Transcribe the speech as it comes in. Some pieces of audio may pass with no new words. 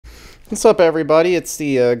What's up, everybody? It's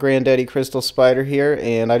the Granddaddy Crystal Spider here,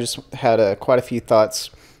 and I just had quite a few thoughts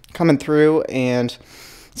coming through and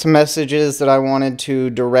some messages that I wanted to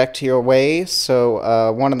direct your way.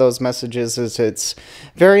 So one of those messages is it's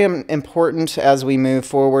very important as we move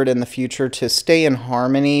forward in the future to stay in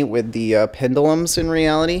harmony with the pendulums in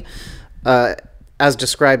reality, as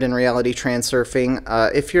described in reality transurfing.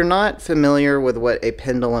 If you're not familiar with what a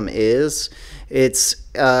pendulum is, it's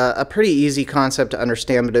a pretty easy concept to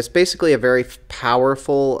understand, but it's basically a very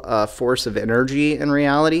powerful force of energy in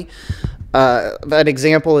reality. An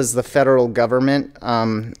example is the federal government.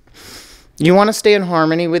 You want to stay in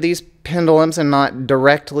harmony with these pendulums and not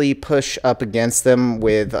directly push up against them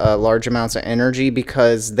with large amounts of energy,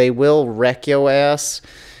 because they will wreck your ass.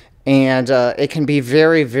 And it can be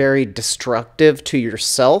very, very destructive to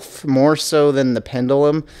yourself, more so than the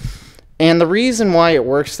pendulum. And the reason why it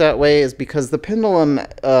works that way is because the pendulum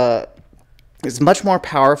is much more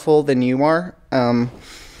powerful than you are. And,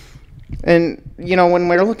 you know, when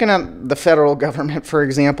we're looking at the federal government, for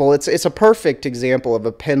example, it's a perfect example of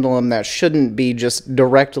a pendulum that shouldn't be just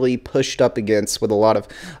directly pushed up against with a lot of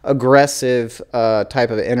aggressive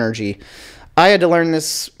type of energy. I had to learn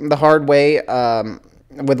this the hard way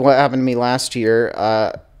with what happened to me last year.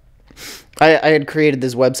 I had created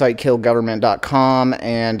this website, killgovernment.com,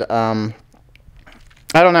 and I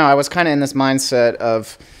don't know, I was kind of in this mindset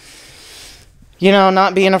of, you know,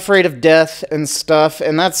 not being afraid of death and stuff,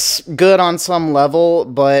 and that's good on some level,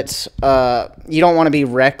 but you don't want to be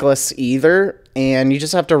reckless either, and you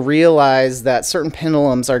just have to realize that certain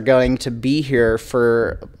pendulums are going to be here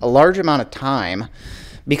for a large amount of time,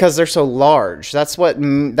 because they're so large. That's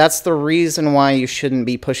the reason why you shouldn't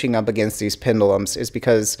be pushing up against these pendulums, is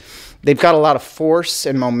because they've got a lot of force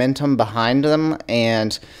and momentum behind them,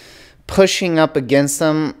 and pushing up against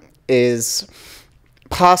them is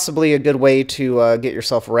possibly a good way to get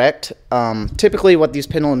yourself wrecked. Typically what these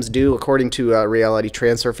pendulums do, according to reality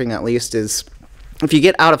transurfing at least, is if you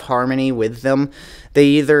get out of harmony with them, they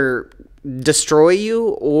either destroy you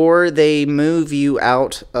or they move you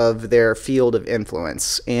out of their field of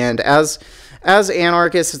influence. And as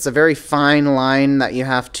anarchists, it's a very fine line that you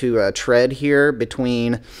have to tread here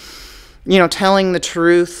between, you know, telling the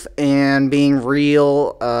truth and being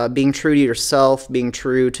real, being true to yourself, being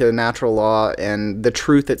true to natural law and the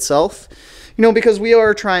truth itself. You know, because we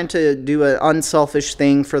are trying to do an unselfish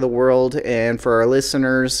thing for the world and for our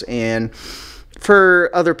listeners and for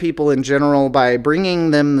other people in general by bringing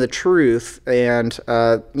them the truth. And,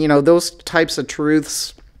 you know, those types of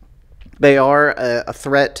truths, they are a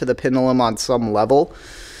threat to the pendulum on some level.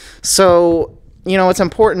 So, you know, it's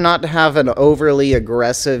important not to have an overly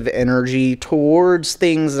aggressive energy towards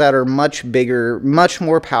things that are much bigger, much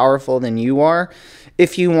more powerful than you are,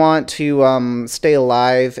 if you want to stay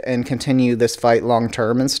alive and continue this fight long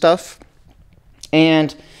term and stuff.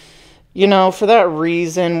 And, you know, for that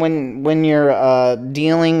reason, when you're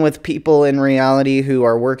dealing with people in reality who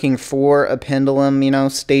are working for a pendulum, you know,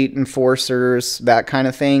 state enforcers, that kind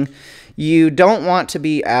of thing, you don't want to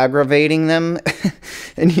be aggravating them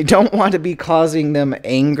and you don't want to be causing them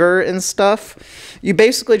anger and stuff. You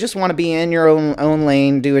basically just want to be in your own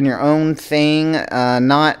lane, doing your own thing,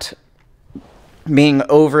 not being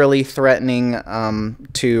overly threatening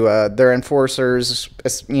to their enforcers,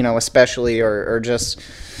 you know, especially, or just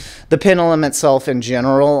the pendulum itself in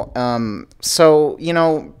general. So, you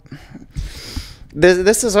know,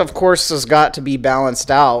 this is, of course, has got to be balanced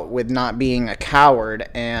out with not being a coward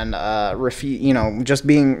and you know, just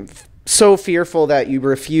being so fearful that you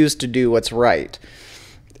refuse to do what's right.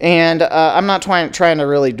 And I'm not trying to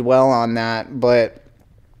really dwell on that, but,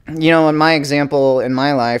 you know, in my example in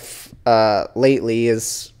my life lately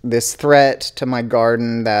is this threat to my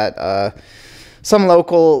garden that some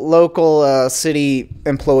local city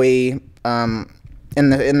employee in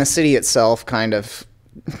the city itself kind of,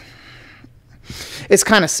 it's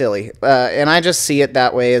kind of silly, and I just see it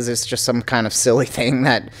that way, as it's just some kind of silly thing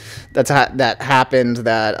that happened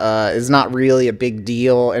that is not really a big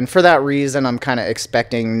deal, and for that reason I'm kind of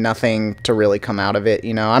expecting nothing to really come out of it.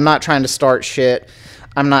 You know, I'm not trying to start shit.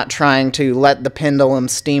 I'm not trying to let the pendulum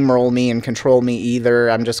steamroll me and control me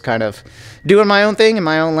either. I'm just kind of doing my own thing in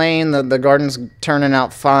my own lane. The garden's turning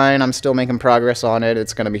out fine. I'm still making progress on it.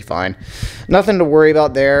 It's going to be fine. Nothing to worry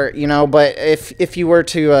about there, you know. But if you were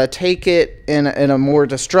to take it in a more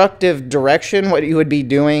destructive direction, what you would be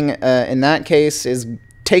doing in that case is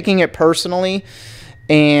taking it personally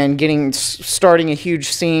and starting a huge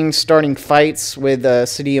scene, starting fights with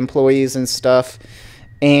city employees and stuff.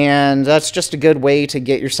 And that's just a good way to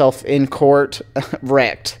get yourself in court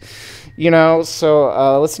wrecked, you know.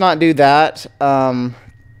 So let's not do that.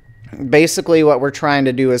 Basically, what we're trying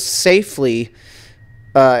to do is safely,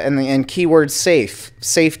 and keyword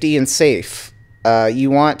safety and safe. You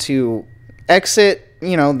want to exit,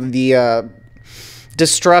 the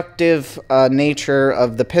destructive nature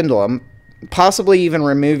of the pendulum, possibly even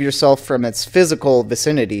remove yourself from its physical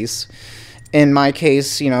vicinities. In my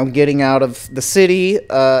case, getting out of the city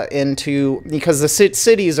because the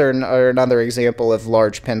cities are another example of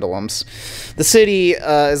large pendulums. The city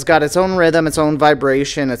has got its own rhythm, its own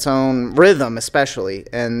vibration, its own rhythm especially.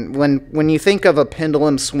 And when you think of a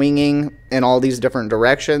pendulum swinging in all these different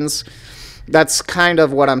directions, that's kind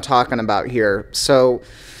of what I'm talking about here. So,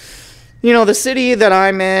 the city that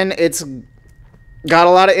I'm in, it's got a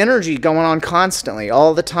lot of energy going on constantly,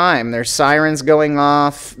 all the time. There's sirens going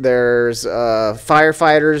off. There's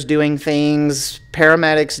firefighters doing things,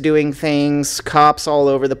 paramedics doing things, cops all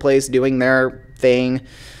over the place doing their thing.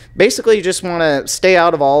 Basically, you just want to stay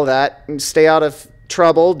out of all of that, and stay out of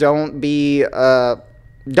trouble. Don't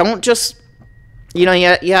just, you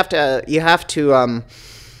have to.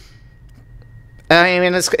 I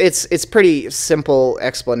mean, it's pretty simple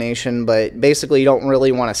explanation, but basically you don't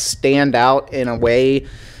really want to stand out in a way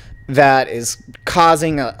that is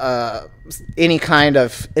causing any kind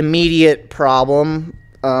of immediate problem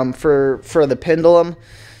for the pendulum.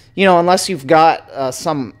 Unless you've got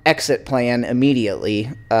some exit plan immediately,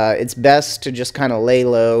 it's best to just kind of lay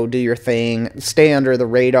low, do your thing, stay under the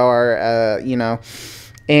radar,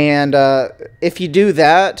 And if you do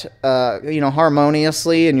that,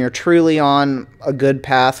 harmoniously, and you're truly on a good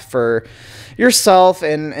path for yourself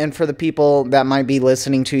and for the people that might be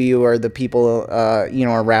listening to you, or the people,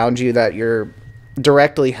 around you that you're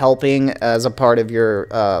directly helping as a part of your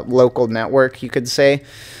local network, you could say,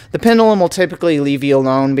 the pendulum will typically leave you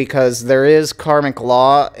alone, because there is karmic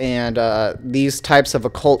law, and these types of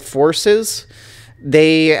occult forces,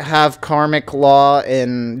 they have karmic law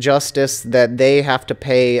and justice that they have to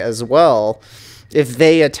pay as well. If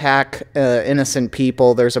they attack innocent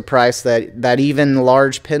people, there's a price that even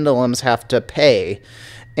large pendulums have to pay.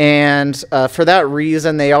 And for that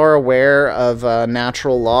reason, they are aware of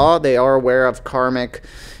natural law. They are aware of karmic,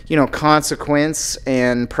 consequence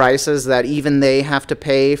and prices that even they have to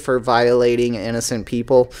pay for violating innocent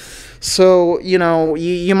people. So,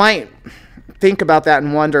 you might think about that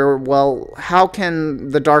and wonder, well, how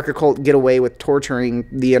can the dark occult get away with torturing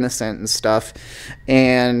the innocent and stuff,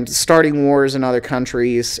 and starting wars in other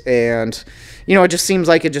countries, and it just seems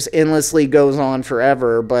like it just endlessly goes on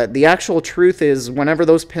forever. But the actual truth is, whenever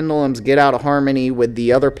those pendulums get out of harmony with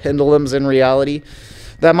the other pendulums in reality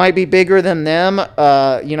that might be bigger than them,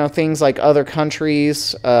 things like other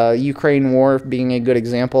countries, Ukraine war being a good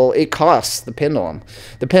example, it costs the pendulum.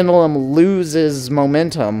 The pendulum loses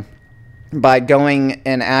momentum by going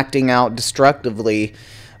and acting out destructively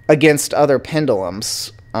against other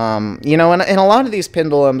pendulums. And a lot of these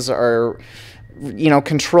pendulums are,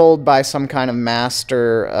 controlled by some kind of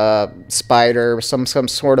master spider, some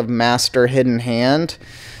sort of master hidden hand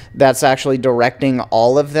that's actually directing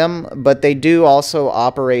all of them. But they do also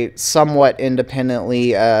operate somewhat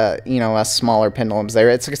independently, as smaller pendulums there.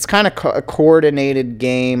 It's kind of a coordinated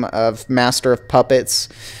game of master of puppets,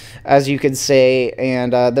 as you could say.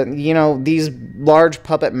 And these large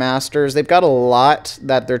puppet masters, they've got a lot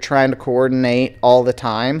that they're trying to coordinate all the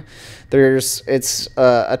time. It's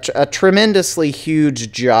a tremendously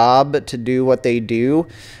huge job to do what they do,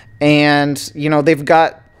 and they've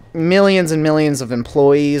got millions and millions of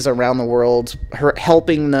employees around the world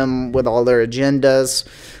helping them with all their agendas,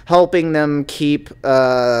 helping them keep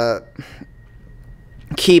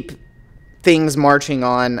things marching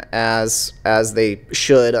on as they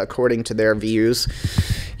should, according to their views.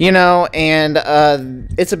 And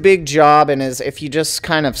it's a big job, and if you just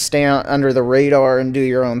kind of stay under the radar and do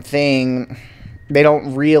your own thing, they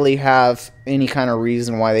don't really have any kind of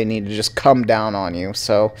reason why they need to just come down on you.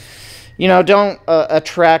 So, don't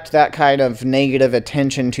attract that kind of negative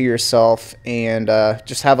attention to yourself, and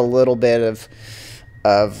just have a little bit of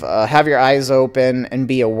have your eyes open and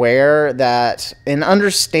be aware that, and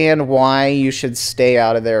understand why you should stay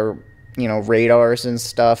out of their, radars and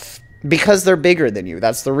stuff, because they're bigger than you.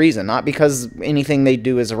 That's the reason, not because anything they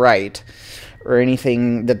do is right or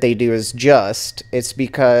anything that they do is just. It's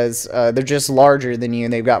because they're just larger than you,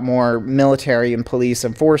 and they've got more military and police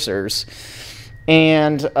enforcers.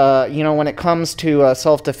 And when it comes to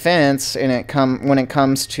self-defense, and when it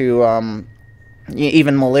comes to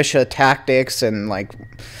even militia tactics, and like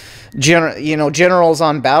generals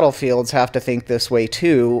on battlefields have to think this way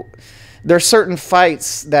too. There are certain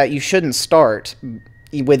fights that you shouldn't start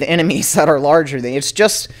with enemies that are larger than you. It's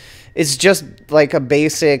just like a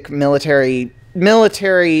basic military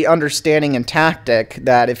military understanding and tactic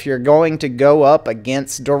that if you're going to go up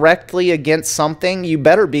directly against something, you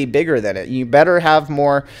better be bigger than it. You better have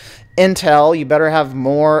more intel. You better have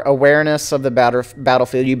more awareness of the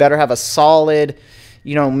battlefield. You better have a solid,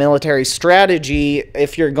 military strategy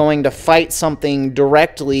if you're going to fight something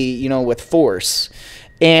directly, with force.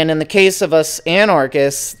 And in the case of us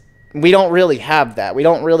anarchists, we don't really have that. We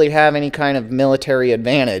don't really have any kind of military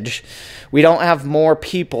advantage. We don't have more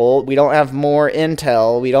people. We don't have more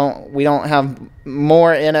intel. We don't have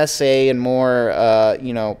more NSA and more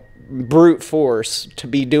brute force to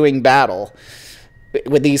be doing battle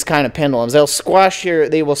with these kind of pendulums. They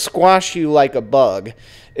will squash you like a bug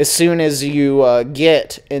as soon as you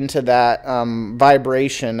get into that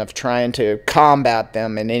vibration of trying to combat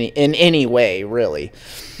them in any way, really.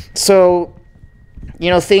 So,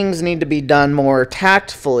 things need to be done more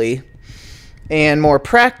tactfully and more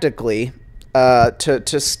practically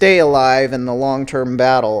to stay alive in the long-term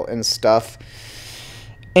battle and stuff.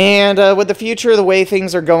 And with the future, the way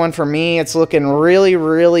things are going for me, it's looking really,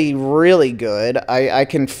 really, really good. I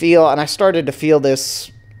can feel, and I started to feel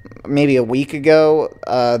this maybe a week ago,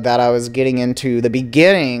 that I was getting into the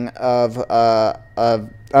beginning of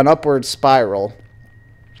an upward spiral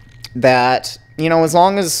that, as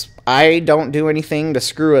long as I don't do anything to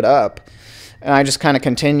screw it up, and I just kind of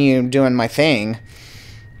continue doing my thing,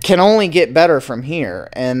 can only get better from here.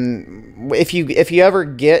 And if you ever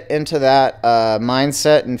get into that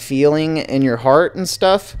mindset and feeling in your heart and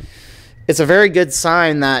stuff, it's a very good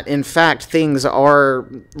sign that, in fact, things are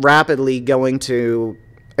rapidly going to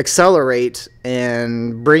accelerate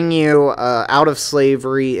and bring you out of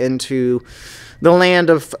slavery into the land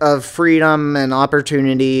of freedom and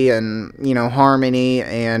opportunity and, harmony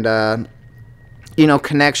and,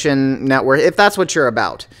 connection network, if that's what you're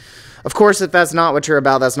about. Of course, if that's not what you're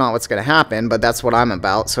about, that's not what's going to happen, but that's what I'm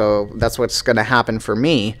about, so that's what's going to happen for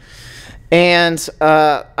me. And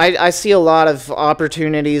I see a lot of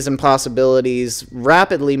opportunities and possibilities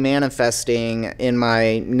rapidly manifesting in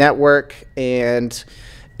my network and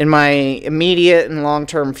in my immediate and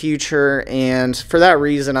long-term future, and for that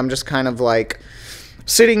reason, I'm just kind of like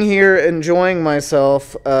sitting here enjoying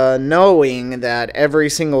myself, knowing that every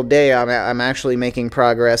single day I'm actually making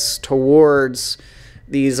progress towards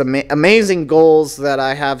these amazing goals that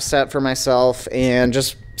I have set for myself, and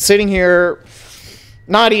just sitting here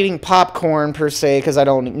not eating popcorn per se, because I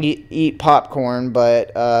don't eat popcorn,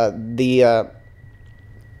 but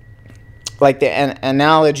like the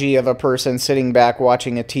analogy of a person sitting back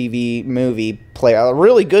watching a TV movie play, a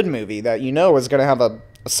really good movie that is going to have a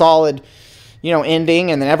solid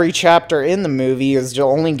ending, and then every chapter in the movie is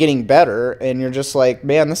only getting better, and you're just like,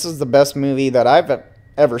 man, this is the best movie that I've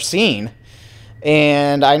ever seen.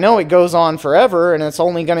 And I know it goes on forever, and it's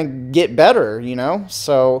only going to get better,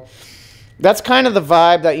 So that's kind of the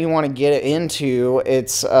vibe that you want to get into.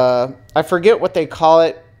 It's, I forget what they call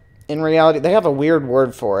it in reality. They have a weird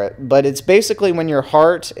word for it, but it's basically when your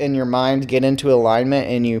heart and your mind get into alignment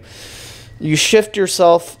and you shift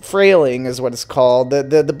yourself. Frailing is what it's called.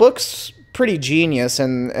 The book's pretty genius,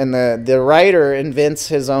 and the writer invents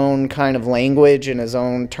his own kind of language and his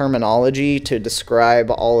own terminology to describe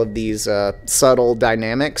all of these subtle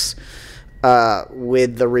dynamics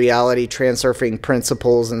with the reality transurfing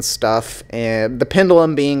principles and stuff. And the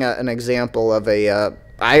pendulum being an example of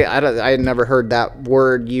I had never heard that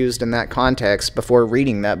word used in that context before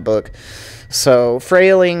reading that book. So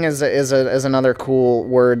frailing is another cool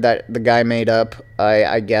word that the guy made up,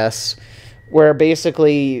 I guess, where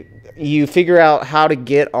basically you figure out how to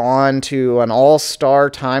get on to an all-star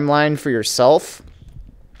timeline for yourself,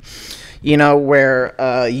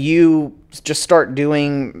 where you just start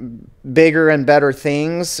doing bigger and better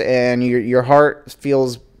things, and your heart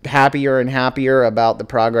feels happier and happier about the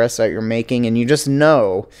progress that you're making, and you just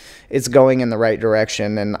know it's going in the right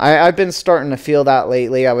direction. And I've been starting to feel that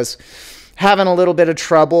lately. I was having a little bit of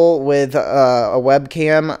trouble with a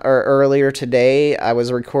webcam earlier today. I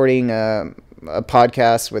was recording a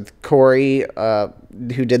podcast with Corey,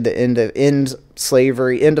 who did the end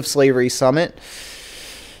of slavery summit,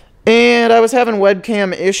 and I was having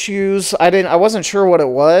webcam issues. I wasn't sure what it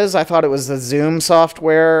was. I thought it was the Zoom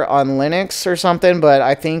software on Linux or something, but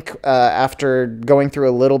I think after going through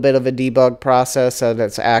a little bit of a debug process,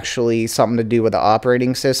 that's actually something to do with the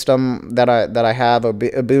operating system that I have.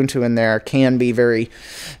 Ubuntu in there can be very,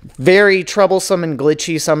 very troublesome and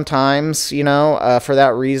glitchy sometimes. For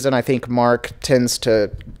that reason, I think Mark tends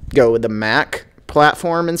to go with the Mac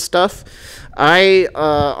platform and stuff. I,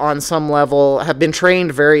 on some level, have been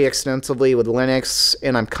trained very extensively with Linux,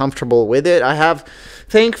 and I'm comfortable with it. I have,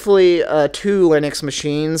 thankfully, 2 Linux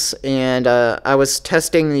machines, and I was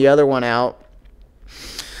testing the other one out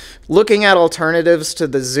looking at alternatives to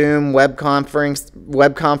the Zoom web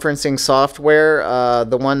conferencing software.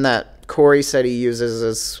 The one that Corey said he uses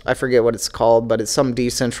is, I forget what it's called, but it's some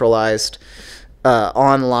decentralized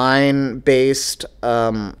online-based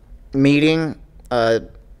meeting.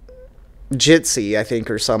 Jitsi, I think,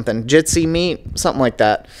 or something. Jitsi Meet, something like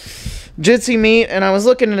that. Jitsi Meet, and I was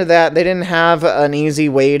looking into that. They didn't have an easy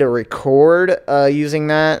way to record using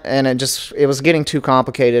that, and it was getting too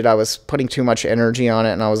complicated. I was putting too much energy on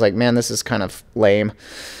it, and I was like, man, this is kind of lame.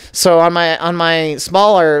 So on my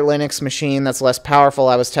smaller Linux machine that's less powerful,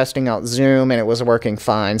 I was testing out Zoom, and it was working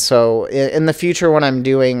fine. So in the future, when I'm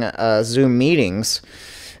doing Zoom meetings,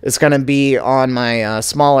 it's going to be on my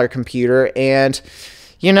smaller computer. And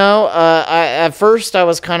you know, at first I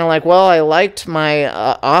was kind of like, well, I liked my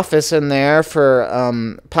office in there for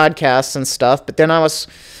podcasts and stuff, but then I was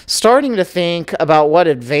starting to think about what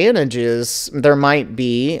advantages there might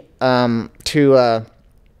be to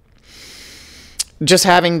just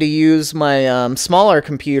having to use my smaller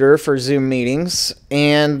computer for Zoom meetings,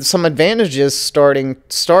 and some advantages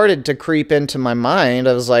started to creep into my mind.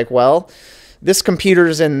 I was like, well, this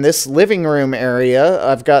computer's in this living room area.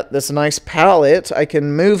 I've got this nice palette. I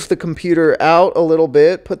can move the computer out a little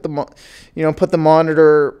bit, put the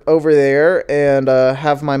monitor over there, and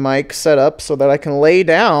have my mic set up so that I can lay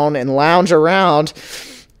down and lounge around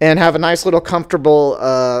and have a nice little comfortable,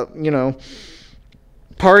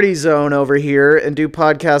 party zone over here and do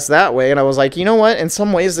podcasts that way. And I was like, you know what? In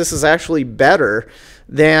some ways, this is actually better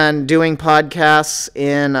than doing podcasts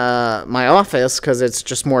in my office, because it's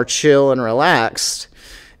just more chill and relaxed.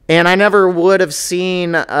 And I never would have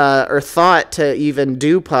seen or thought to even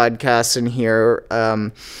do podcasts in here,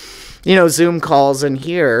 Zoom calls in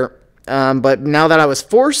here. But now that I was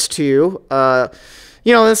forced to,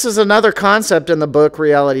 this is another concept in the book,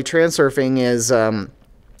 Reality Transurfing, is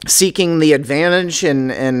seeking the advantage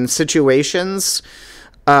in situations.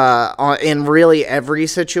 In really every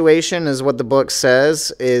situation is what the book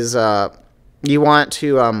says, is you want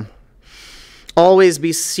to always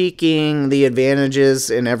be seeking the advantages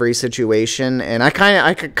in every situation. And I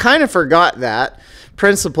kind of forgot that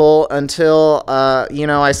principle until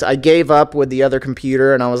I gave up with the other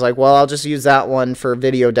computer, and I was like, well, I'll just use that one for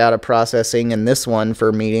video data processing and this one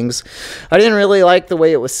for meetings. I didn't really like the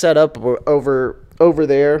way it was set up over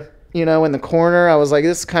there, in the corner. I was like,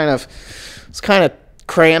 it's kind of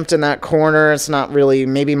cramped in that corner. It's not really,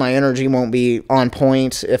 maybe my energy won't be on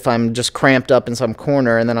point if I'm just cramped up in some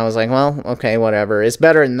corner. And then I was like, well, okay, whatever. It's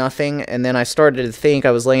better than nothing. And then I started to think,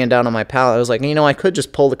 I was laying down on my pallet. I was like, I could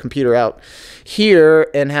just pull the computer out here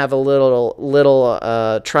and have a little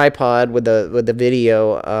tripod with the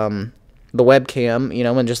video, the webcam,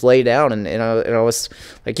 and just lay down. And I was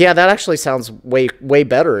like, yeah, that actually sounds way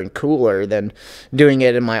better and cooler than doing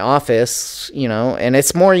it in my office, and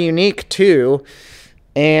it's more unique too.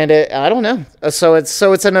 And I don't know. So it's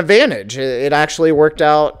an advantage. It actually worked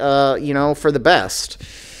out, for the best.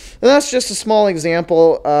 And that's just a small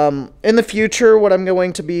example. In the future, what I'm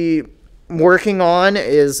going to be working on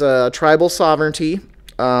is tribal sovereignty,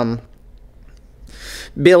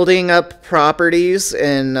 building up properties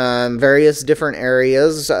in various different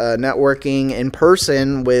areas, networking in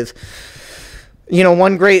person with,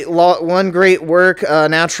 one great work,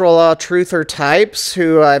 Natural Law Truther Types,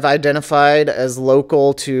 who I've identified as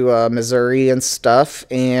local to Missouri and stuff.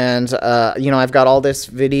 And, I've got all this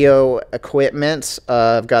video equipment.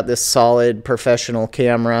 I've got this solid professional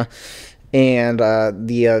camera, and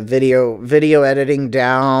the video editing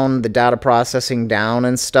down, the data processing down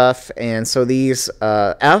and stuff. And so these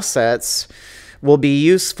assets will be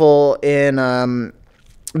useful in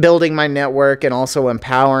building my network and also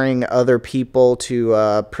empowering other people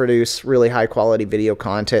to produce really high quality video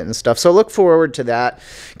content and stuff. So look forward to that.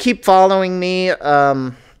 Keep following me.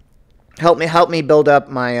 Help me build up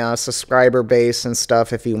my subscriber base and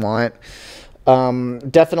stuff if you want.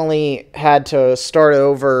 Definitely had to start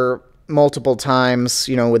over multiple times,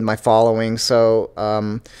 with my following.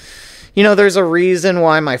 So, there's a reason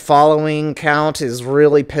why my following count is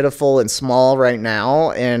really pitiful and small right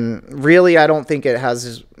now. And really, I don't think it has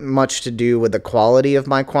as much to do with the quality of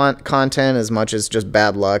my content as much as just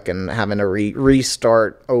bad luck and having to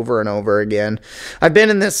restart over and over again. I've been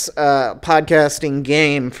in this podcasting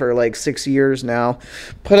game for like 6 years now,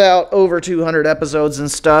 put out over 200 episodes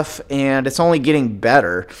and stuff, and it's only getting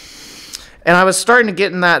better. And I was starting to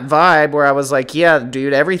get in that vibe where I was like, yeah,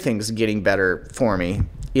 dude, everything's getting better for me.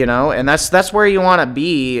 And that's where you want to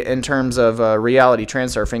be in terms of reality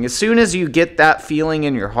transurfing. As soon as you get that feeling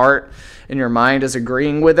in your heart and your mind is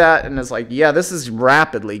agreeing with that, and it's like, yeah, this is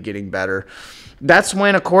rapidly getting better, that's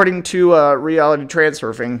when, according to reality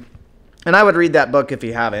transurfing, And I would read that book if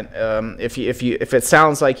you haven't. If it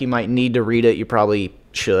sounds like you might need to read it, you probably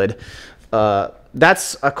should.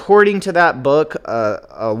 That's, according to that book,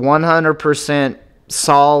 a 100%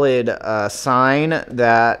 solid sign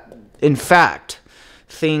that, in fact,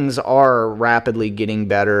 things are rapidly getting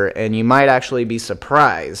better, and you might actually be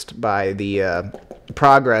surprised by the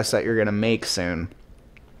progress that you're going to make soon.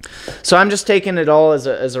 So I'm just taking it all as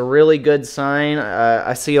a really good sign.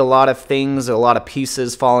 I see a lot of things, a lot of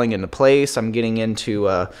pieces falling into place. I'm getting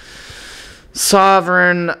into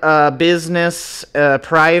sovereign business,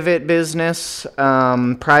 private business,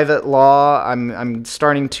 private law. I'm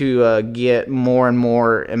starting to get more and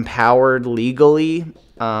more empowered legally,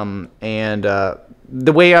 and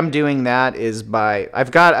the way I'm doing that is by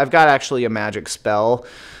I've got actually a magic spell.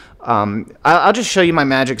 I'll just show you my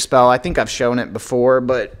magic spell. I think I've shown it before,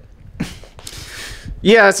 but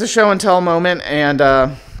yeah, it's a show and tell moment, and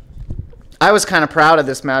I was kind of proud of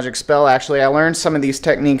this magic spell, actually. I learned some of these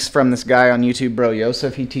techniques from this guy on YouTube, Bro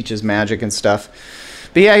Yosef. He teaches magic and stuff.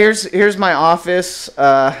 But yeah, here's my office.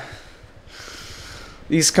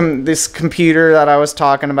 This computer that I was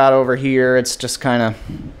talking about over here, it's just kind of,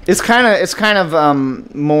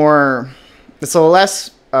 more, it's a less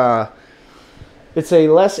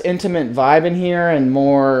intimate vibe in here and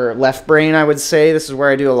more left brain, I would say. This is where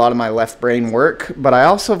I do a lot of my left brain work. But I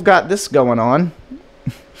also have got this going on.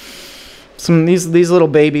 These little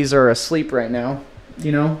babies are asleep right now.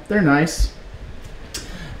 You know, they're nice.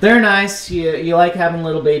 They're nice. You like having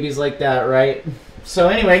little babies like that, right? So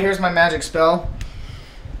anyway, here's my magic spell.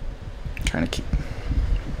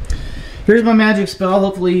 Here's my magic spell.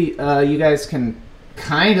 Hopefully you guys can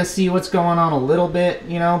kind of see what's going on a little bit,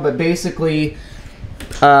 you know, but basically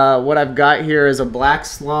what I've got here is a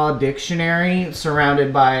Black's Law dictionary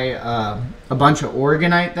surrounded by a bunch of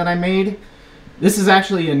organite that I made. This is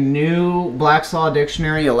actually a new Black's Law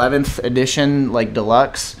dictionary, 11th edition, like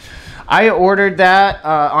deluxe. I ordered that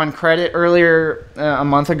on credit earlier, a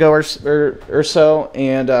month ago or so,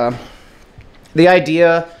 and the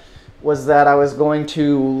idea was that I was going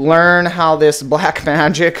to learn how this black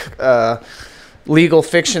magic legal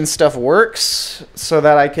fiction stuff works so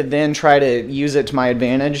that I could then try to use it to my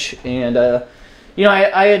advantage. And you know,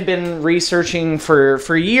 I had been researching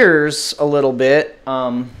for years a little bit.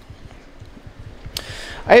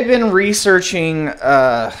 I had been researching,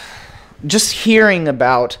 just hearing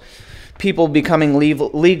about people becoming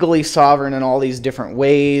legally sovereign in all these different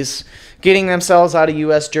ways, getting themselves out of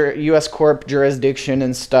U.S. Corp jurisdiction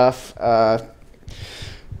and stuff,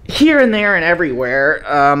 here and there and everywhere.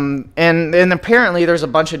 And apparently there's a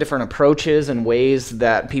bunch of different approaches and ways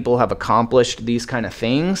that people have accomplished these kind of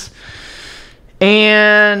things.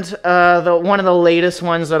 And one of the latest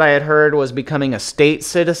ones that I had heard was becoming a state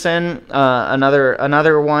citizen.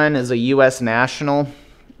 Another one is a U.S. national.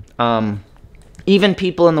 Even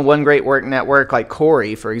people in the One Great Work Network, like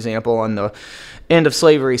Corey, for example, on the End of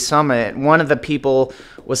Slavery Summit, one of the people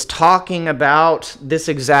was talking about this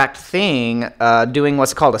exact thing, doing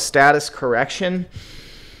what's called a status correction,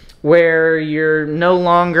 where you're no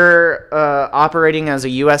longer operating as a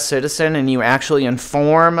U.S. citizen and you actually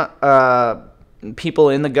inform people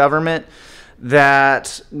in the government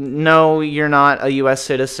that no, you're not a U.S.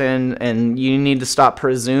 citizen, and you need to stop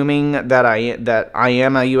presuming that I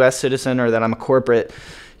am a U.S. citizen or that I'm a corporate,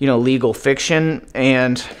 you know, legal fiction.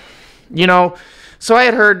 And you know, so I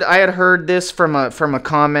had heard this from a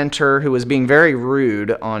commenter who was being very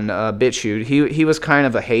rude on BitChute. He was kind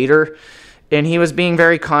of a hater, and he was being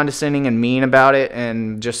very condescending and mean about it,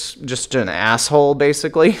 and just an asshole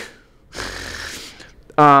basically.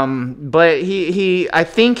 But I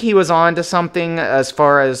think he was on to something as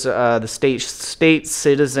far as the state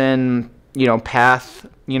citizen, you know, path.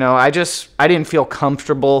 You know, I didn't feel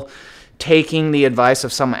comfortable taking the advice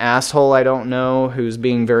of some asshole I don't know who's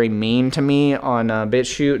being very mean to me on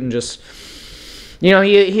BitChute, and just, you know,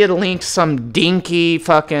 he had linked some dinky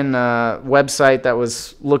fucking website that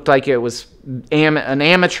looked like it was an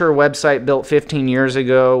amateur website built 15 years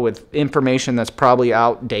ago with information that's probably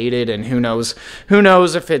outdated, and who knows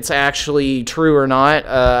if it's actually true or not.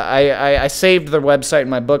 I saved the website in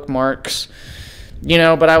my bookmarks, you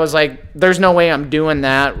know, but I was like, there's no way I'm doing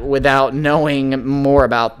that without knowing more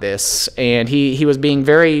about this. And he was being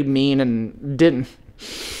very mean and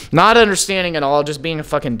not understanding at all, just being a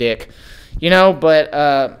fucking dick, you know.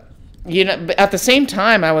 But you know, at the same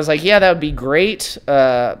time, I was like, yeah, that would be great.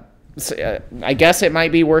 I guess it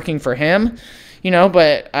might be working for him, you know,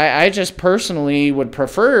 but I just personally would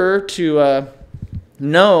prefer to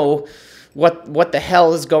know what the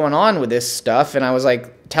hell is going on with this stuff. And I was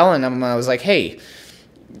like telling him, I was like, hey,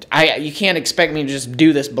 you can't expect me to just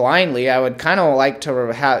do this blindly. I would kind of like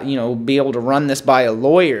to have, be able to run this by a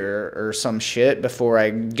lawyer or some shit before I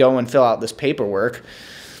go and fill out this paperwork,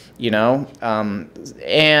 So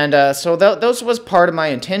those was part of my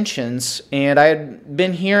intentions. And I had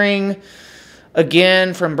been hearing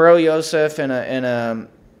again from Bro Yosef and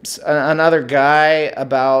another guy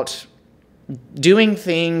about doing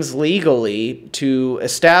things legally to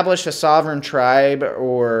establish a sovereign tribe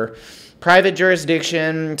or private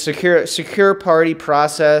jurisdiction. Secure party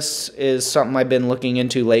process is something I've been looking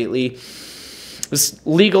into lately. This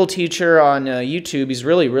legal teacher on YouTube, he's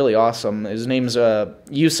really, really awesome. His name's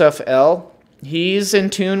Yusuf L. He's in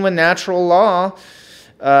tune with natural law,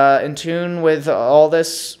 in tune with all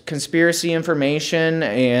this conspiracy information,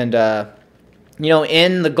 and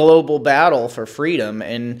in the global battle for freedom.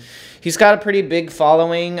 And he's got a pretty big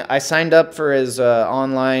following. I signed up for his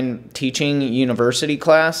online teaching university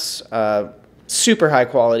class. Super high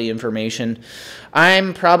quality information.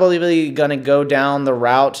 I'm probably going to go down the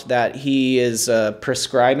route that he is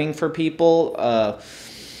prescribing for people.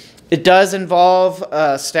 It does involve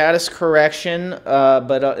status correction,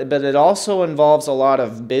 but it also involves a lot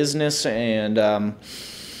of business and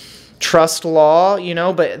trust law,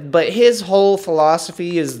 but his whole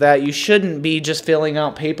philosophy is that you shouldn't be just filling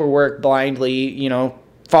out paperwork blindly,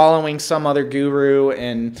 following some other guru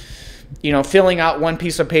and, filling out one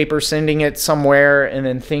piece of paper, sending it somewhere, and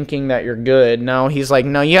then thinking that you're good. No, he's like,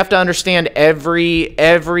 no, you have to understand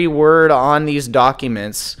every word on these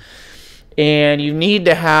documents, and you need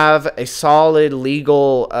to have a solid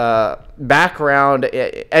legal background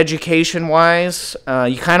education-wise.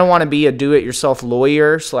 You kind of want to be a do-it-yourself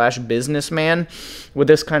lawyer / businessman with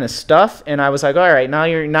this kind of stuff. And I was like, all right, now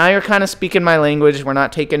you're kind of speaking my language. We're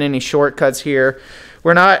not taking any shortcuts here.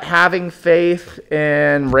 We're not having faith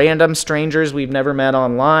in random strangers we've never met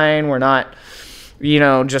online. We're not,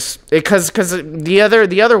 just because the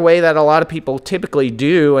other way that a lot of people typically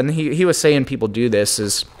do, and he was saying people do this,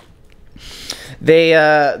 is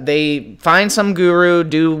they find some guru,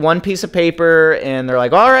 do one piece of paper, and they're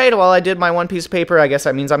like, all right, well, I did my one piece of paper. I guess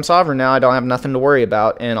that means I'm sovereign now. I don't have nothing to worry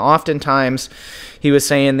about. And oftentimes, he was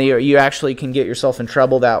saying you actually can get yourself in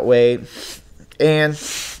trouble that way. And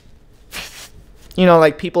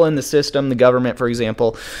like people in the system, the government, for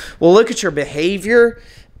example, will look at your behavior,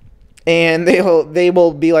 and they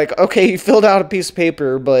will be like, okay, you filled out a piece of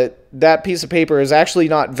paper, but that piece of paper is actually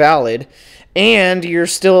not valid, and you're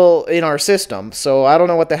still in our system. So I don't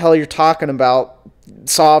know what the hell you're talking about,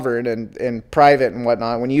 sovereign and private and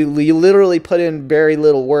whatnot, when you literally put in very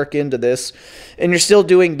little work into this, and you're still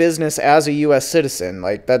doing business as a U.S. citizen.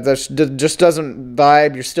 Like that just doesn't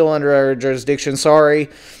vibe. You're still under our jurisdiction. Sorry,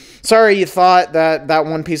 you thought that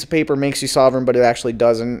one piece of paper makes you sovereign, but it actually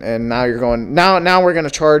doesn't. And now you're going, now we're going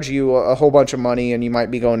to charge you a whole bunch of money, and you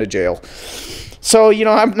might be going to jail. So,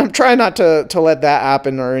 I'm trying not to let that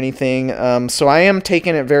happen or anything. So I am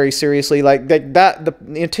taking it very seriously. Like the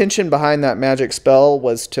intention behind that magic spell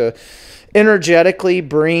was to energetically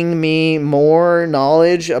bring me more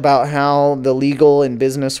knowledge about how the legal and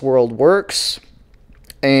business world works.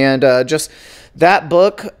 And just that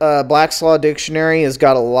book, Black's Law Dictionary, has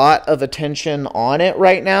got a lot of attention on it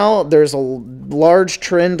right now. There's a large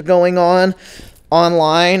trend going on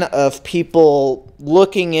online of people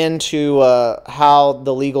looking into how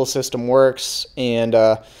the legal system works and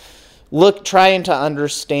trying to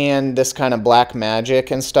understand this kind of black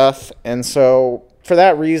magic and stuff. And so for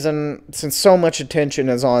that reason, since so much attention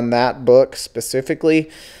is on that book specifically,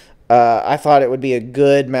 I thought it would be a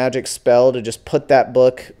good magic spell to just put that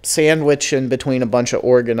book sandwiched in between a bunch of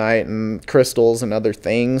organite and crystals and other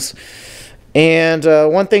things. And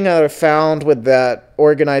one thing that I found with that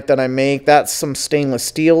organite that I make, that's some stainless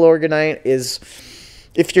steel organite, is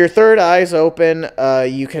if your third eye's open,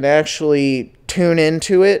 you can actually tune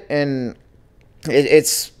into it. And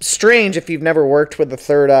it's strange if you've never worked with the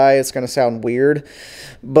third eye. It's going to sound weird.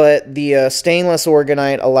 But the stainless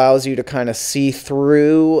organite allows you to kind of see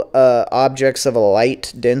through objects of a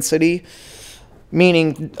light density.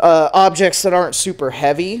 Meaning objects that aren't super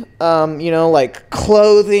heavy, like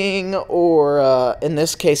clothing or, in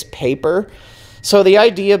this case, paper. So the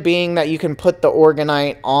idea being that you can put the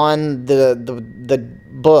organite on the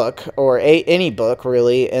book, or any book,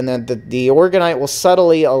 really, and then the organite will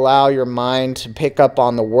subtly allow your mind to pick up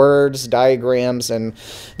on the words, diagrams, and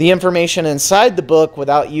the information inside the book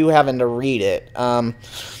without you having to read it.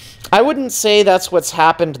 I wouldn't say that's what's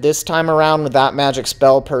happened this time around with that magic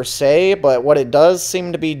spell per se, but what it does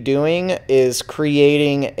seem to be doing is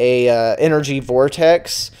creating a energy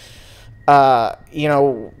vortex, that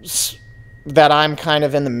I'm kind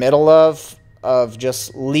of in the middle of. of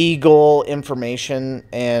just legal information,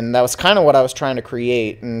 and that was kind of what I was trying to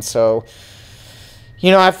create. And so,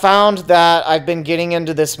 you know, I found that I've been getting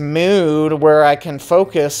into this mood where I can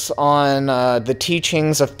focus on the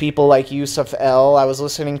teachings of people like Yusuf L. I was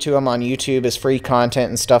listening to him on YouTube, his free content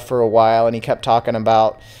and stuff for a while, and he kept talking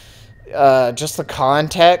about just the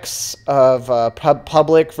context of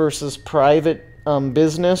public versus private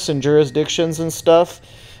business and jurisdictions and stuff,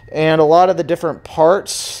 and a lot of the different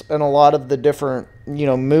parts and a lot of the different, you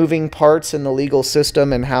know, moving parts in the legal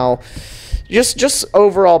system, and how just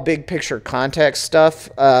overall big picture context stuff.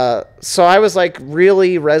 So I was like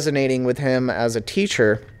really resonating with him as a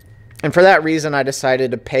teacher, and for that reason I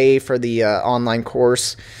decided to pay for the online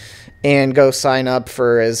course and go sign up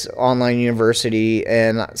for his online university.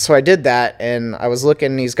 And so I did that, and I was looking,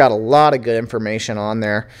 and he's got a lot of good information on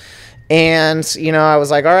there. And, you know, I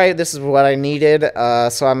was like, all right, this is what I needed.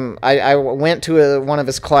 So I went to one of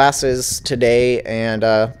his classes today, and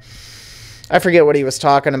I forget what he was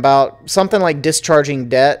talking about. Something like discharging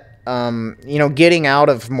debt, you know, getting out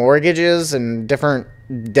of mortgages and different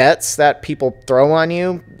debts that people throw on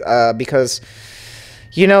you, because,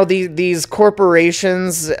 you know, these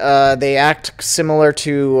corporations, they act similar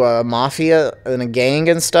to mafia and a gang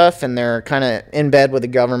and stuff, and they're kind of in bed with the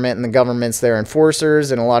government, and the government's their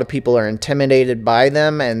enforcers, and a lot of people are intimidated by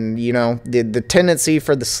them. And, you know, the tendency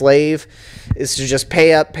for the slave is to just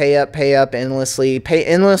pay up endlessly,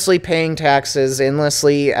 paying taxes,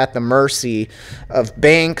 endlessly at the mercy of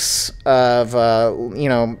banks, of, you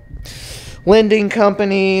know, lending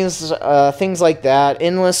companies, things like that,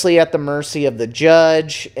 endlessly at the mercy of the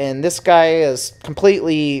judge. And this guy is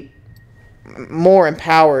completely more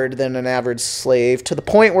empowered than an average slave, to the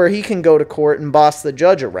point where he can go to court and boss the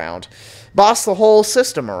judge around, boss the whole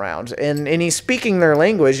system around. And he's speaking their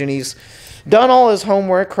language, and he's done all his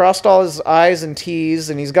homework, crossed all his I's and T's,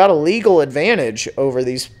 and he's got a legal advantage over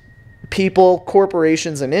these people,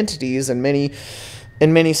 corporations, and entities in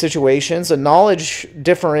many situations, a knowledge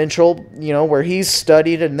differential, you know, where he's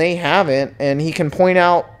studied and they haven't, and he can point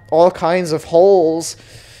out all kinds of holes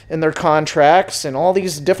in their contracts and all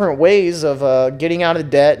these different ways of getting out of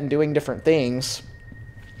debt and doing different things.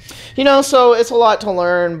 You know, so it's a lot to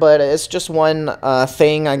learn, but it's just one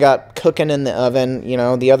thing I got cooking in the oven. You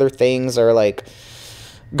know, the other things are like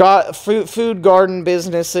food garden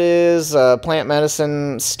businesses, plant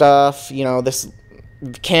medicine stuff, you know, this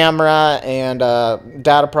camera and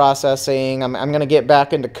data processing. I'm going to get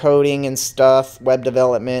back into coding and stuff, web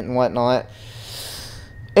development and whatnot.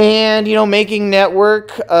 And, you know, making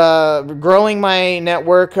network, growing my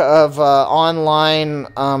network of online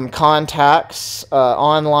contacts,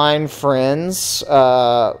 online friends.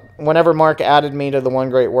 Whenever Mark added me to the One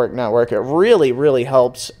Great Work Network, it really, really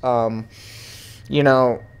helped, you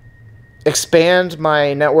know, expand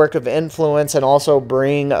my network of influence, and also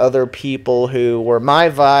bring other people who were my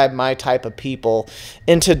vibe, my type of people,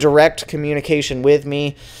 into direct communication with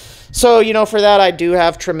me. So, you know, for that, I do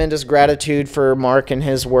have tremendous gratitude for Mark and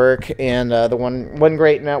his work, and the One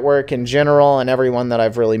Great Network in general, and everyone that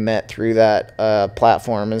I've really met through that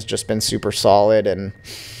platform has just been super solid and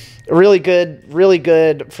really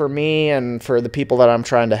good for me and for the people that I'm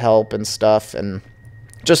trying to help and stuff, and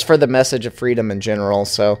just for the message of freedom in general.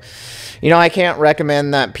 So, you know, I can't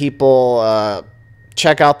recommend that people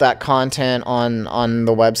check out that content on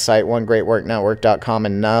the website, onegreatworknetwork.com,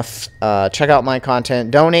 enough. Check out my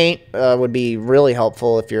content. Donate would be really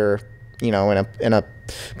helpful if you're, you know, in a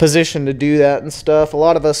position to do that and stuff. A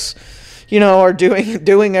lot of us, you know, are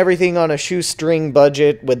doing everything on a shoestring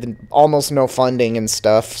budget with almost no funding and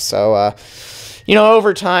stuff. So, you know,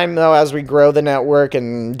 over time, though, as we grow the network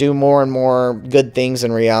and do more and more good things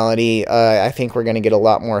in reality, I think we're going to get a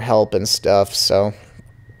lot more help and stuff. So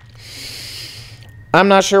I'm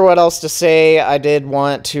not sure what else to say. I did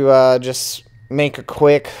want to just make a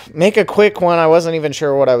quick one. I wasn't even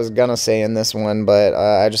sure what I was gonna say in this one, but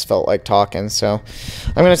I just felt like talking, so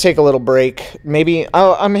I'm gonna take a little break. Maybe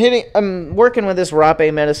I'm working with this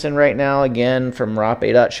Rape medicine right now, again from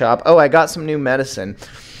rape.shop. Oh, I got some new medicine.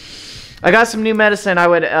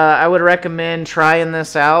 I would recommend trying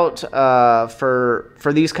this out for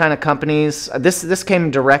these kind of companies. This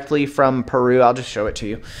came directly from Peru. I'll just show it to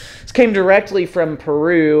you. This came directly from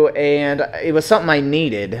Peru, and it was something I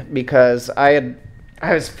needed because I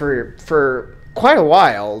was for quite a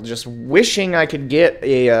while just wishing I could get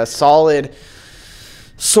a solid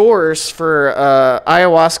source for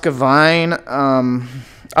ayahuasca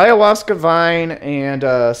vine and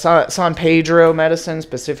San Pedro medicine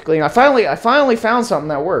specifically. I finally found something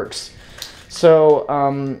that works.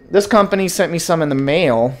 So this company sent me some in the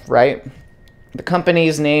mail, right? The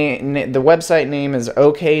company's name, the website name is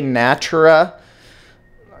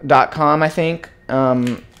oknatura.com, I think.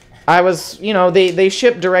 I was, they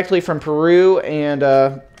ship directly from Peru,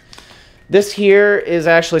 and this here is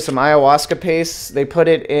actually some ayahuasca paste. They put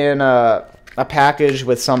it in a package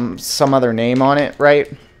with some other name on it, right?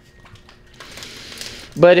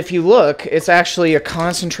 But if you look, it's actually a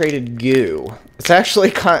concentrated goo. It's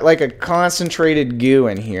actually like a concentrated goo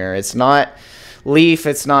in here. It's not leaf,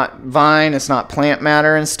 it's not vine, it's not plant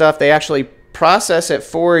matter and stuff. They actually process it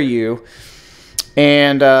for you,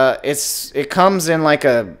 and it comes in like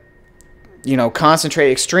a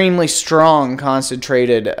concentrated, extremely strong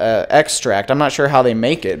concentrated extract. I'm not sure how they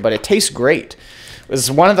make it, but it tastes great. It was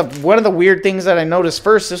one of the weird things that I noticed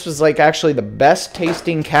first. This was like actually the best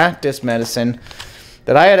tasting cactus medicine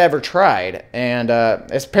that I had ever tried, and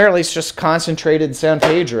apparently it's just concentrated San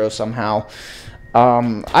Pedro somehow.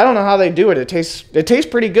 I don't know how they do it. It tastes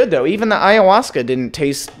pretty good though. Even the ayahuasca didn't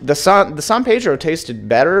taste, the San Pedro tasted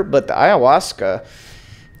better, but the ayahuasca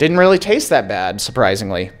didn't really taste that bad,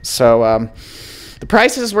 surprisingly. So the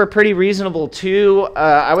prices were pretty reasonable too.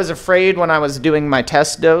 I was afraid when I was doing my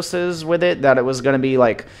test doses with it that it was going to be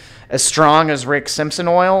like as strong as Rick Simpson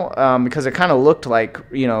oil, because it kind of looked like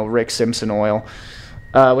Rick Simpson oil,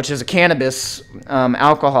 which is a cannabis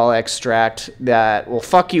alcohol extract that will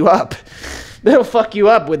fuck you up. It'll fuck you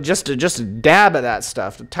up with just a dab of that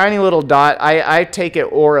stuff, a tiny little dot. I take it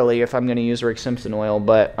orally if I'm going to use Rick Simpson oil,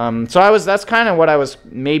 but that's kind of what I was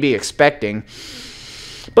maybe expecting.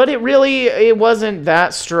 But it wasn't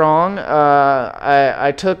that strong.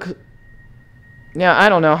 I took, I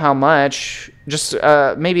don't know how much, just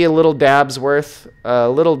maybe a little dab's worth,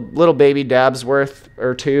 little baby dab's worth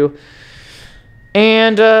or two.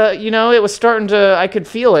 And, it was starting to, I could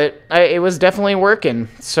feel it. It was definitely working.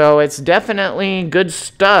 So it's definitely good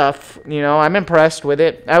stuff. I'm impressed with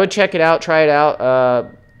it. I would check it out, try it out.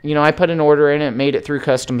 I put an order in it, made it through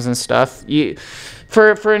customs and stuff.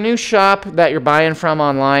 For a new shop that you're buying from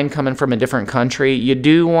online, coming from a different country, you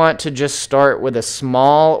do want to just start with a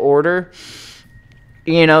small order.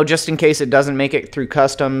 Just in case it doesn't make it through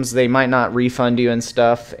customs, they might not refund you and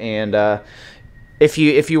stuff. And if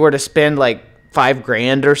you were to spend like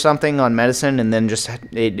 $5,000 or something on medicine and then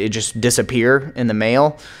it just disappear in the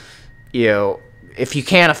mail, if you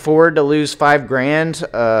can't afford to lose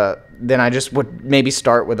 $5,000, then I just would maybe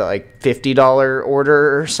start with a like $50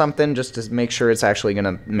 order or something, just to make sure it's actually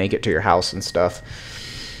gonna make it to your house and stuff.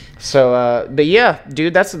 So but yeah,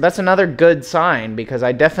 dude, that's another good sign, because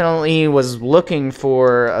I definitely was looking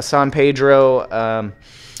for a San Pedro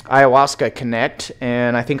ayahuasca connect,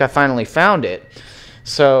 and I think I finally found it.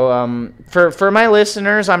 So for my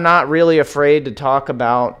listeners, I'm not really afraid to talk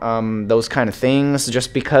about those kind of things,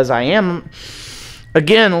 just because I am,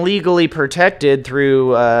 again, legally protected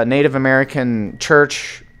through Native American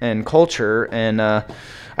church and culture, and I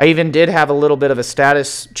even did have a little bit of a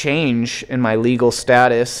status change in my legal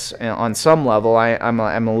status on some level. I'm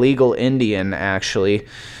a legal Indian, actually,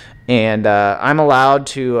 and I'm allowed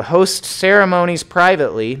to host ceremonies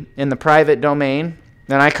privately in the private domain.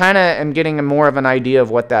 And I kind of am getting more of an idea of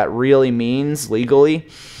what that really means legally.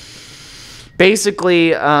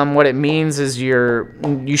 Basically, what it means is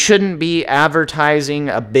you shouldn't be advertising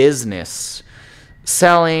a business,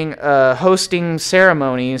 selling, hosting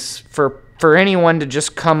ceremonies for anyone to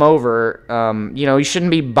just come over. You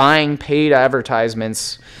shouldn't be buying paid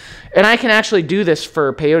advertisements. And I can actually do this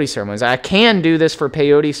for peyote ceremonies. I can do this for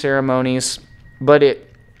peyote ceremonies, but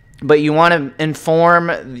you want to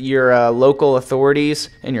inform your local authorities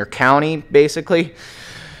in your county, basically.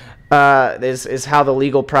 Is how the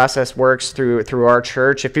legal process works through our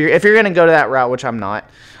church. If you're going to go to that route, which I'm not,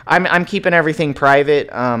 I'm keeping everything private.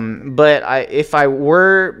 But if I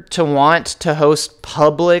were to want to host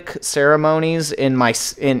public ceremonies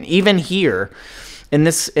in even here in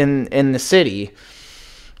the city,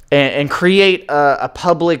 and create a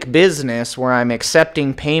public business where I'm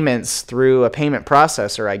accepting payments through a payment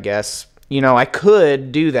processor, I guess, I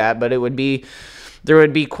could do that, but there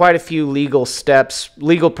would be quite a few legal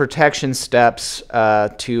protection steps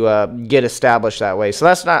to get established that way. So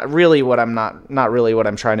that's not really what I'm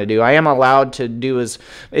trying to do. I am allowed to do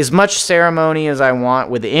as much ceremony as I want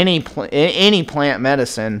with any plant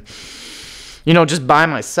medicine, just by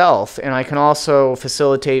myself, and I can also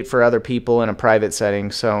facilitate for other people in a private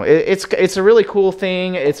setting. So it's a really cool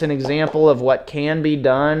thing. It's an example of what can be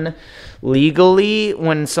done legally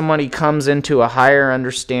when somebody comes into a higher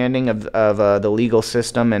understanding of the legal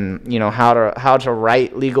system, and how to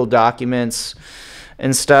write legal documents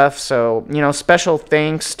and stuff. So, special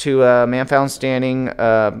thanks to Man Found Standing,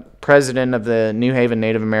 president of the New Haven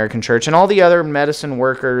Native American Church, and all the other medicine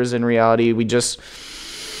workers. In reality,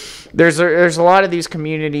 there's a lot of these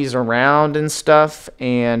communities around and stuff,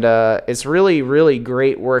 and it's really, really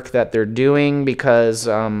great work that they're doing because,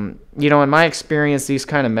 in my experience, these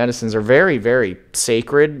kind of medicines are very, very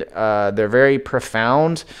sacred. They're very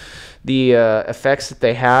profound. The effects that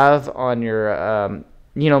they have on your,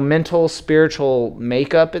 mental, spiritual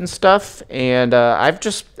makeup and stuff, and I've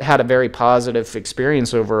just had a very positive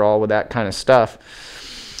experience overall with that kind of stuff.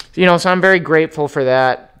 So I'm very grateful for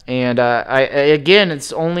that. And again,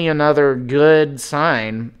 it's only another good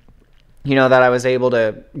sign, that I was able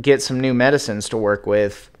to get some new medicines to work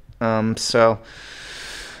with. So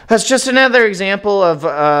that's just another example of,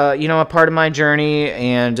 a part of my journey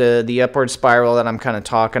and the upward spiral that I'm kind of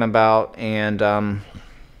talking about. And, I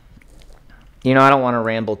don't want to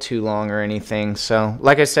ramble too long or anything. So,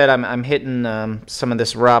 like I said, I'm hitting some of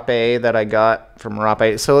this rape that I got from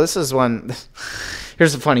rape. So this is one.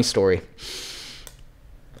 Here's a funny story.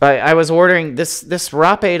 I was ordering this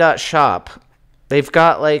rape.shop. They've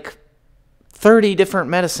got like 30 different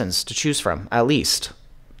medicines to choose from, at least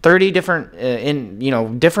 30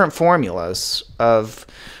 different different formulas of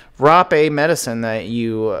rape medicine that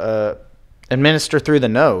you administer through the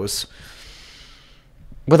nose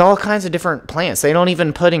with all kinds of different plants. They don't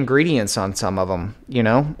even put ingredients on some of them,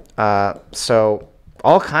 so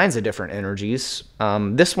all kinds of different energies.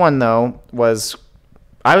 This one though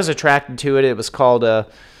I was attracted to it. It was called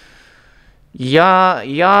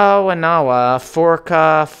Yawanawa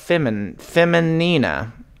Forca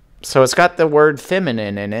Feminina. So it's got the word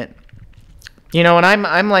feminine in it. And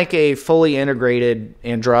I'm like a fully integrated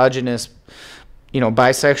androgynous,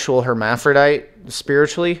 bisexual hermaphrodite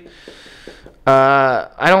spiritually.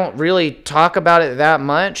 I don't really talk about it that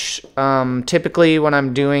much. Typically when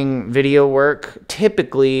I'm doing video work,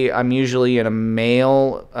 I'm usually in a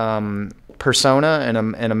male persona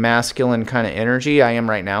and a masculine kind of energy. I am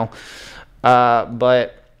right now.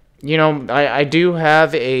 But I do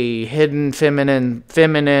have a hidden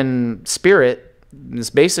feminine spirit. It's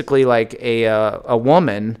basically like a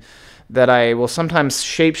woman that I will sometimes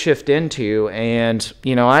shapeshift into, and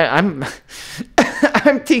I'm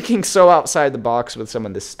I'm thinking so outside the box with some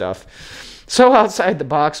of this stuff. So outside the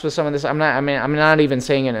box with some of this. I'm not even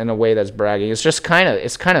saying it in a way that's bragging. It's just kind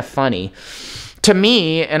of funny to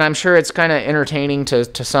me, and I'm sure it's kind of entertaining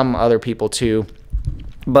to some other people too.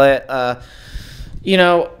 But,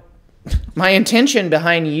 my intention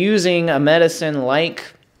behind using a medicine like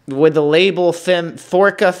with the label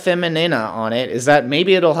Forca Feminina on it is that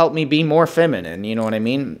maybe it'll help me be more feminine, you know what I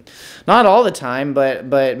mean? Not all the time, but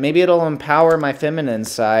maybe it'll empower my feminine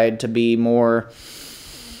side to be more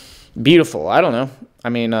beautiful. I don't know.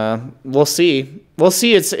 We'll see. We'll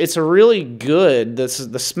see. It's a really good. The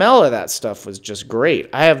smell of that stuff was just great.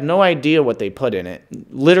 I have no idea what they put in it.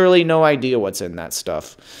 Literally no idea what's in that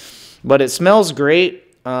stuff. But it smells great.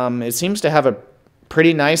 It seems to have a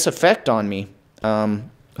pretty nice effect on me.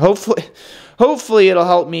 Hopefully it'll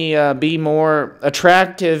help me be more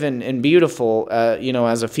attractive and beautiful,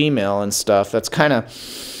 as a female and stuff. That's kind of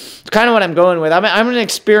what I'm going with. I'm an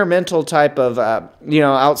experimental type of,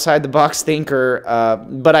 outside the box thinker,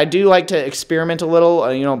 but I do like to experiment a little,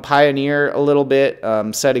 pioneer a little bit,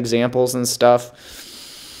 set examples and stuff.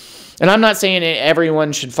 And I'm not saying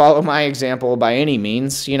everyone should follow my example by any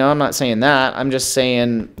means, I'm not saying that. I'm just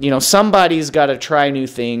saying, somebody's got to try new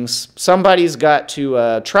things. Somebody's got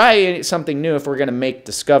to try something new if we're going to make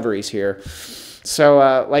discoveries here.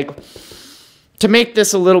 So, to make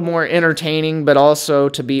this a little more entertaining, but also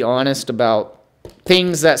to be honest about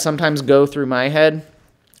things that sometimes go through my head,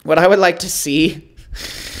 what I would like to see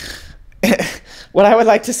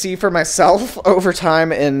for myself over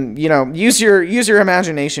time, and use your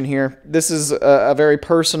imagination here. This is a very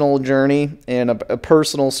personal journey and a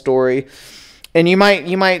personal story. And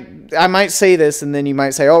I might say this, and then you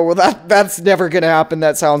might say, oh, well, that's never going to happen.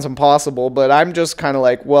 That sounds impossible. But I'm just kind of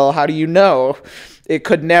like, well, how do you know? It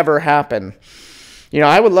could never happen.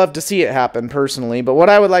 I would love to see it happen personally, but what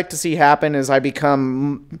I would like to see happen is I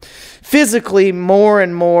become physically more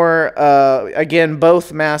and more, again,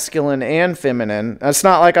 both masculine and feminine. It's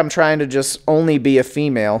not like I'm trying to just only be a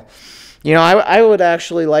female. I would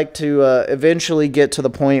actually like to eventually get to the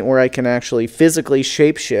point where I can actually physically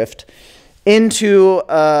shapeshift into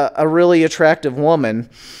a really attractive woman,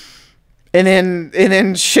 and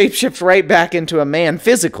then shapeshift right back into a man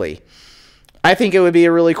physically. I think it would be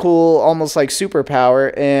a really cool, almost like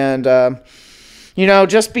superpower. And,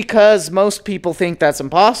 just because most people think that's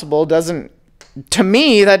impossible to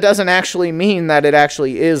me, that doesn't actually mean that it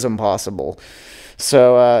actually is impossible.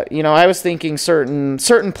 So, you know, I was thinking certain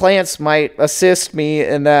plants might assist me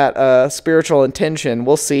in that spiritual intention.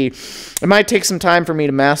 We'll see. It might take some time for me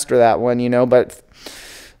to master that one, you know, but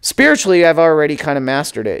spiritually, I've already kind of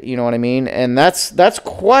mastered it, you know what I mean? And that's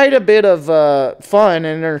quite a bit of fun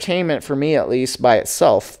and entertainment for me, at least, by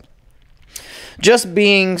itself. Just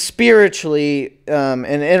being spiritually and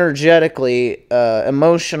energetically,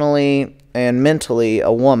 emotionally, and mentally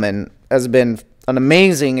a woman has been an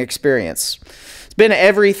amazing experience. It's been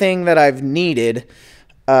everything that I've needed,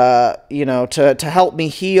 you know, to help me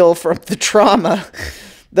heal from the trauma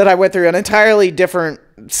that I went through. An entirely different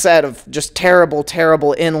set of just terrible,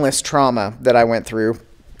 terrible, endless trauma that I went through.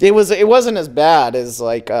 It wasn't as bad as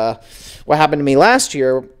like what happened to me last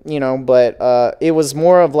year, you know, but it was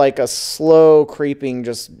more of like a slow creeping,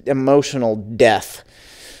 just emotional death,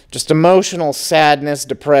 just emotional sadness,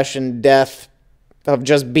 depression, death of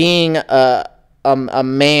just being a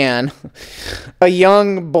man, a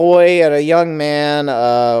young boy and a young man.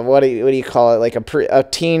 What do you call it? Like a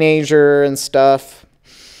teenager and stuff.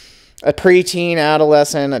 A preteen,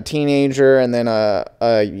 adolescent, a teenager, and then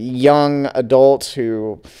a young adult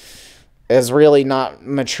who is really not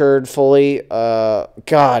matured fully.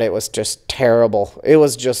 God, it was just terrible. It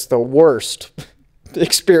was just the worst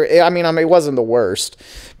experience. I mean, it wasn't the worst,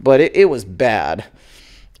 but it was bad.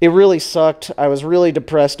 It really sucked. I was really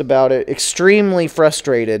depressed about it, extremely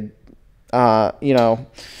frustrated, you know,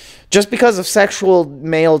 just because of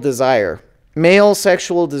male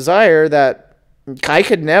sexual desire that I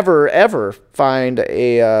could never, ever find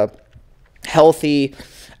a healthy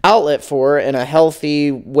outlet for, and a healthy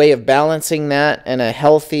way of balancing that, and a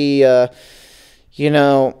healthy, you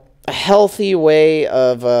know, a healthy way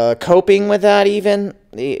of coping with that even.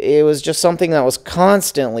 It was just something that was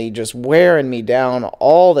constantly just wearing me down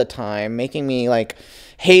all the time, making me, like,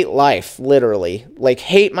 hate life, literally. Like,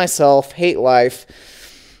 hate myself, hate life,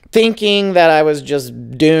 thinking that I was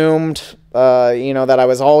just doomed. You know, that I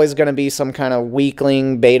was always going to be some kind of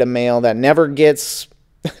weakling beta male that never gets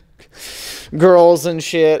girls and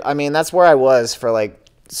shit. I mean, that's where I was for like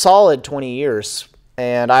solid 20 years.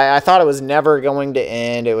 And I thought it was never going to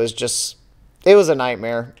end. It was a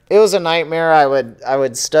nightmare. It was a nightmare. I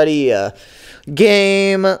would study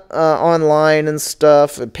game online and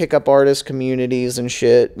stuff, and pick up artist communities and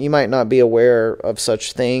shit. You might not be aware of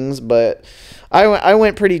such things, but I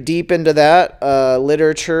went pretty deep into that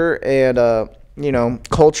literature and you know,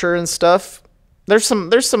 culture and stuff. There's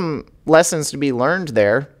some lessons to be learned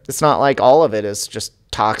there. It's not like all of it is just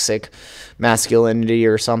toxic masculinity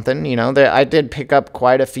or something. You know, I did pick up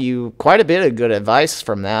quite a bit of good advice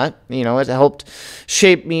from that. You know, it helped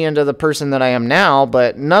shape me into the person that I am now.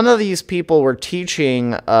 But none of these people were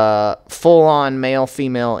teaching full-on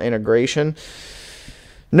male-female integration.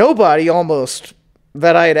 Nobody almost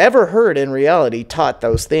that I had ever heard in reality taught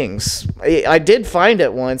those things. I did find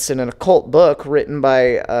it once in an occult book written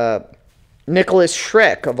by Nicholas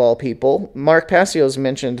Schreck, of all people. Mark Passio's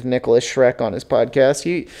mentioned Nicholas Schreck on his podcast.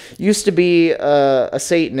 He used to be a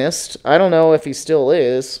Satanist. I don't know if he still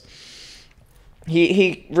is.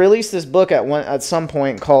 He released this book at some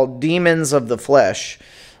point called Demons of the Flesh,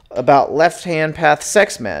 about left-hand path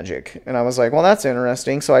sex magic. And I was like, well, that's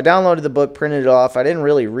interesting. So I downloaded the book, printed it off. I didn't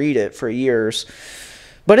really read it for years.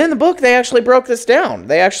 But in the book, they actually broke this down.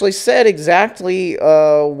 They actually said exactly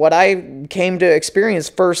what I came to experience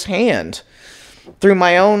firsthand through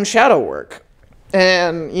my own shadow work.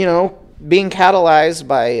 And, you know, being catalyzed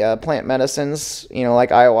by plant medicines, you know, like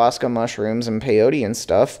ayahuasca, mushrooms, and peyote and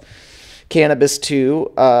stuff, cannabis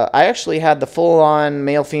too, I actually had the full-on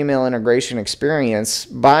male-female integration experience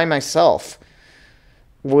by myself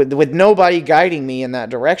with nobody guiding me in that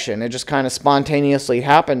direction. It just kind of spontaneously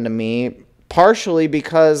happened to me, partially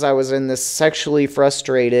because I was in this sexually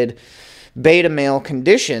frustrated beta male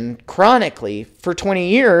condition chronically for 20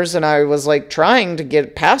 years, and I was like trying to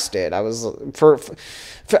get past it. I was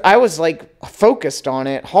I was like focused on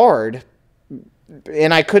it hard,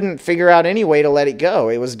 and I couldn't figure out any way to let it go.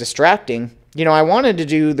 It was distracting. You know, I wanted to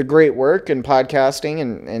do the great work in podcasting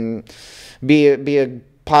and be a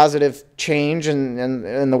positive change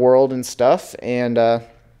in the world and stuff, and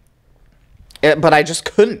but I just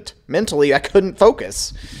couldn't. Mentally, I couldn't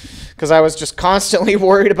focus because I was just constantly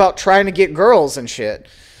worried about trying to get girls and shit.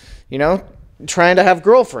 You know, trying to have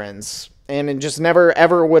girlfriends. And it just never,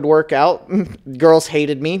 ever would work out. Girls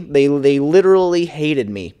hated me. They literally hated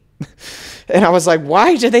me. And I was like,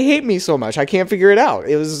 why do they hate me so much? I can't figure it out.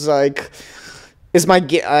 It was like,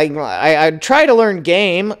 I tried to learn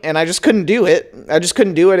game, and I just couldn't do it. I just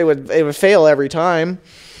couldn't do it. It would fail every time.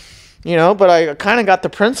 You know, but I kind of got the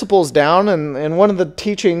principles down, and one of the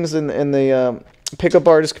teachings in the pickup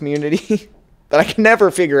artist community that I can never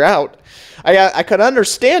figure out. I could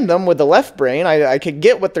understand them with the left brain. I could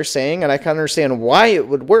get what they're saying, and I can understand why it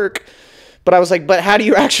would work. But I was like, but how do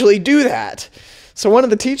you actually do that? So one of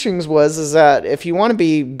the teachings is that if you want to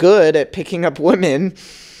be good at picking up women,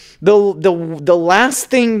 the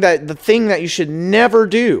thing that you should never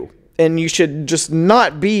do, and you should just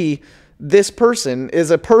not be this person,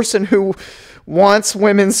 is a person who wants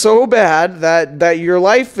women so bad that your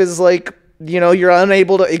life is like, you're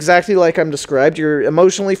unable to, exactly like I'm described, you're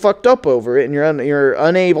emotionally fucked up over it, and you're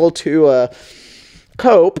unable to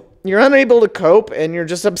cope. You're unable to cope, and you're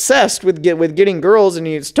just obsessed with getting girls, and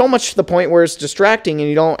it's so much to the point where it's distracting, and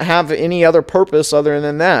you don't have any other purpose other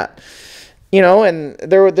than that. And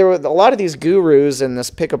there were a lot of these gurus in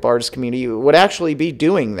this pickup artist community who would actually be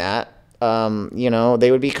doing that.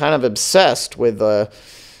 They would be kind of obsessed with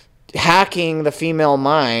hacking the female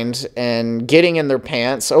mind and getting in their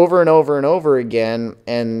pants over and over and over again,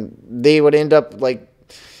 and they would end up like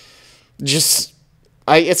just...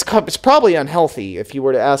 It's probably unhealthy. If you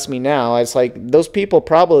were to ask me now, it's like those people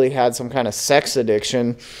probably had some kind of sex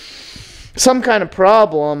addiction, some kind of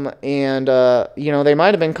problem, and they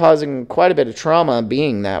might have been causing quite a bit of trauma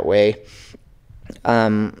being that way.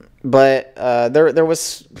 But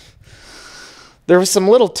there was some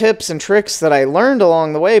little tips and tricks that I learned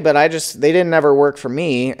along the way, but they didn't ever work for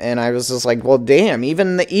me, and I was just like, well, damn,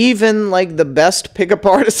 even like the best pickup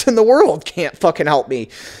artists in the world can't fucking help me,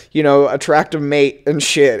 attract a mate and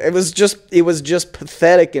shit. It was just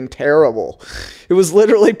pathetic and terrible. It was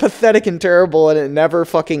literally pathetic and terrible, and it never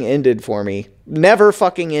fucking ended for me. Never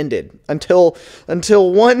fucking ended until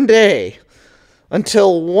one day I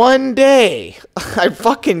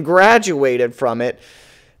fucking graduated from it.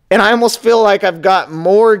 And I almost feel like I've got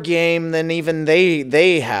more game than even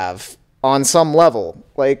they have on some level.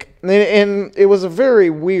 Like, and it was a very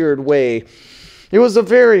weird way. It was a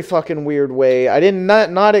very fucking weird way. I did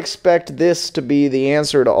not expect this to be the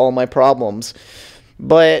answer to all my problems.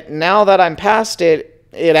 But now that I'm past it,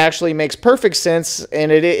 it actually makes perfect sense,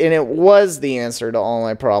 and it was the answer to all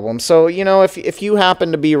my problems. So, if you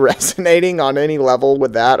happen to be resonating on any level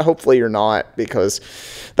with that, hopefully you're not, because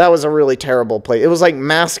that was a really terrible place. It was like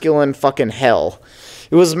masculine fucking hell.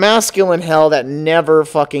 It was masculine hell that never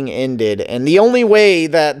fucking ended. And the only way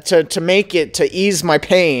that to make it, to ease my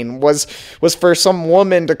pain, was for some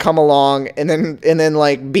woman to come along and then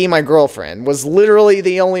like be my girlfriend. Was literally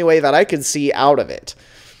the only way that I could see out of it.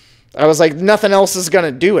 I was like, nothing else is going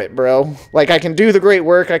to do it, bro. Like, I can do the great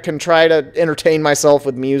work. I can try to entertain myself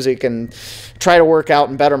with music and try to work out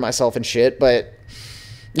and better myself and shit. But,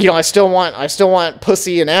 I still want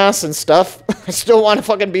pussy and ass and stuff. I still want to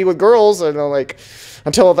fucking be with girls. And like,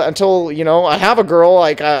 until I have a girl,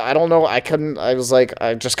 like, I don't know. I was like,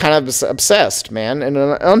 I just kind of obsessed, man, in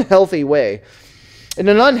an unhealthy way. In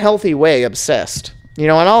an unhealthy way, obsessed. And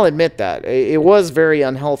I'll admit that. It was very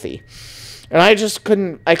unhealthy. And I just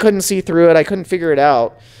couldn't see through it. I couldn't figure it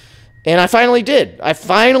out. And I finally did. I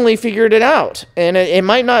finally figured it out. And it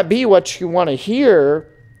might not be what you want to hear,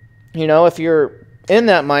 if you're in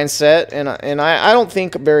that mindset. And I don't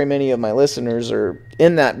think very many of my listeners are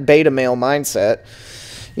in that beta male mindset.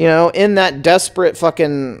 In that desperate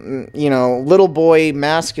fucking, little boy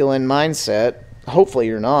masculine mindset. Hopefully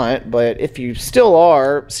you're not. But if you still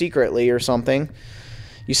are secretly or something,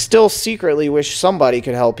 you still secretly wish somebody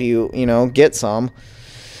could help you, get some.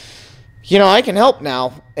 I can help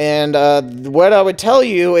now. And what I would tell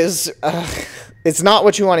you is it's not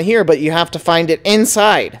what you want to hear, but you have to find it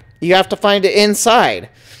inside. You have to find it inside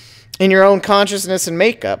in your own consciousness and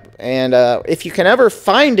makeup. And if you can ever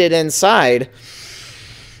find it inside,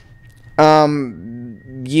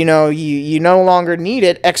 you no longer need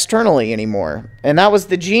it externally anymore. And that was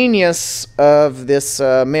the genius of this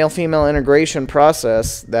male-female integration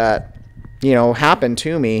process that, happened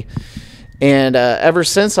to me. And ever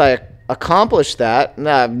since I accomplished that,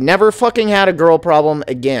 I've never fucking had a girl problem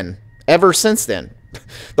again. Ever since then.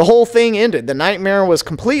 The whole thing ended. The nightmare was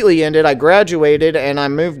completely ended. I graduated and I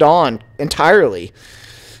moved on entirely.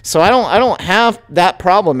 So I don't have that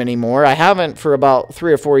problem anymore. I haven't for about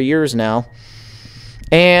 3 or 4 years now.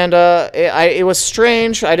 And it was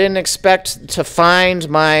strange. I didn't expect to find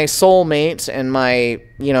my soulmate and my,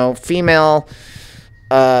 female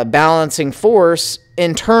balancing force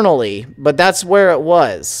internally. But that's where it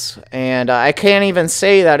was. And I can't even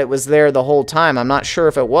say that it was there the whole time. I'm not sure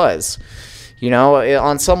if it was.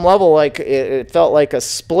 On some level, like it felt like a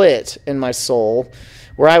split in my soul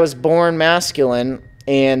where I was born masculine.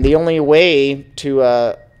 And the only way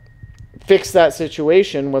to fix that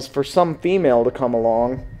situation was for some female to come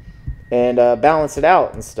along and balance it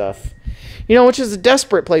out and stuff. Which is a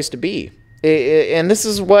desperate place to be. And this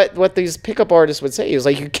is what these pickup artists would say. Is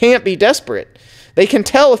like, you can't be desperate. They can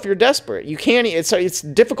tell if you're desperate. You can't. It's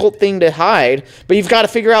a difficult thing to hide, but you've got to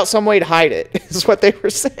figure out some way to hide it. Is what they were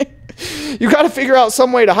saying. You got to figure out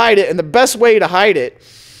some way to hide it, and the best way to hide it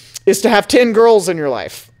is to have 10 girls in your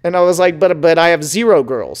life. And I was like, but I have 0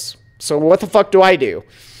 girls. So what the fuck do I do?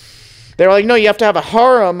 They were like, no, you have to have a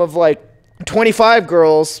harem of like 25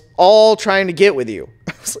 girls all trying to get with you.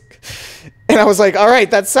 And I was like, all right,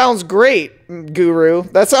 that sounds great, guru.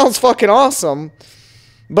 That sounds fucking awesome.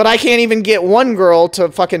 But I can't even get one girl to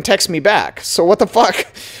fucking text me back. So what the fuck?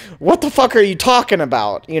 What the fuck are you talking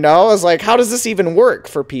about? You know, I was like, how does this even work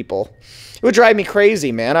for people? It would drive me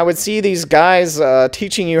crazy, man. I would see these guys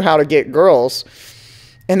teaching you how to get girls,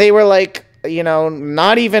 and they were like, you know,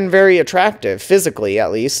 not even very attractive, physically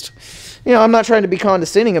at least. You know, I'm not trying to be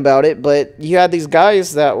condescending about it, but you had these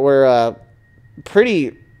guys that were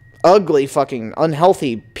pretty ugly, fucking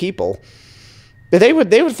unhealthy people. They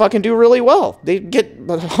would fucking do really well. They'd get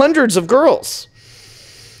hundreds of girls.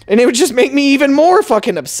 And it would just make me even more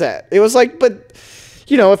fucking upset. It was like, but,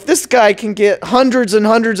 you know, if this guy can get hundreds and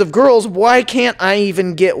hundreds of girls, why can't I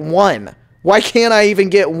even get one? Why can't I even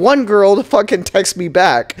get one girl to fucking text me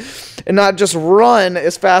back and not just run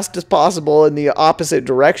as fast as possible in the opposite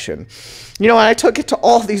direction? You know, I took it to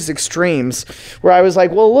all these extremes where I was like,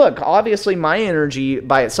 well, look, obviously my energy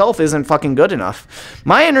by itself isn't fucking good enough.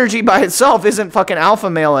 My energy by itself isn't fucking alpha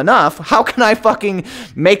male enough. How can I fucking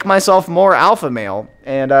make myself more alpha male?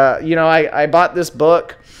 And, you know, I bought this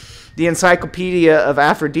book, The Encyclopedia of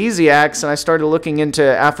Aphrodisiacs, and I started looking into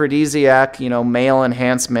aphrodisiac, you know, male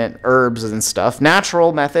enhancement herbs and stuff.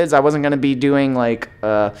 Natural methods. I wasn't going to be doing, like,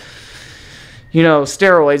 you know,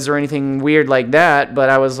 steroids or anything weird like that, but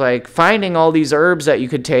I was like finding all these herbs that you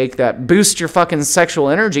could take that boost your fucking sexual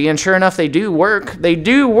energy, and sure enough, they do work. They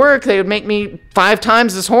do work. They would make me 5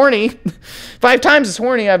 times as horny. 5 times as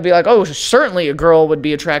horny, I'd be like, oh, certainly a girl would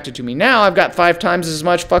be attracted to me. Now I've got 5 times as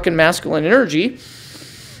much fucking masculine energy.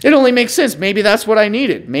 It only makes sense. Maybe that's what I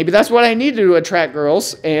needed. Maybe that's what I needed to attract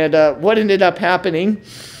girls, and what ended up happening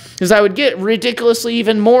is I would get ridiculously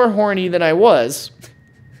even more horny than I was.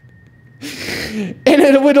 And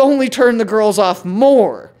it would only turn the girls off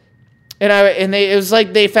more. And it was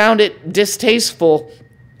like they found it distasteful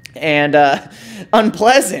and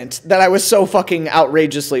unpleasant that I was so fucking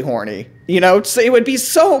outrageously horny. You know, so it would be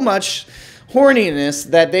so much horniness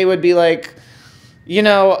that they would be like, you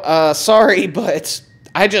know, sorry, but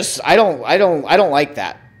I don't like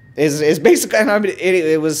that. Is basically, I mean,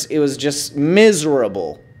 it was just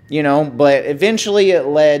miserable. You know, but eventually it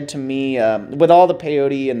led to me, with all the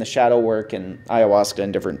peyote and the shadow work and ayahuasca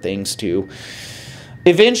and different things too,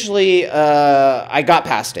 eventually I got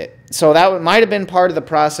past it. So that might have been part of the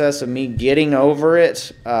process of me getting over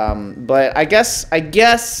it. But I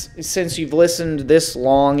guess since you've listened this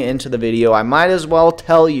long into the video, I might as well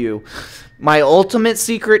tell you my ultimate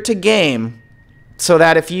secret to game, so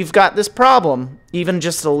that if you've got this problem, even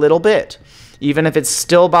just a little bit, even if it's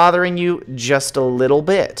still bothering you just a little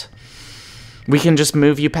bit, we can just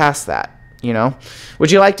move you past that, you know?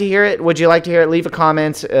 Would you like to hear it? Would you like to hear it? Leave a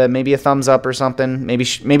comment, maybe a thumbs up or something. Maybe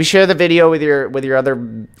share the video with your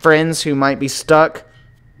other friends who might be stuck,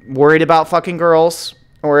 worried about fucking girls,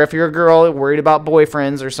 or if you're a girl, worried about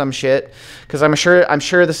boyfriends or some shit, because I'm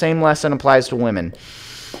sure the same lesson applies to women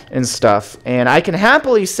and stuff. And I can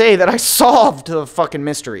happily say that I solved the fucking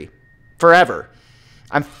mystery forever.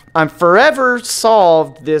 I'm forever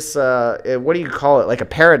solved this, what do you call it, like a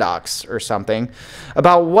paradox or something,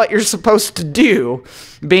 about what you're supposed to do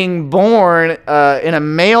being born in a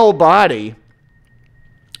male body,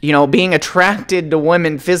 you know, being attracted to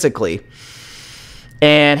women physically,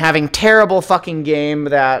 and having terrible fucking game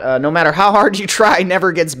that no matter how hard you try,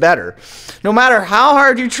 never gets better. No matter how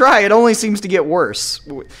hard you try, it only seems to get worse.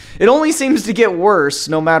 It only seems to get worse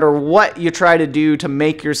no matter what you try to do to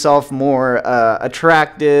make yourself more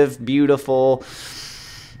attractive, beautiful.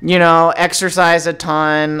 You know, exercise a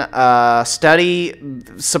ton, study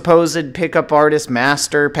supposed pickup artist,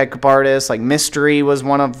 master pickup artist. Like Mystery was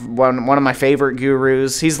one of my favorite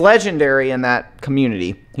gurus. He's legendary in that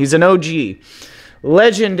community. He's an OG.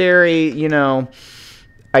 Legendary, you know,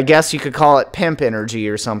 I guess you could call it pimp energy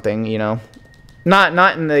or something, you know. Not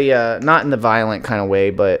in the violent kind of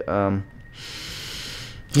way, but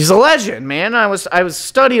he's a legend, man. I was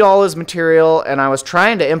studied all his material, and I was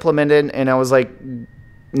trying to implement it, and I was like,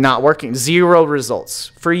 not working. 0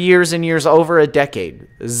 results for years and years, over a decade.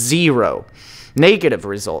 0 negative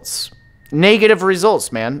results. Negative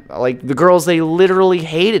results, man. Like the girls, they literally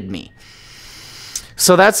hated me.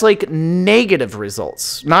 So that's like negative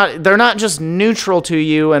results. They're not just neutral to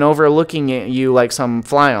you and overlooking at you like some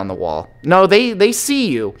fly on the wall. No, they see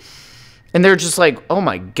you and they're just like, oh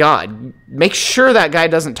my God, make sure that guy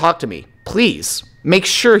doesn't talk to me. Please. Make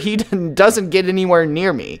sure he doesn't get anywhere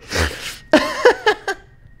near me.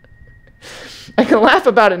 I can laugh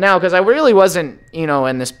about it now because I really wasn't,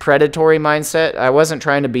 in this predatory mindset. I wasn't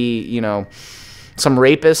trying to be, some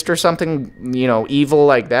rapist or something, evil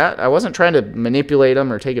like that. I wasn't trying to manipulate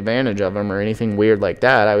them or take advantage of them or anything weird like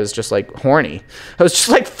that. I was just like horny. I was just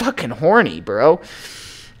like fucking horny, bro.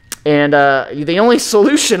 And the only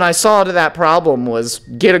solution I saw to that problem was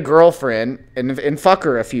get a girlfriend and fuck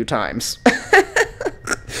her a few times.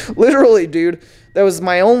 Literally, dude. That was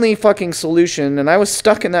my only fucking solution, and I was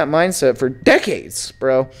stuck in that mindset for decades,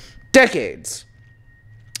 bro. Decades.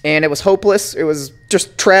 And it was hopeless. It was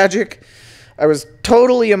just tragic. I was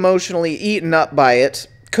totally emotionally eaten up by it.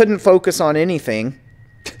 Couldn't focus on anything.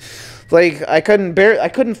 Like, I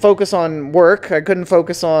couldn't focus on work. I couldn't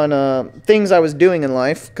focus on things I was doing in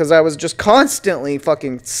life because I was just constantly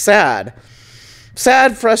fucking sad.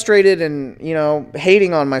 Sad, frustrated, and,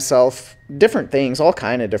 hating on myself. Different things, all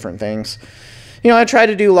kind of different things. I tried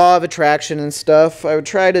to do law of attraction and stuff. I would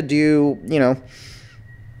try to do,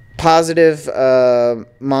 positive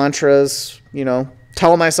mantras,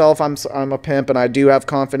 tell myself I'm a pimp and I do have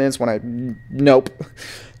confidence when nope,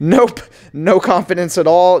 no confidence at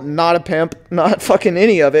all, not a pimp, not fucking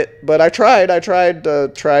any of it. But I tried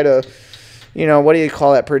to try to, what do you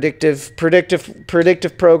call that? Predictive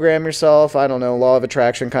program yourself. I don't know, law of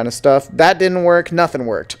attraction kind of stuff. That didn't work. Nothing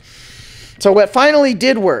worked. So what finally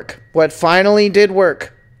did work,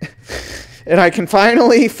 and I can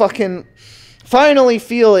finally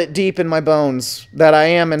feel it deep in my bones that I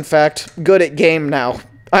am, in fact, good at game now.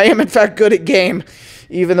 I am, in fact, good at game,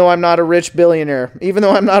 even though I'm not a rich billionaire. Even though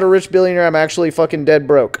I'm not a rich billionaire, I'm actually fucking dead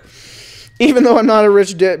broke. Even though I'm not a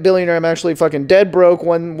rich billionaire, I'm actually fucking dead broke,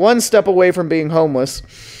 one step away from being homeless.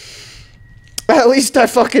 At least I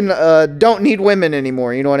fucking don't need women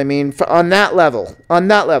anymore, you know what I mean? On that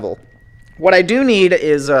level. What I do need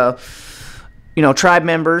is, tribe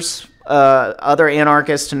members, other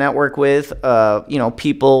anarchists to network with,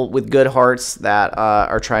 people with good hearts that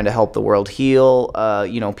are trying to help the world heal,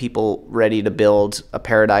 people ready to build a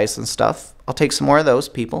paradise and stuff. I'll take some more of those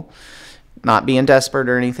people. Not being desperate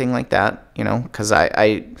or anything like that, because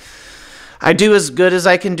I do as good as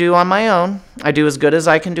I can do on my own.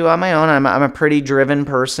 I'm a pretty driven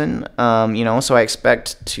person, so I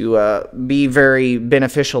expect to be very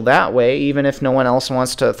beneficial that way, even if no one else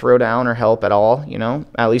wants to throw down or help at all,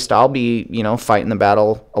 At least I'll be, fighting the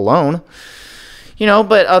battle alone.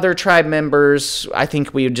 But other tribe members, I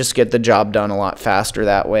think we would just get the job done a lot faster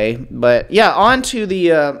that way. But yeah, on to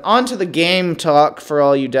the game talk for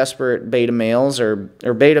all you desperate beta males or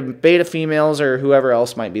beta females or whoever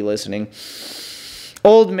else might be listening.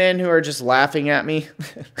 Old men who are just laughing at me.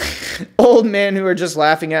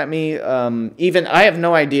 Even I have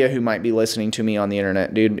no idea who might be listening to me on the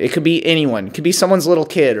internet, dude. It could be anyone. It could be someone's little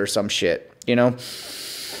kid or some shit,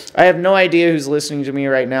 I have no idea who's listening to me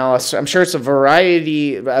right now. I'm sure it's a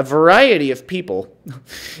variety of people.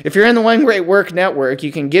 If you're in the One Great Work Network,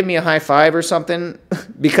 you can give me a high five or something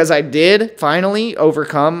because I did finally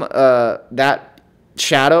overcome that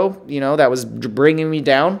shadow, that was bringing me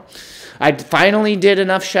down. I finally did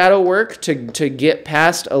enough shadow work to get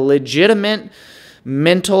past a legitimate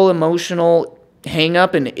mental, emotional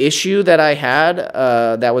hang-up and issue that I had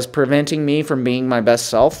that was preventing me from being my best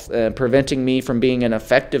self, preventing me from being an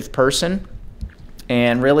effective person,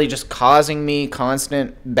 and really just causing me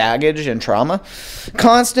constant baggage and trauma,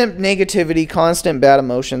 constant negativity, constant bad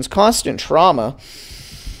emotions, constant trauma.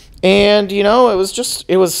 And,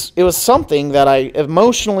 it was something that I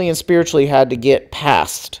emotionally and spiritually had to get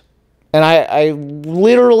past. And I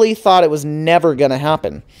literally thought it was never going to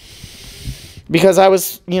happen. Because I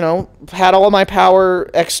was, had all my power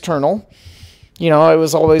external. I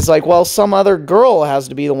was always like, well, some other girl has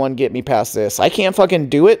to be the one get me past this. I can't fucking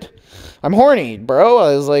do it. I'm horny, bro.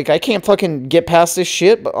 I was like, I can't fucking get past this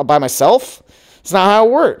shit by myself. It's not how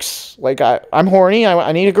it works. Like, I'm horny.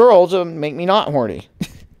 I need a girl to make me not horny.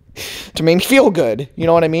 To make me feel good. You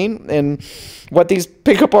know what I mean? And what these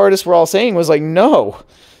pickup artists were all saying was like, no,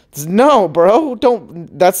 bro,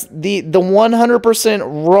 don't. That's the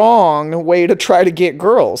 100% wrong way to try to get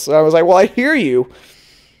girls. So I was like, well, I hear you,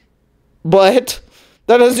 but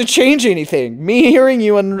that doesn't change anything. Me hearing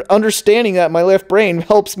you and understanding that in my left brain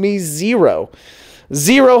helps me zero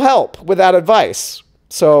help with that advice.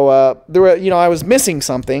 So there were, I was missing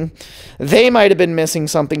something. They might have been missing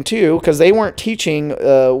something too, because they weren't teaching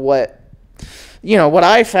what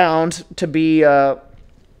I found to be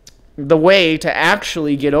the way to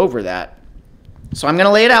actually get over that. So I'm going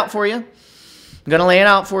to lay it out for you.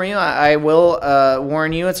 I will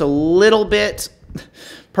warn you, it's a little bit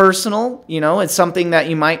personal. You know, it's something that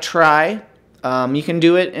you might try. You can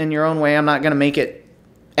do it in your own way. I'm not going to make it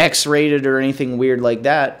X-rated or anything weird like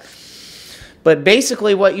that. But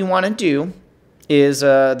basically what you want to do is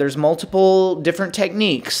there's multiple different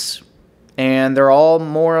techniques, and they're all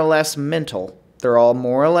more or less mental.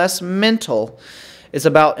 It's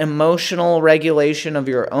about emotional regulation of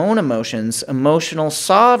your own emotions, emotional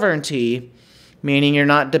sovereignty, meaning you're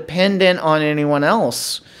not dependent on anyone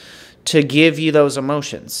else to give you those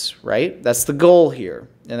emotions, right? That's the goal here.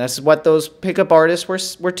 And that's what those pickup artists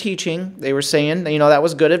were teaching. They were saying, you know, that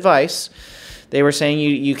was good advice. They were saying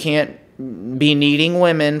you can't be needing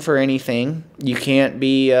women for anything. You can't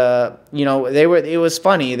be, you know, it was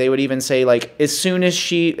funny. They would even say, like, as soon as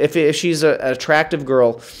if she's an attractive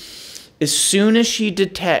girl, as soon as she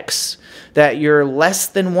detects that you're less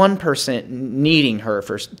than 1% needing her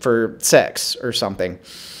for sex or something,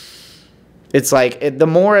 it's like the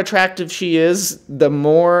more attractive she is, the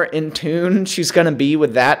more in tune she's going to be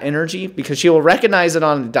with that energy, because she will recognize it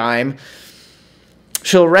on a dime.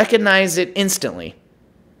 She'll recognize it instantly.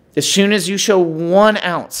 As soon as you show 1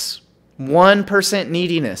 ounce, 1%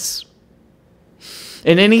 neediness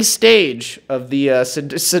in any stage of the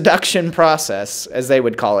seduction process, as they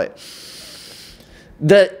would call it,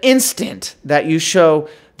 the instant that you show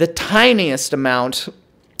the tiniest amount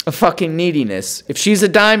of fucking neediness, if she's a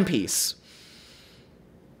dime piece,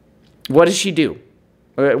 what does she do?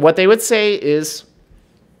 What they would say is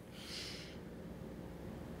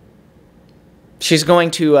she's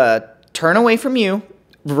going to turn away from you,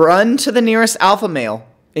 run to the nearest alpha male,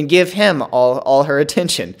 and give him all her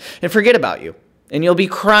attention and forget about you. And you'll be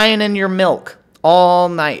crying in your milk all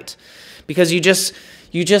night because you just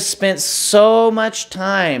spent so much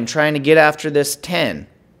time trying to get after this 10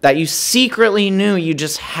 that you secretly knew you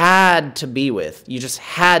just had to be with. You just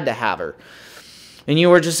had to have her. And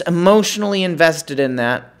you were just emotionally invested in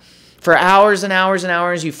that. For hours and hours and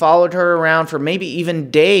hours, you followed her around for maybe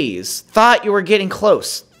even days. Thought you were getting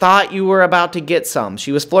close. Thought you were about to get some.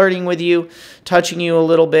 She was flirting with you, touching you a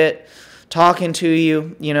little bit, talking to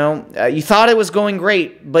you. You know, you thought it was going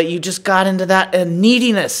great, but you just got into that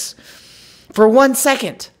neediness for 1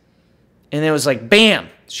 second. And it was like, bam.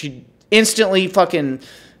 She instantly fucking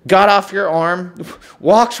got off your arm,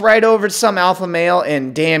 walked right over to some alpha male,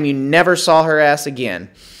 and damn, you never saw her ass again.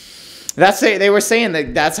 They were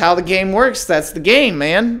saying that's how the game works. That's the game,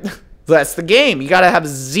 man. That's the game. You got to have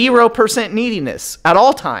 0% neediness at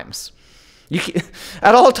all times.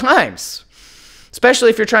 At all times. Especially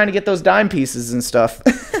if you're trying to get those dime pieces and stuff.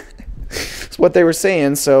 That's what they were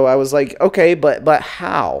saying. So I was like, okay, but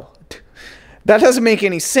how? That doesn't make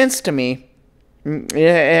any sense to me.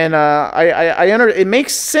 And it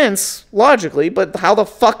makes sense logically, but how the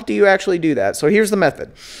fuck do you actually do that? So here's the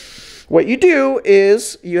method. What you do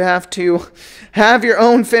is you have to have your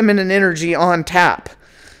own feminine energy on tap.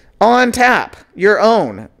 On tap, your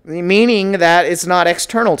own, meaning that it's not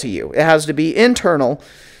external to you. It has to be internal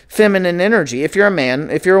feminine energy. If you're a man,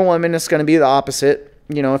 if you're a woman, it's going to be the opposite.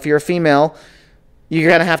 You know, if you're a female, you're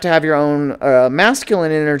going to have your own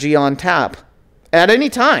masculine energy on tap at any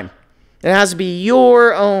time. It has to be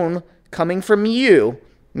your own, coming from you,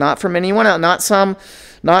 not from anyone else,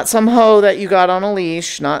 not some hoe that you got on a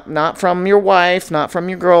leash, not from your wife, not from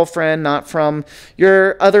your girlfriend, not from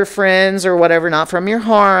your other friends or whatever, not from your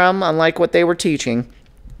harem, unlike what they were teaching.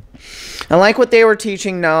 Unlike what they were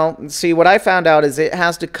teaching, no. See, what I found out is it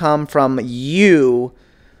has to come from you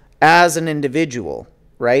as an individual,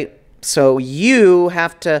 right? So you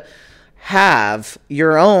have to have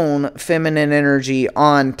your own feminine energy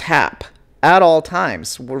on tap at all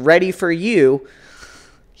times. We're ready for you,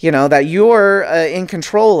 you know, that you're in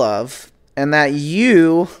control of and that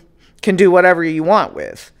you can do whatever you want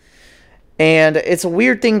with. And it's a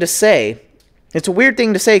weird thing to say. It's a weird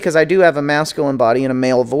thing to say because I do have a masculine body and a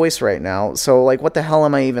male voice right now. So, like, what the hell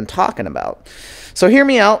am I even talking about? So hear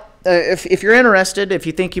me out. If you're interested, if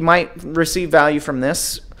you think you might receive value from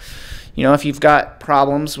this, you know, if you've got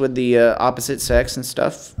problems with the opposite sex and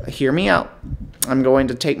stuff, hear me out. I'm going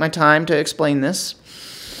to take my time to explain this.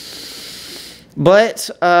 But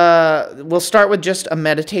we'll start with just a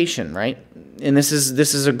meditation, right? And this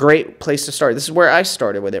is a great place to start. This is where I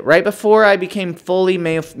started with it. Right before I became fully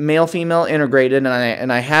male-female integrated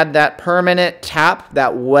and I had that permanent tap,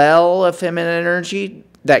 that well of feminine energy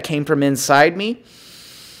that came from inside me,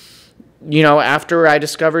 you know, after I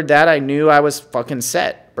discovered that, I knew I was fucking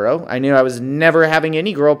set, bro. I knew I was never having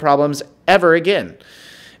any girl problems ever again.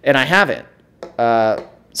 And I haven't.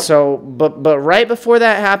 But right before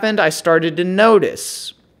that happened, I started to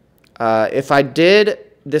notice if I did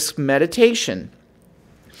this meditation,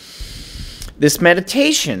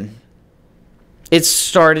 it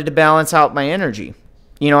started to balance out my energy.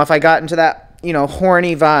 If I got into that,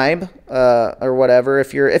 horny vibe or whatever,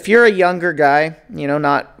 if you're a younger guy,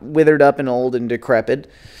 not withered up and old and decrepit,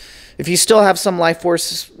 if you still have some life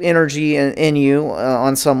force energy in you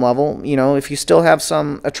on some level, if you still have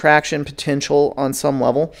some attraction potential on some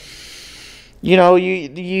level,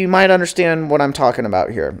 you might understand what I'm talking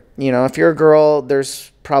about here. If you're a girl,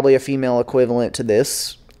 there's probably a female equivalent to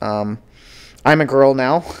this. I'm a girl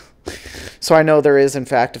now, so I know there is, in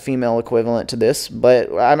fact, a female equivalent to this.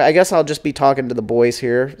 But I guess I'll just be talking to the boys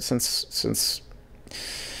here, since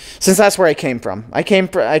that's where I came from. I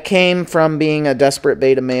came from being a desperate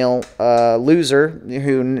beta male loser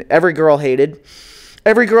who every girl hated.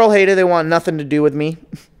 Every girl hated. They want nothing to do with me.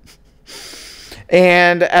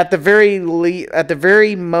 And at the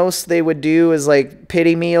very most they would do is like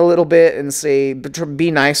pity me a little bit and say,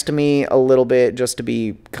 be nice to me a little bit, just to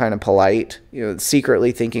be kind of polite.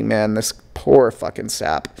 Secretly thinking, man, this poor fucking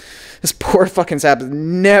sap is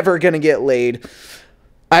never gonna get laid.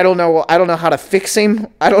 I don't know how to fix him.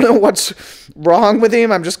 I don't know what's wrong with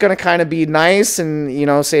him. I'm just gonna kind of be nice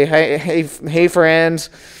and say, hey friend,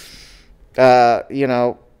 I'm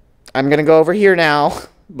gonna go over here now.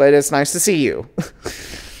 But it's nice to see you.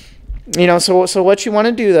 So what you want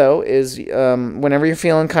to do, though, is whenever you're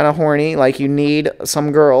feeling kind of horny, like you need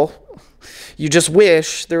some girl, you just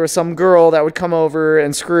wish there was some girl that would come over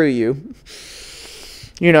and screw you,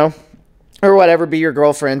 or whatever, be your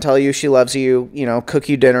girlfriend, tell you she loves you, cook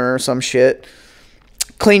you dinner or some shit,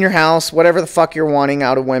 clean your house, whatever the fuck you're wanting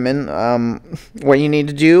out of women. What you need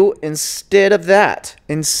to do instead of that,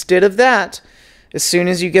 as soon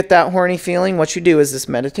as you get that horny feeling, what you do is this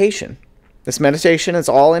meditation. This meditation is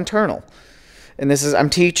all internal. And I'm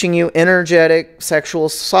teaching you energetic sexual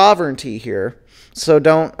sovereignty here. So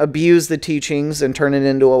don't abuse the teachings and turn it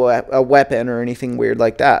into a weapon or anything weird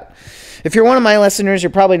like that. If you're one of my listeners, you're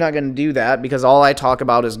probably not going to do that, because all I talk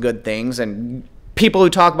about is good things. And people who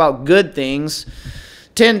talk about good things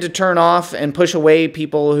tend to turn off and push away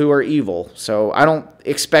people who are evil. So I don't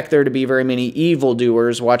expect there to be very many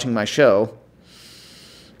evildoers watching my show.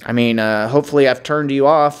 I mean, hopefully I've turned you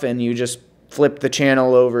off and you just flip the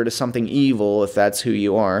channel over to something evil if that's who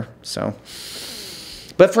you are. So,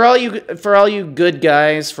 but for all you good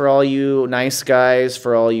guys, for all you nice guys,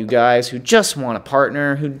 for all you guys who just want a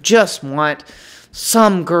partner, who just want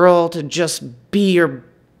some girl to just be your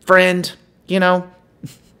friend, and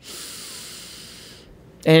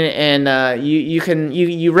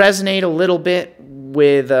you resonate a little bit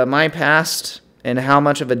with my past and how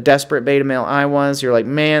much of a desperate beta male I was. You're like,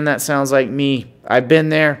 man, that sounds like me. I've been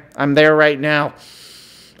there. I'm there right now.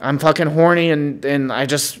 I'm fucking horny, and I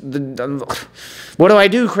just... What do I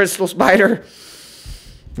do, Crystal Spider?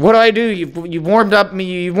 What do I do? You warmed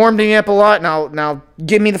me up a lot. Now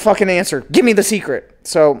give me the fucking answer. Give me the secret.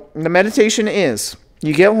 So the meditation is,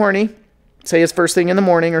 you get horny, say it's first thing in the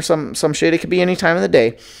morning or some shit. It could be any time of the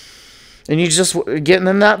day. And you just getting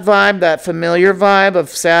in that vibe, that familiar vibe of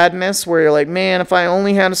sadness, where you're like, man, if I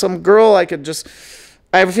only had some girl, I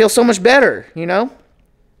would feel so much better,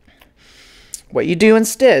 What you do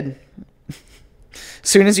instead, as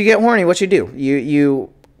soon as you get horny, what you do?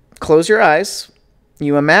 You close your eyes,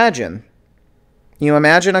 you imagine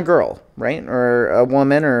a girl, right? Or a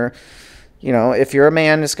woman, or, if you're a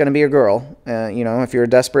man, it's going to be a girl. If you're a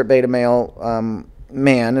desperate beta male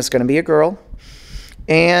man, it's going to be a girl.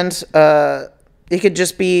 And it could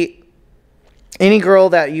just be any girl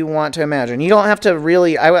that you want to imagine. You don't have to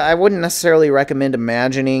really... I wouldn't necessarily recommend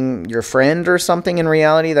imagining your friend or something in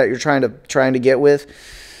reality that you're trying to get with.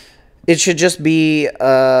 It should just be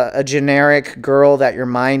a generic girl that your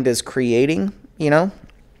mind is creating,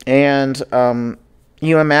 And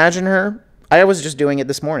you imagine her. I was just doing it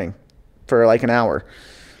this morning for like an hour.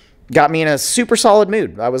 Got me in a super solid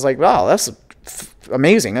mood. I was like, wow, that's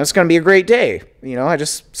amazing. It's going to be a great day. I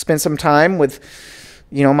just spent some time with,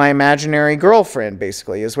 my imaginary girlfriend,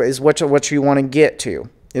 basically, is what you want to get to.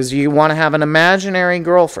 Is you want to have an imaginary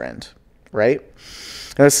girlfriend, right?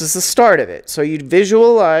 This is the start of it. So you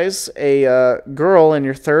visualize a girl in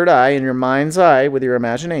your third eye, in your mind's eye, with your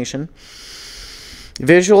imagination.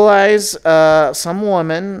 Visualize some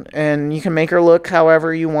woman, and you can make her look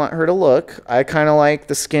however you want her to look. I kind of like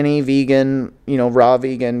the skinny, vegan, raw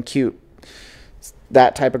vegan, cute,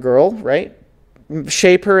 that type of girl, right?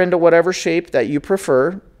 Shape her into whatever shape that you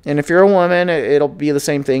prefer. And if you're a woman, it'll be the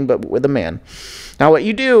same thing, but with a man. Now, what you do is with your mind, you imagine her. I always just doing it this morning for like an hour. Got me in a super solid mood. I was like, wow, that's amazing. It's going to be a great day. I just spent some time with, my imaginary girlfriend, basically, is what you want to get to. Is you want to have an imaginary girlfriend. This is the start of it. So you visualize a girl in your third eye, in your mind's eye, with your imagination.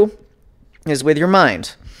 Visualize some woman, and you can make her look however you want her to look. I kind of like the skinny, vegan, raw vegan, cute, that type of girl, right? Shape her into whatever shape that you prefer. And if you're a woman, it'll be the same thing, but with a man. Now, what you do is with your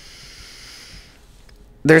mind,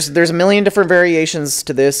 There's a million different variations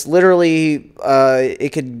to this. Literally,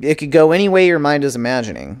 it could go any way your mind is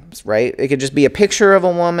imagining, right? It could just be a picture of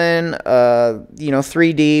a woman,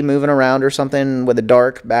 3D moving around or something with a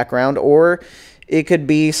dark background, or it could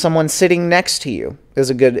be someone sitting next to you.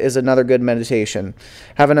 Is another good meditation.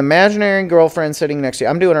 Have an imaginary girlfriend sitting next to you.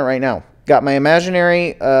 I'm doing it right now. Got my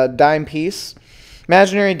imaginary dime piece.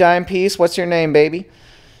 Imaginary dime piece. What's your name, baby?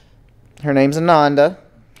 Her name's Ananda.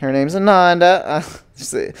 Her name's Ananda.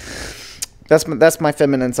 That's my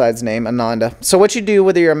feminine side's name, Ananda. So what you do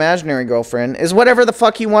with your imaginary girlfriend is whatever the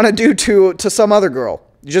fuck you want to do to some other girl.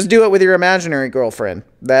 You just do it with your imaginary girlfriend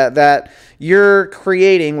that you're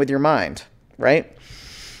creating with your mind, right?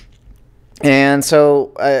 And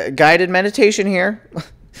so guided meditation here.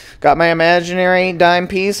 Got my imaginary dime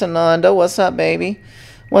piece, Ananda. What's up, baby?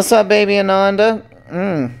 What's up, baby, Ananda?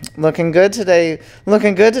 Looking good today.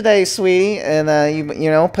 Looking good today, sweetie. And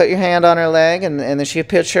you put your hand on her leg, and then she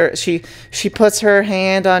puts her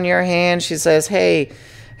hand on your hand. She says, "Hey,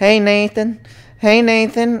 Nathan. Hey,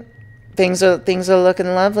 Nathan. Things are looking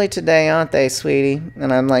lovely today, aren't they, sweetie?"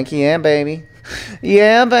 And I'm like, "Yeah, baby.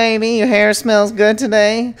 Yeah, baby. Your hair smells good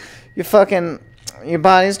today. Your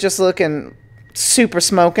body's just looking super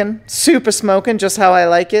smoking, just how I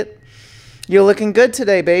like it. You're looking good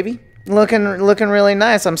today, baby. Looking really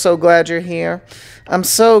nice. I'm so glad you're here. I'm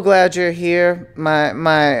so glad you're here.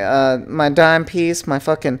 My dime piece, my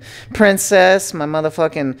fucking princess, my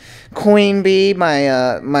motherfucking queen bee, my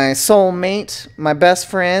soulmate, my best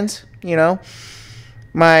friend,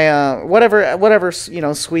 my whatever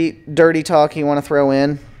sweet dirty talk you want to throw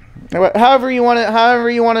in. However you want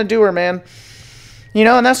to do her, man.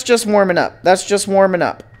 And that's just warming up. That's just warming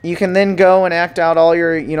up. You can then go and act out all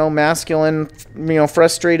your, masculine,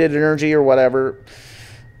 frustrated energy or whatever.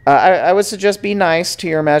 I would suggest be nice to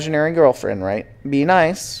your imaginary girlfriend, right? Be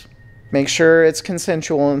nice. Make sure it's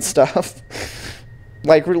consensual and stuff.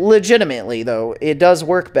 Like, legitimately, though, it does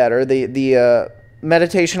work better. The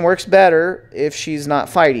meditation works better if she's not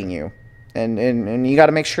fighting you. And you got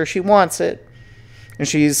to make sure she wants it. And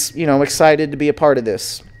she's, excited to be a part of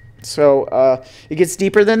this. So it gets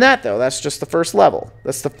deeper than that, though. That's just the first level.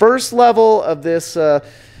 That's the first level of this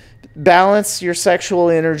balance your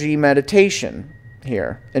sexual energy meditation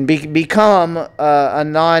here. And become a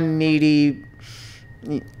non-needy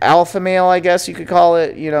alpha male, I guess you could call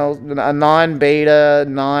it. A non-beta,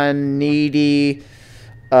 non-needy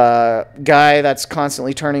guy that's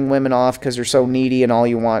constantly turning women off because you're so needy and all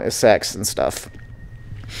you want is sex and stuff.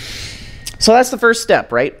 So that's the first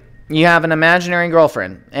step, right? You have an imaginary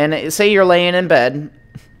girlfriend, and say you're laying in bed,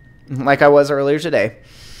 like I was earlier today,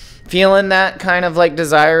 feeling that kind of like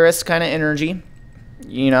desirous kind of energy.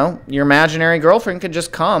 Your imaginary girlfriend could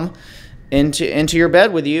just come into your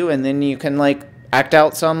bed with you, and then you can like act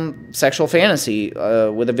out some sexual fantasy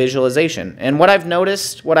with a visualization. And what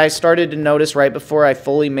I started to notice right before I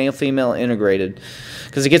fully male-female integrated,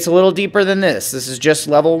 because it gets a little deeper than this. This is just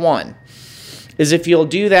level 1. Is if you'll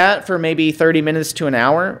do that for maybe 30 minutes to an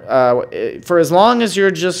hour, for as long as you're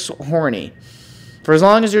just horny. For as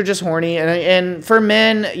long as you're just horny. And for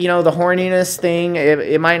men, the horniness thing,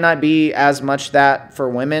 it might not be as much that for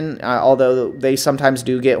women, although they sometimes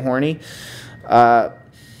do get horny.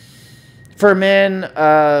 For men,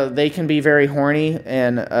 they can be very horny,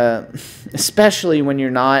 and especially when you're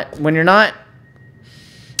not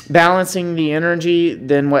balancing the energy,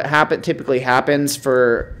 then what typically happens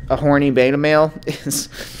for a horny beta male is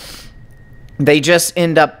they just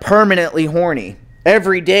end up permanently horny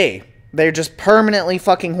every day. They're just permanently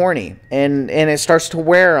fucking horny, and it starts to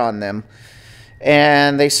wear on them,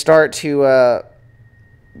 and they start to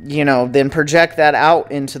then project that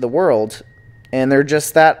out into the world, and they're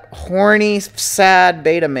just that horny, sad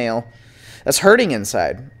beta male that's hurting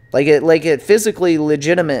inside. Like it physically,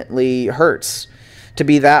 legitimately hurts to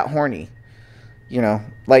be that horny,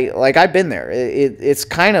 like I've been there. It's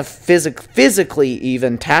kind of physically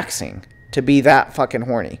even taxing to be that fucking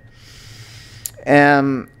horny.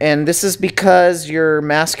 And this is because you're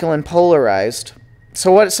masculine polarized.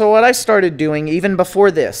 So what I started doing even before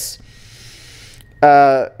this,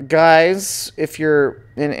 guys, if you're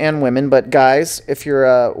and women, but guys, if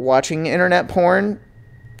you're watching internet porn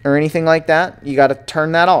or anything like that, you got to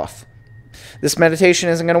turn that off. This meditation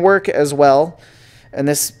isn't going to work as well. And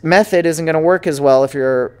this method isn't going to work as well if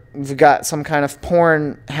you've got some kind of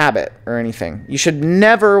porn habit or anything. You should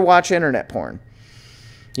never watch internet porn.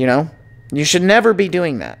 You should never be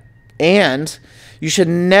doing that. And you should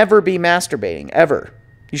never be masturbating, ever.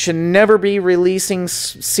 You should never be releasing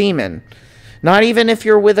semen. Not even if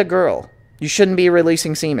you're with a girl. You shouldn't be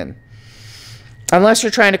releasing semen. Unless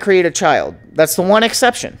you're trying to create a child. That's the one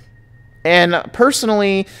exception. And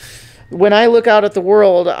personally, when I look out at the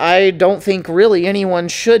world, I don't think really anyone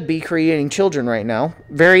should be creating children right now.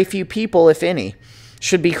 Very few people, if any,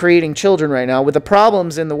 should be creating children right now with the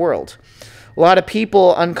problems in the world. A lot of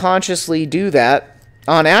people unconsciously do that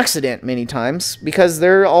on accident many times because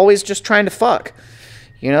they're always just trying to fuck.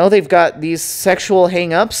 You know, they've got these sexual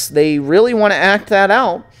hang-ups. They really want to act that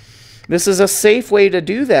out. This is a safe way to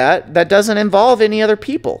do that that doesn't involve any other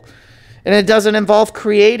people. And it doesn't involve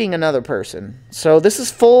creating another person. So this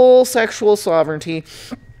is full sexual sovereignty,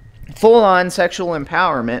 full-on sexual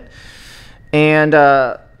empowerment. And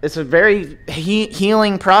it's a very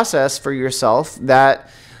healing process for yourself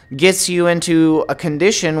that gets you into a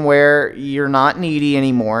condition where you're not needy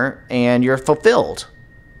anymore and you're fulfilled.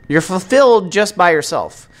 You're fulfilled just by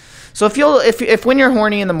yourself. So if when you're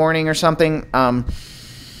horny in the morning or something,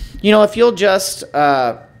 if you'll just do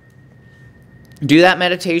that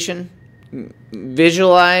meditation,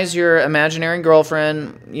 visualize your imaginary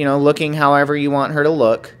girlfriend, looking however you want her to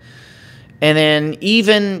look, and then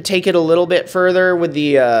even take it a little bit further with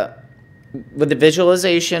the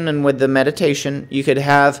visualization and with the meditation. You could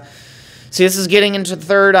see, this is getting into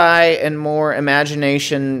third eye and more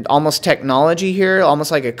imagination, almost technology here, almost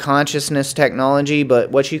like a consciousness technology.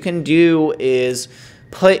 But what you can do is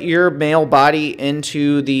put your male body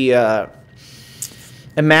into the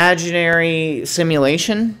imaginary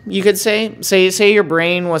simulation, you could say. Say your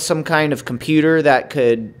brain was some kind of computer that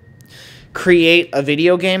could create a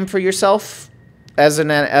video game for yourself. As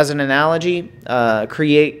an analogy,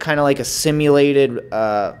 create kind of like a simulated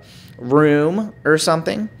room or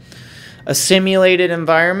something, a simulated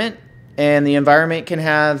environment, and the environment can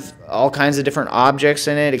have all kinds of different objects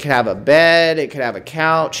in it. It could have a bed, it could have a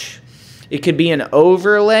couch, it could be an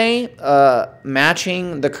overlay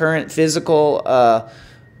matching the current physical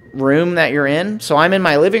room that you're in. So I'm in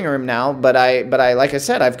my living room now, but I like I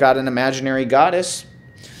said, I've got an imaginary goddess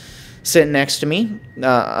sitting next to me,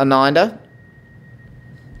 Ananda.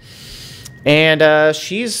 And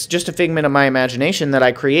she's just a figment of my imagination that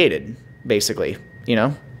I created, basically,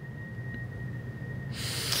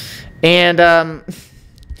 And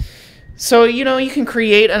so, you can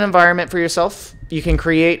create an environment for yourself. You can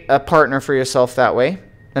create a partner for yourself that way,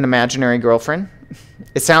 an imaginary girlfriend.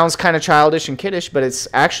 It sounds kind of childish and kiddish, but it's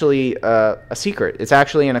actually a secret. It's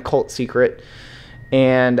actually an occult secret.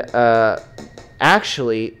 And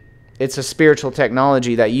actually, it's a spiritual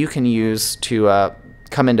technology that you can use to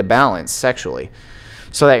come into balance sexually,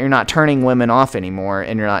 so that you're not turning women off anymore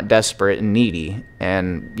and you're not desperate and needy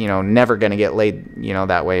and never going to get laid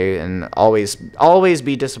that way, and always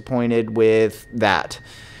be disappointed with that.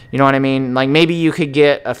 You know what I mean? Like, maybe you could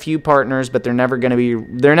get a few partners, but they're never going to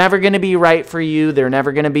be right for you. They're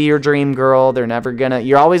never going to be your dream girl.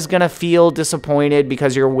 You're always going to feel disappointed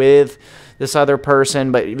because you're with this other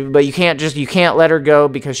person, but you can't let her go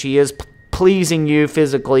because she is pleasing you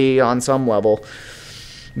physically on some level.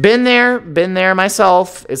 Been there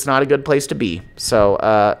myself. It's not a good place to be. So,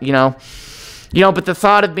 but the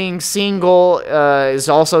thought of being single is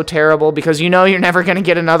also terrible because you're never going to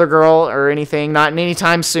get another girl or anything, not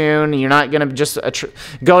anytime soon. You're not going to just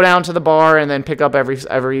go down to the bar and then pick up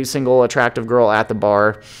every single attractive girl at the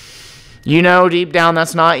bar. Deep down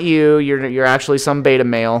that's not you. You're actually some beta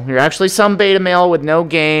male. You're actually some beta male with no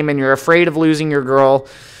game, and you're afraid of losing your girl.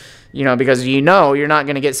 Because you're not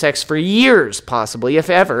going to get sex for years, possibly, if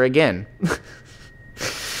ever, again.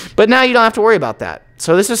 But now you don't have to worry about that.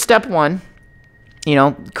 So this is step one.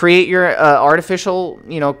 Create your artificial,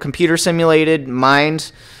 computer simulated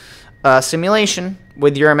mind simulation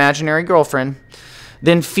with your imaginary girlfriend.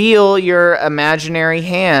 Then feel your imaginary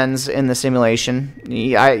hands in the simulation.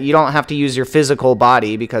 You don't have to use your physical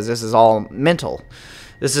body because this is all mental.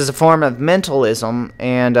 This is a form of mentalism,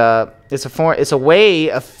 and it's a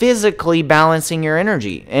way of physically balancing your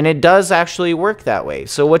energy, and it does actually work that way.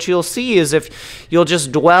 So what you'll see is if you'll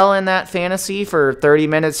just dwell in that fantasy for 30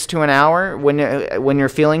 minutes to an hour when you're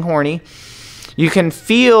feeling horny, you can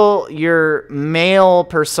feel your male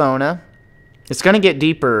persona. It's going to get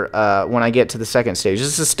deeper when I get to the second stage.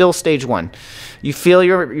 This is still stage one. You feel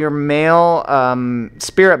your male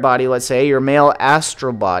spirit body, let's say, your male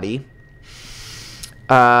astral body,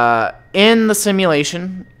 in the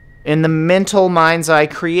simulation, in the mental mind's eye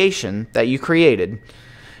creation that you created.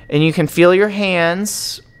 And you can feel your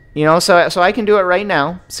hands, so I can do it right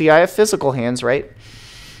now. See, I have physical hands, right?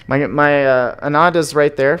 My Ananda's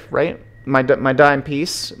right there, right? My dime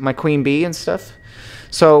piece, my queen bee and stuff.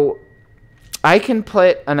 So I can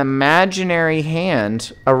put an imaginary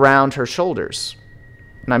hand around her shoulders.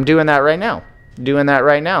 And I'm doing that right now.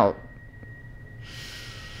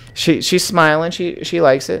 She's smiling. She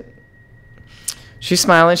likes it. She's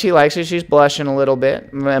smiling. She likes it. She's blushing a little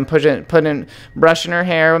bit. I'm brushing her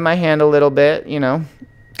hair with my hand a little bit, you know,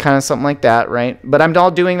 kind of something like that, right? But I'm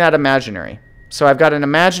all doing that imaginary. So I've got an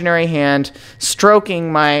imaginary hand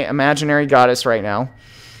stroking my imaginary goddess right now.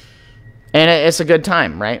 And it's a good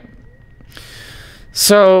time, right?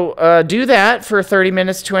 So do that for 30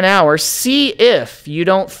 minutes to an hour. See if you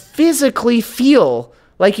don't physically feel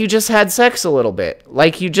like you just had sex a little bit.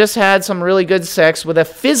 Like you just had some really good sex with a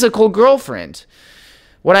physical girlfriend.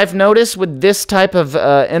 What I've noticed with this type of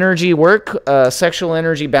energy work, sexual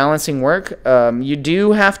energy balancing work, you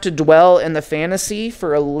do have to dwell in the fantasy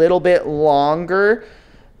for a little bit longer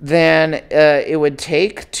than it would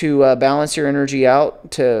take to balance your energy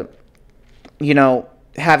out to, you know,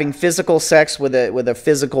 having physical sex with a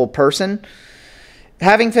physical person.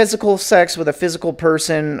 Having physical sex with a physical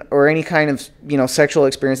person or any kind of, you know, sexual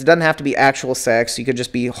experience, it doesn't have to be actual sex. You could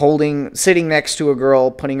just be sitting next to a girl,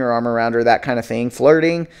 putting your arm around her, that kind of thing,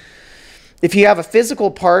 flirting. If you have a physical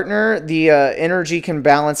partner, the energy can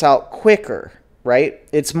balance out quicker, right?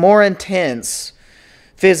 It's more intense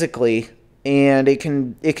physically, and it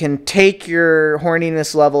can take your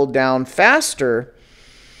horniness level down faster.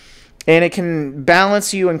 And it can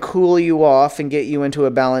balance you and cool you off and get you into a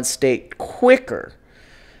balanced state quicker.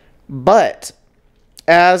 But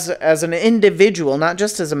as an individual, not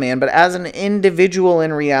just as a man, but as an individual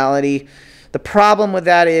in reality, the problem with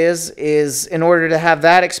that is in order to have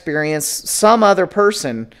that experience, some other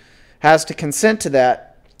person has to consent to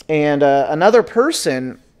that. And another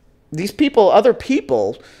person, other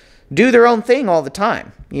people do their own thing all the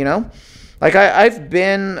time, you know? Like I've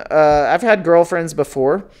had girlfriends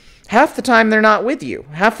before. Half the time they're not with you.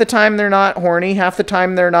 Half the time they're not horny. Half the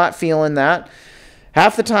time they're not feeling that.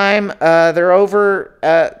 Half the time they're over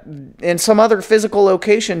in some other physical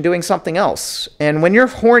location doing something else. And when you're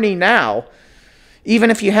horny now, even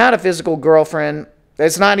if you had a physical girlfriend,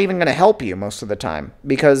 it's not even going to help you most of the time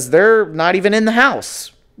because they're not even in the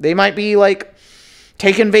house. They might be like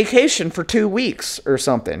taking vacation for 2 weeks or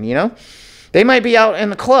something, you know? They might be out in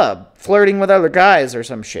the club flirting with other guys or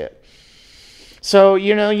some shit. So,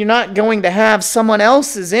 you know, you're not going to have someone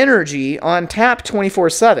else's energy on tap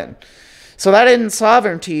 24/7. So that isn't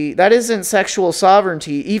sovereignty. That isn't sexual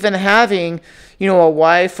sovereignty. Even having, you know, a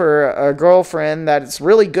wife or a girlfriend that's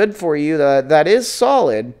really good for you, that is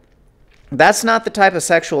solid, that's not the type of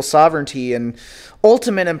sexual sovereignty and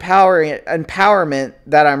ultimate empowerment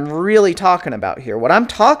that I'm really talking about here. What I'm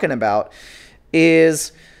talking about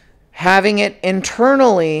is having it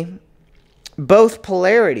internally, both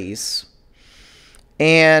polarities,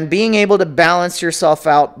 and being able to balance yourself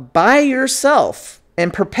out by yourself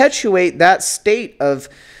and perpetuate that state of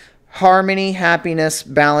harmony, happiness,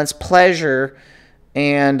 balance, pleasure,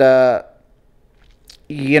 and,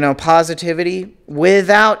 you know, positivity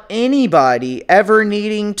without anybody ever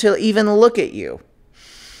needing to even look at you.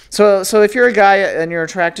 So if you're a guy and you're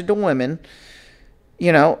attracted to women,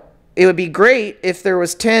 you know, it would be great if there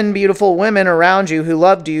was 10 beautiful women around you who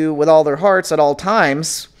loved you with all their hearts at all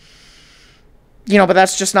times. You know, but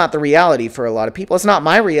that's just not the reality for a lot of people. It's not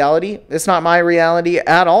my reality. It's not my reality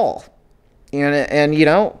at all. And you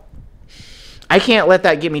know, I can't let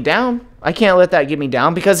that get me down. I can't let that get me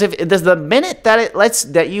down because if the minute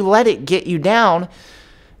that you let it get you down,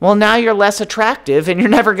 well, now you're less attractive and you're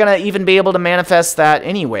never going to even be able to manifest that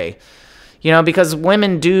anyway. You know, because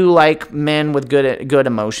women do like men with good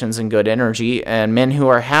emotions and good energy, and men who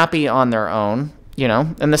are happy on their own, you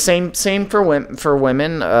know. And the same for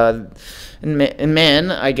women. And men,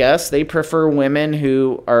 I guess, they prefer women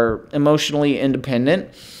who are emotionally independent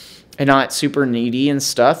and not super needy and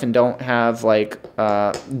stuff and don't have, like,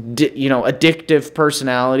 you know, addictive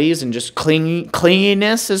personalities and just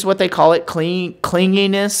clinginess is what they call it,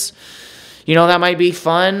 clinginess. You know, that might be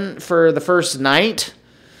fun for the first night,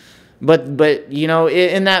 but you know,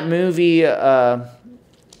 in that movie,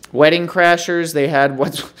 Wedding Crashers, they had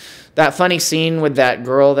that funny scene with that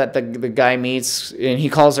girl that the guy meets, and he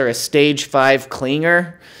calls her a stage 5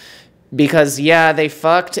 clinger because, yeah, they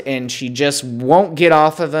fucked, and she just won't get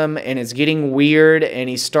off of him, and it's getting weird, and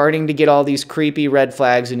he's starting to get all these creepy red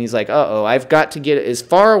flags, and he's like, uh-oh, I've got to get as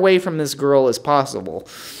far away from this girl as possible.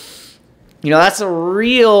 You know, that's a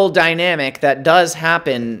real dynamic that does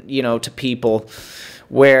happen, you know, to people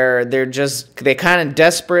where they kind of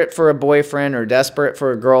desperate for a boyfriend or desperate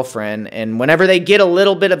for a girlfriend, and whenever they get a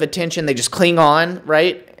little bit of attention, they just cling on,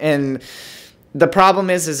 right? And the problem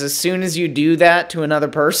is as soon as you do that to another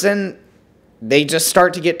person, they just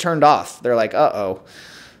start to get turned off. They're like, uh-oh.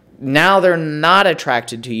 Now they're not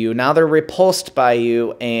attracted to you. Now they're repulsed by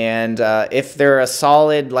you, and if they're a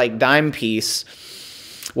solid, like, dime piece,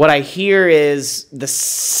 what I hear is the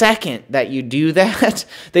second that you do that,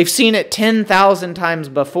 they've seen it 10,000 times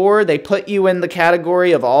before. They put you in the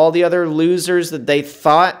category of all the other losers that they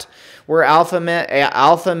thought were alpha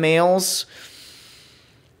males.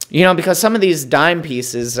 You know, because some of these dime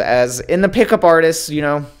pieces, as in the pickup artists, you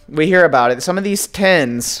know, we hear about it. Some of these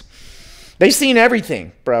 10s, they've seen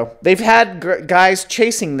everything, bro. They've had guys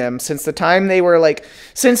chasing them since the time they were like,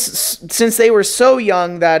 since they were so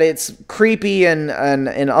young that it's creepy and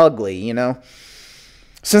ugly, you know.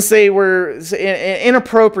 Since they were in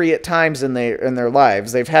inappropriate times in their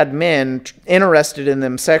lives, they've had men interested in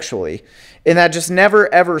them sexually, and that just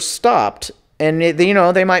never ever stopped. And you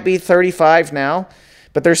know, they might be 35 now,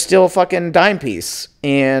 but they're still a fucking dime piece.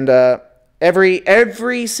 And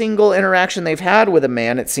every single interaction they've had with a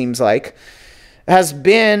man, it seems like, has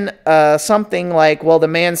been something like, well, the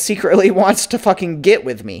man secretly wants to fucking get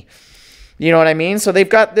with me. You know what I mean? So they've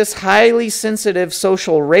got this highly sensitive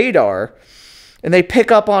social radar, and they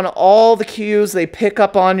pick up on all the cues. They pick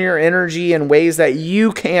up on your energy in ways that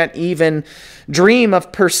you can't even dream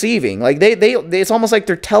of perceiving. Like it's almost like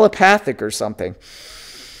they're telepathic or something.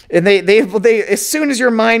 And they as soon as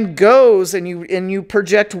your mind goes and you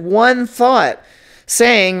project one thought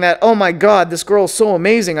saying that, oh my God, this girl is so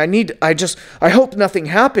amazing. I hope nothing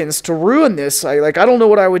happens to ruin this. I don't know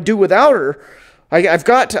what I would do without her. I've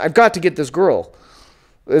got to get this girl.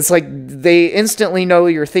 It's like they instantly know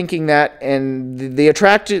you're thinking that, and the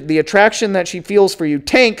attraction that she feels for you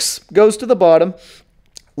tanks, goes to the bottom,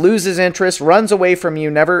 loses interest, runs away from you,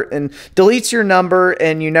 and deletes your number,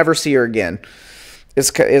 and you never see her again.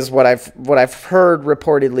 Is what I've heard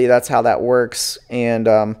reportedly. That's how that works. And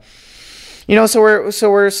you know, so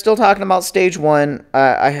we're still talking about stage one.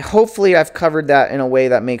 Hopefully I've covered that in a way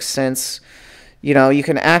that makes sense. You know, you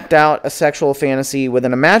can act out a sexual fantasy with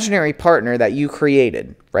an imaginary partner that you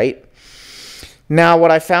created, right? Now, what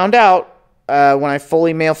I found out when I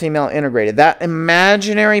fully male-female integrated, that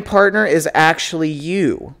imaginary partner is actually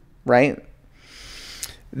you, right?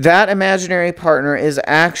 That imaginary partner is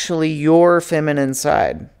actually your feminine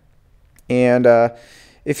side. And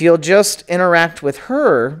if you'll just interact with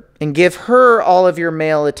her and give her all of your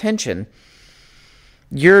male attention,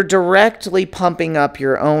 you're directly pumping up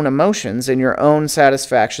your own emotions and your own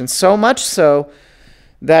satisfaction, so much so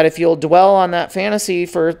that if you'll dwell on that fantasy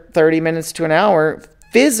for 30 minutes to an hour,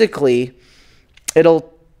 physically,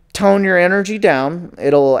 it'll tone your energy down.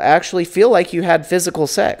 It'll actually feel like you had physical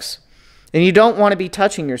sex. And you don't want to be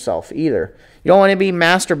touching yourself either. You don't want to be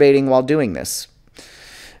masturbating while doing this.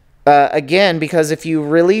 Again, because if you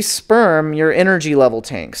release sperm, your energy level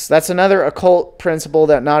tanks. That's another occult principle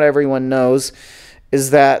that not everyone knows,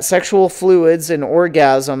 is that sexual fluids and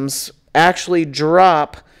orgasms actually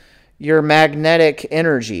drop your magnetic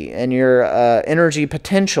energy and your energy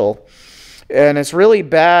potential. And it's really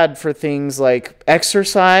bad for things like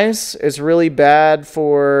exercise. It's really bad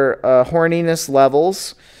for horniness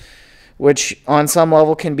levels, which on some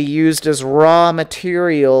level can be used as raw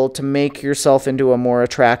material to make yourself into a more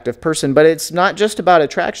attractive person. But it's not just about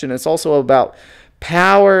attraction. It's also about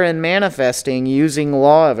power and manifesting using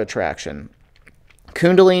law of attraction.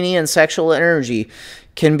 Kundalini and sexual energy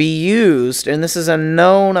can be used, and this is a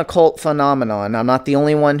known occult phenomenon. I'm not the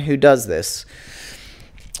only one who does this.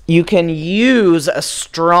 You can use a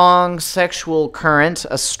strong sexual current,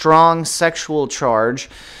 a strong sexual charge,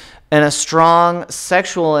 and a strong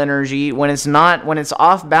sexual energy. When it's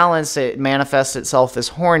off balance, it manifests itself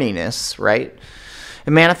as horniness, right? It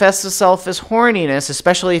manifests itself as horniness,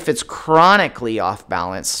 especially if it's chronically off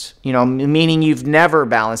balanced, you know, meaning you've never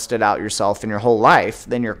balanced it out yourself in your whole life.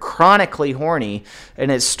 Then you're chronically horny, and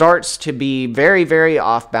it starts to be very, very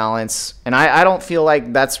off balance. And I don't feel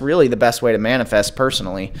like that's really the best way to manifest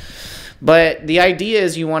personally. But the idea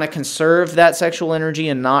is you want to conserve that sexual energy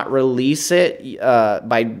and not release it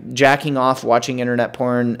by jacking off, watching internet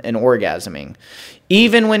porn, and orgasming.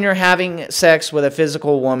 Even when you're having sex with a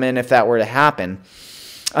physical woman, if that were to happen,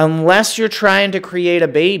 unless you're trying to create a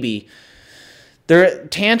baby,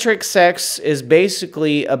 tantric sex is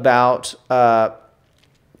basically about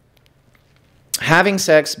having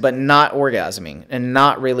sex but not orgasming and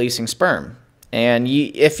not releasing sperm. And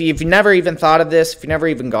if you've never even thought of this, if you've never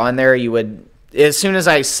even gone there, you would, as soon as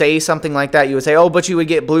I say something like that, you would say, oh, but you would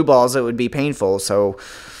get blue balls. It would be painful. So,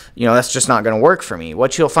 you know, that's just not going to work for me.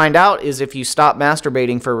 What you'll find out is if you stop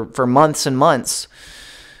masturbating for months and months,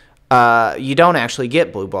 you don't actually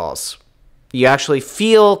get blue balls. You actually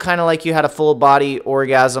feel kind of like you had a full body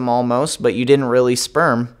orgasm almost, but you didn't release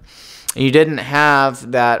sperm. You didn't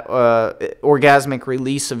have that orgasmic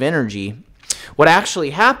release of energy. What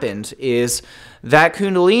actually happened is that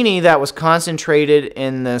kundalini that was concentrated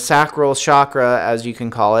in the sacral chakra, as you can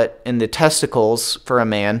call it, in the testicles for a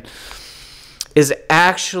man, is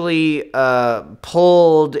actually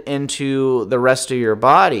pulled into the rest of your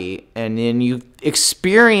body, and then you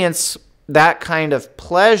experience that kind of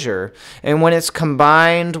pleasure. And when it's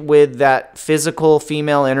combined with that physical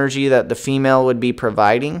female energy that the female would be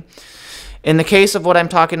providing, in the case of what I'm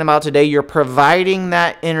talking about today, you're providing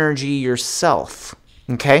that energy yourself,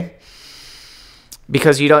 okay?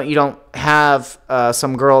 Because you don't have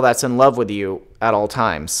some girl that's in love with you at all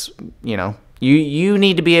times. You know, you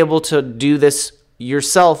need to be able to do this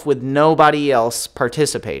yourself with nobody else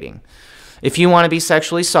participating. If you want to be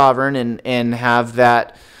sexually sovereign and have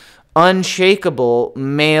that unshakable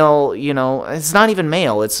male, you know, it's not even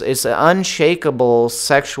male, it's an unshakable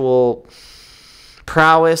sexual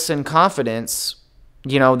prowess and confidence,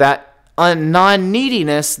 you know, that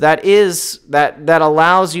non-neediness that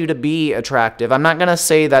allows you to be attractive. I'm not going to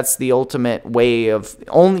say that's the ultimate way of,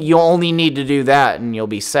 you only need to do that and you'll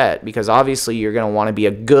be set, because obviously you're going to want to be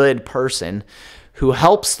a good person who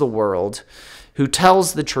helps the world, who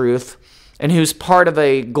tells the truth, and who's part of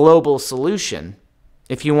a global solution.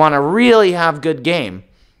 If you want to really have good game,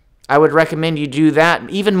 I would recommend you do that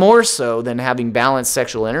even more so than having balanced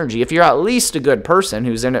sexual energy. If you're at least a good person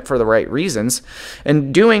who's in it for the right reasons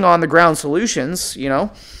and doing on-the-ground solutions, you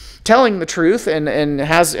know, telling the truth and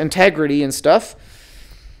has integrity and stuff,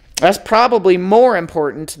 that's probably more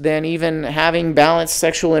important than even having balanced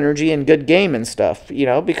sexual energy and good game and stuff, you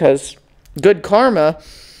know, because good karma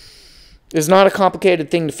is not a complicated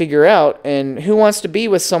thing to figure out. And who wants to be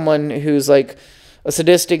with someone who's like a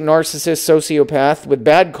sadistic, narcissist, sociopath with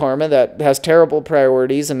bad karma that has terrible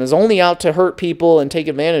priorities and is only out to hurt people and take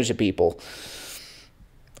advantage of people?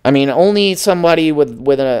 I mean, only somebody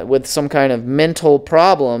with some kind of mental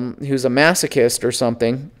problem who's a masochist or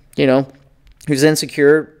something, you know, who's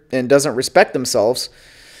insecure and doesn't respect themselves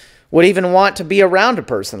would even want to be around a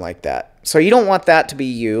person like that. So you don't want that to be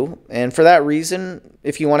you. And for that reason,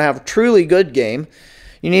 if you want to have a truly good game,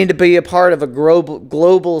 you need to be a part of a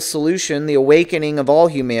global solution, the awakening of all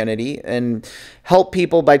humanity, and help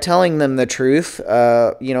people by telling them the truth.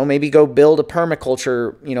 You know, maybe go build a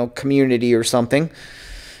permaculture, you know, community or something.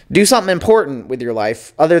 Do something important with your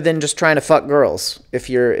life other than just trying to fuck girls. If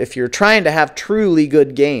you're trying to have truly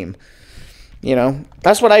good game, you know,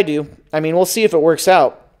 that's what I do. I mean, we'll see if it works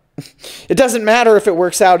out. It doesn't matter if it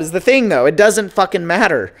works out is the thing, though. It doesn't fucking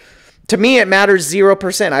matter. To me, it matters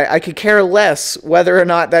 0%. I could care less whether or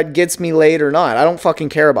not that gets me laid or not. I don't fucking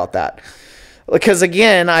care about that. Because,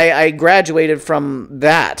 again, I graduated from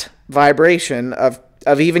that vibration of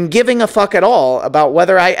even giving a fuck at all about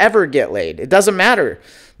whether I ever get laid. It doesn't matter.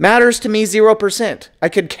 Matters to me 0%. I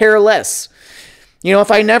could care less. You know,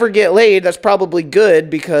 if I never get laid, that's probably good,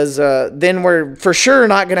 because then we're for sure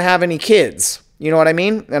not going to have any kids. You know what I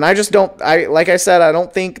mean? And I just don't, like I said, I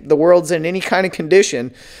don't think the world's in any kind of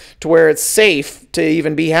condition to where it's safe to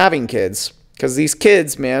even be having kids. Because these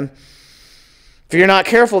kids, man, if you're not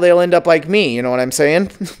careful, they'll end up like me. You know what I'm saying?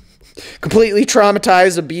 Completely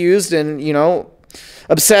traumatized, abused, and, you know,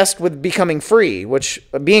 obsessed with becoming free. Which,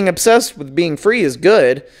 being obsessed with being free is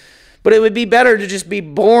good. But it would be better to just be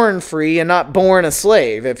born free and not born a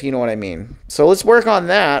slave, if you know what I mean. So let's work on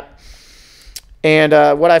that.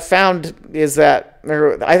 And what I found is that,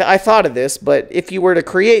 I thought of this, but if you were to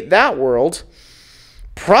create that world,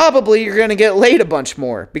 probably you're going to get laid a bunch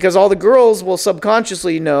more, because all the girls will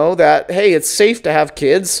subconsciously know that, hey, it's safe to have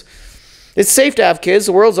kids. It's safe to have kids.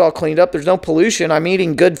 The world's all cleaned up. There's no pollution. I'm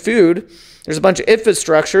eating good food. There's a bunch of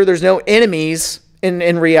infrastructure. There's no enemies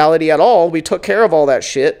in reality at all. We took care of all that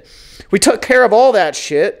shit. We took care of all that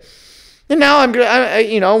shit. And now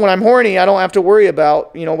you know, when I'm horny, I don't have to worry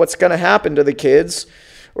about, you know, what's going to happen to the kids,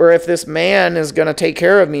 or if this man is going to take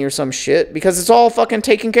care of me or some shit, because it's all fucking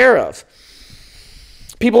taken care of.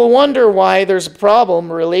 People wonder why there's a problem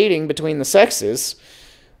relating between the sexes.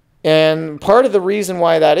 And part of the reason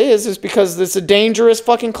why that is because it's a dangerous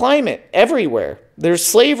fucking climate everywhere. There's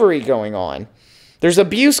slavery going on. There's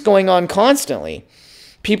abuse going on constantly.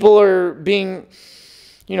 People are being,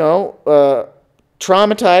 you know,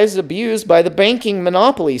 traumatized, abused by the banking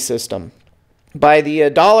monopoly system, by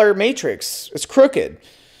the dollar matrix. It's crooked.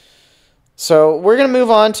 So we're going to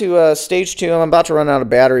move on to stage 2. I'm about to run out of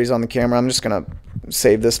batteries on the camera. I'm just going to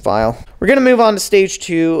save this file. We're going to move on to stage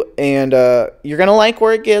 2, and you're going to like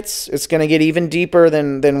where it gets. It's going to get even deeper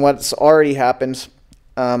than what's already happened.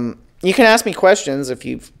 You can ask me questions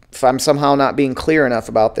if I'm somehow not being clear enough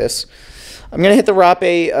about this. I'm going to hit the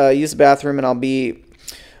rape, use the bathroom, and I'll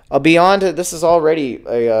be on to, this is already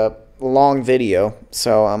a long video,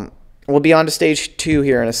 so We'll be on to stage 2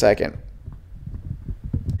 here in a second.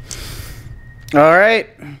 All right,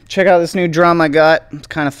 check out this new drum I got. It's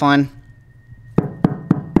kind of fun.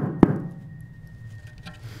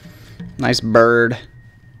 Nice bird.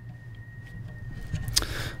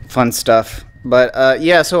 Fun stuff. But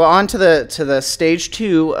yeah, so on to the stage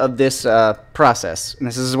 2 of this process. And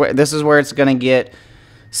this is where it's going to get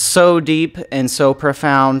so deep and so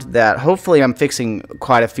profound that hopefully I'm fixing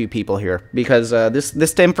quite a few people here, because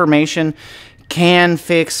this information can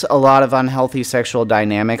fix a lot of unhealthy sexual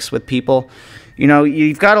dynamics with people. You know,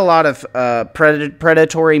 you've got a lot of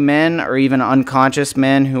predatory men or even unconscious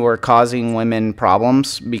men who are causing women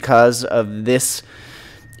problems because of this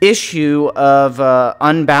issue of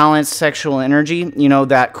unbalanced sexual energy. You know,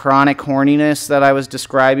 that chronic horniness that I was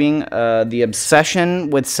describing, the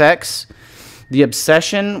obsession with sex, the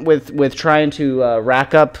obsession with trying to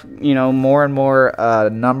rack up, you know, more and more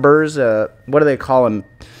numbers. What do they call them?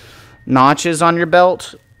 Notches on your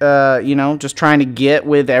belt. You know, just trying to get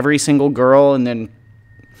with every single girl and then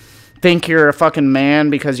think you're a fucking man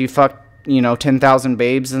because you fucked, you know, 10,000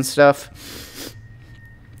 babes and stuff.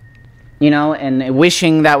 You know, and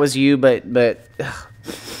wishing that was you, but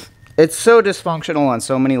it's so dysfunctional on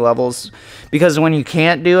so many levels, because when you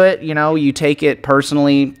can't do it, you know, you take it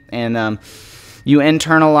personally, and you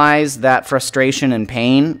internalize that frustration and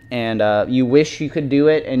pain, and you wish you could do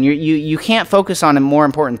it, and you can't focus on more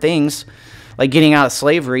important things, like getting out of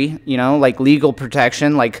slavery, you know, like legal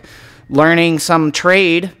protection, like learning some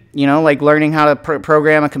trade, you know, like learning how to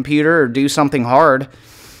program a computer or do something hard.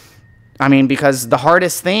 I mean, because the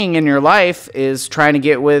hardest thing in your life is trying to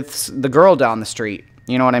get with the girl down the street,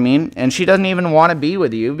 you know what I mean? And she doesn't even want to be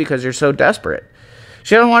with you because you're so desperate.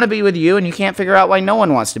 She doesn't want to be with you, and you can't figure out why no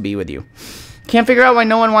one wants to be with you. Can't figure out why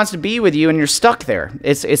no one wants to be with you, and you're stuck there.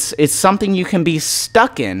 It's something you can be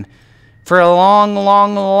stuck in for a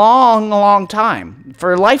long time,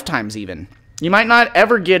 for lifetimes even. You might not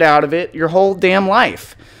ever get out of it your whole damn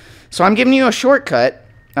life. So I'm giving you a shortcut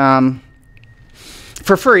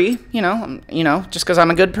for free, you know, just because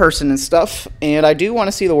I'm a good person and stuff, and I do want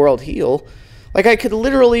to see the world heal. Like, I could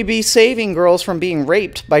literally be saving girls from being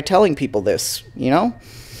raped by telling people this, you know?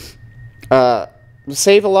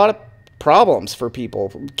 Save a lot of problems for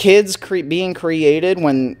people. Kids being created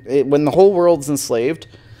when the whole world's enslaved,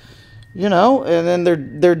 you know, and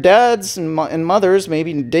then their dads and mothers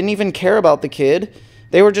maybe didn't even care about the kid.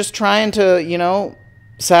 They were just trying to, you know,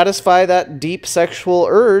 satisfy that deep sexual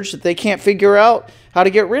urge that they can't figure out how to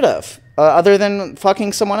get rid of, other than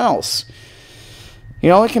fucking someone else. You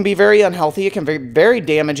know, it can be very unhealthy. It can be very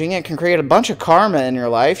damaging. It can create a bunch of karma in your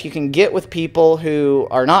life. You can get with people who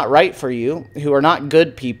are not right for you, who are not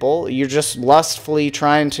good people. You're just lustfully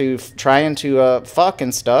trying to fuck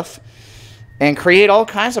and stuff, and create all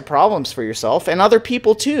kinds of problems for yourself and other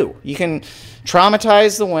people too. You can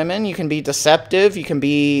traumatize the women. You can be deceptive. You can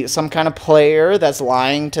be some kind of player that's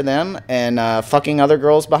lying to them and fucking other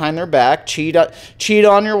girls behind their back. Cheat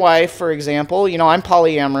on your wife, for example. You know, I'm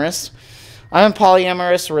polyamorous. I'm a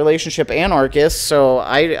polyamorous relationship anarchist, so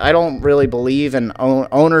I don't really believe in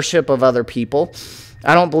ownership of other people.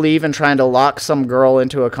 I don't believe in trying to lock some girl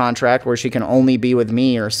into a contract where she can only be with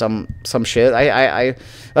me or some shit.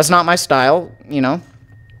 That's not my style, you know.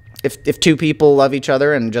 If two people love each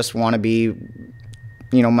other and just want to be,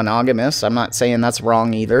 you know, monogamous, I'm not saying that's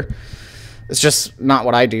wrong either. It's just not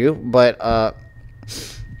what I do. But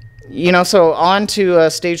you know, so on to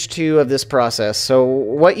stage 2 of this process. So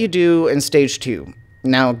what you do in stage 2.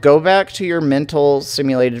 Now, go back to your mental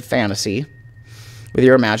simulated fantasy with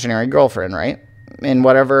your imaginary girlfriend, right? In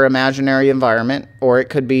whatever imaginary environment, or it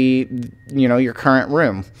could be, you know, your current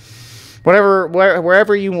room.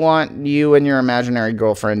 Wherever you want you and your imaginary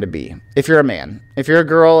girlfriend to be. If you're a man. If you're a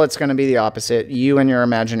girl, it's going to be the opposite. You and your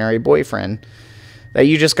imaginary boyfriend that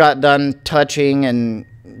you just got done touching and,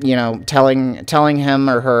 you know, telling him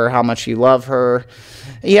or her how much you love her.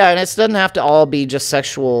 Yeah, and it doesn't have to all be just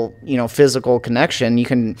sexual, you know, physical connection. You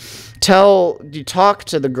can talk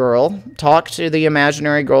to the girl, talk to the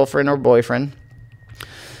imaginary girlfriend or boyfriend.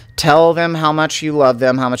 Tell them how much you love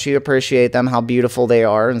them, how much you appreciate them, how beautiful they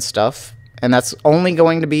are and stuff. And that's only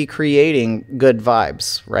going to be creating good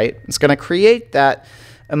vibes, right? It's going to create that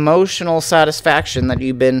emotional satisfaction that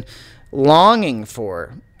you've been longing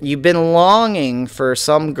for. You've been longing for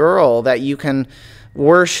some girl that you can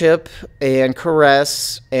worship and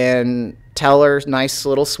caress and tell her nice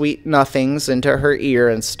little sweet nothings into her ear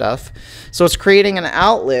and stuff. So it's creating an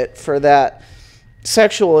outlet for that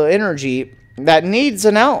sexual energy that needs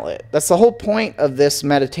an outlet. That's the whole point of this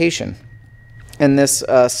meditation and this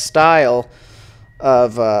style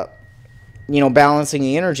of balancing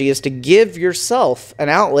the energy is to give yourself an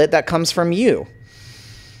outlet that comes from you.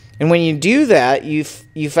 And when you do that,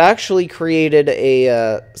 you've actually created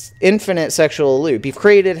a infinite sexual loop. You've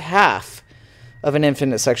created half of an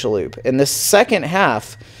infinite sexual loop. And the second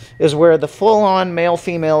half is where the full-on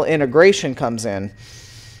male-female integration comes in.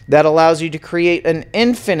 That allows you to create an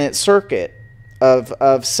infinite circuit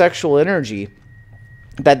of sexual energy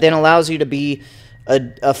that then allows you to be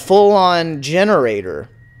a full-on generator.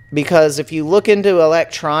 Because if you look into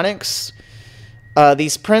electronics,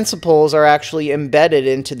 these principles are actually embedded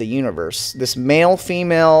into the universe. This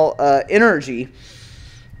male-female energy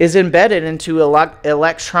is embedded into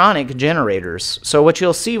electronic generators. So what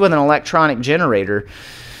you'll see with an electronic generator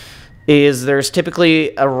is there's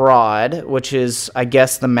typically a rod, which is, I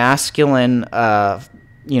guess, the masculine,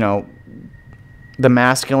 the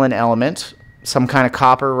masculine element, some kind of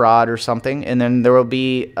copper rod or something, and then there will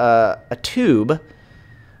be a tube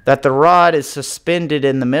that the rod is suspended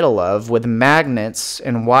in the middle of with magnets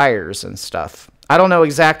and wires and stuff. I don't know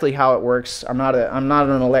exactly how it works. I'm not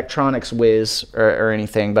an electronics whiz or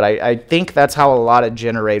anything, but I think that's how a lot of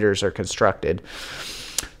generators are constructed.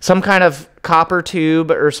 Some kind of copper tube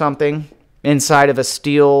or something inside of a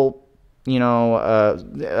steel,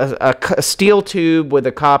 a steel tube with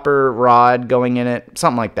a copper rod going in it,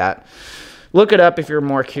 something like that. Look it up if you're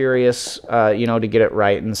more curious, to get it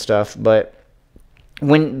right and stuff. But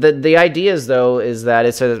when the idea is, though, is that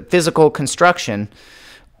it's a physical construction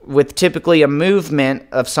with typically a movement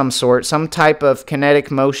of some sort, some type of kinetic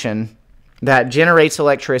motion that generates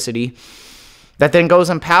electricity that then goes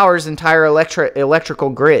and powers entire electrical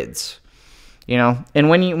grids. And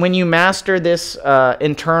when you master this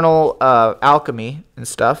internal alchemy and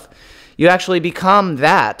stuff, you actually become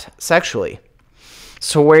that sexually.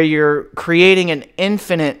 So where you're creating an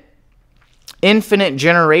infinite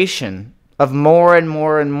generation of more and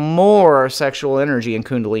more and more sexual energy in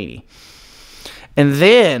Kundalini. And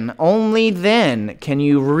then, only then, can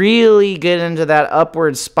you really get into that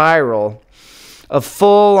upward spiral of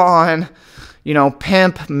full-on,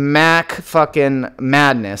 pimp, Mac fucking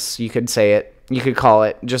madness, you could say it. You could call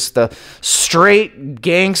it just the straight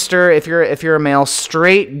gangster, if you're a male,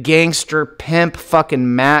 straight gangster pimp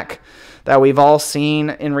fucking Mac that we've all seen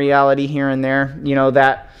in reality here and there.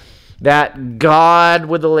 That god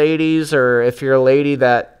with the ladies, or if you're a lady,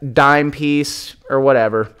 that dime piece or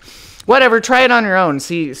whatever. Whatever, try it on your own.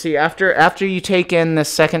 See, after you take in this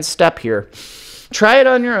second step here, try it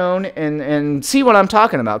on your own and see what I'm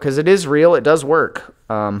talking about, because it is real, it does work.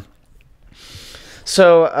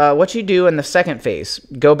 So what you do in the second phase,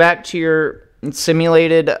 go back to your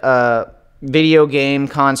simulated video game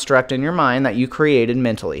construct in your mind that you created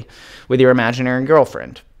mentally with your imaginary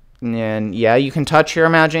girlfriend. And yeah, you can touch your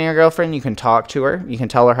imaginary girlfriend, you can talk to her, you can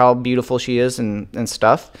tell her how beautiful she is and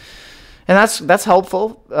stuff. And that's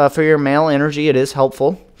helpful for your male energy. It is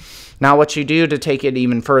helpful. Now what you do to take it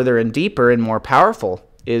even further and deeper and more powerful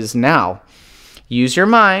is now use your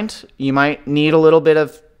mind. You might need a little bit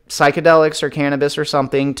of psychedelics or cannabis or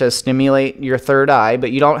something to stimulate your third eye,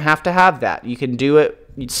 but you don't have to have that. You can do it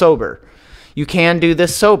sober. You can do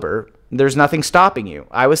this sober. There's nothing stopping you.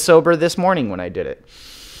 I was sober this morning when I did it.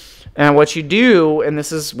 And what you do, and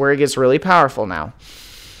this is where it gets really powerful now,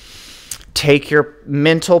 take your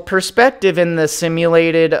mental perspective in the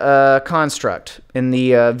simulated construct, in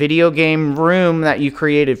the video game room that you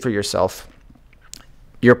created for yourself.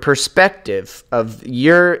 Your perspective of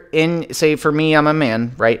say for me, I'm a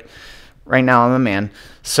man, right? Right now I'm a man.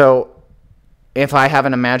 So if I have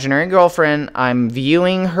an imaginary girlfriend, I'm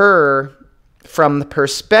viewing her from the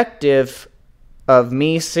perspective of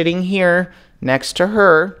me sitting here next to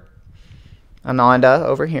her, Ananda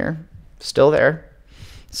over here, still there.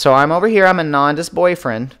 So I'm over here, I'm Ananda's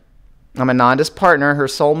boyfriend. I'm Ananda's partner, her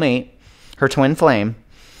soulmate, her twin flame.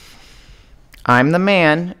 I'm the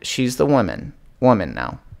man, she's the woman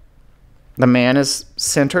now. The man is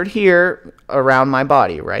centered here around my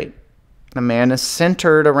body, right? The man is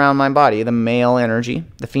centered around my body, the male energy.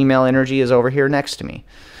 The female energy is over here next to me.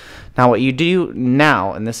 Now what you do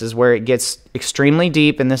now, and this is where it gets extremely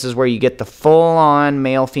deep, and this is where you get the full-on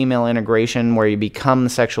male-female integration where you become the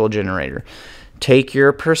sexual generator. Take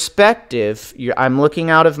your perspective. I'm looking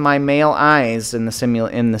out of my male eyes in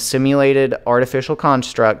the simulated artificial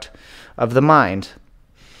construct of the mind.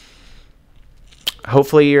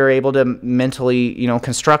 Hopefully you're able to mentally,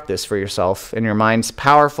 construct this for yourself, and your mind's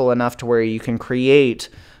powerful enough to where you can create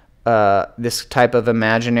this type of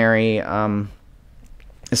imaginary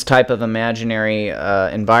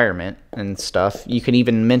environment and stuff. You can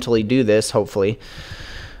even mentally do this, hopefully.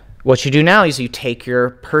 What you do now is you take your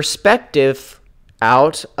perspective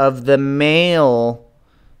out of the male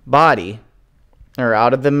body or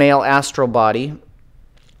out of the male astral body,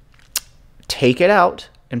 take it out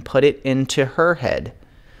and put it into her head.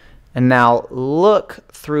 And now look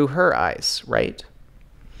through her eyes, right?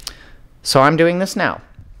 So I'm doing this now.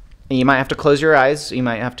 You might have to close your eyes. You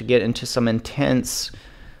might have to get into some intense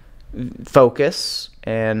focus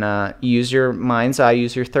and use your mind's eye,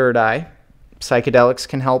 use your third eye. Psychedelics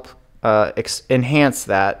can help enhance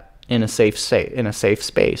that in a safe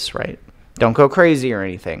space, right? Don't go crazy or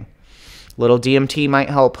anything. Little DMT might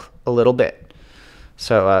help a little bit.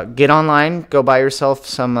 So get online, go buy yourself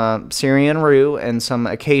some Syrian rue and some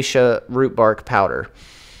acacia root bark powder.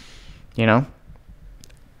 You know?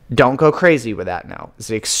 Don't go crazy with that now.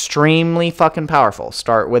 It's extremely fucking powerful.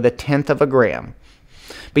 Start with 1/10 of a gram.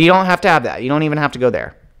 But you don't have to have that. You don't even have to go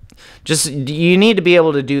there. Just, you need to be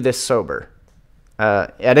able to do this sober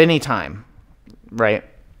at any time, right?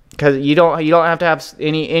 Because you don't have to have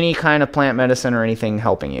any kind of plant medicine or anything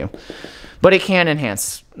helping you. But it can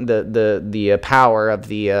enhance the power of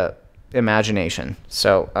the imagination.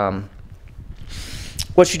 So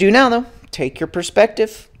what you do now, though, take your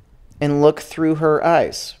perspective and look through her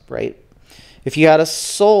eyes, right? If you had a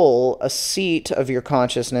soul, a seat of your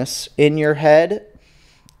consciousness in your head,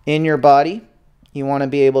 in your body, you want to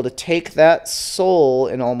be able to take that soul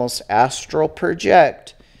and almost astral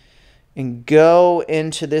project and go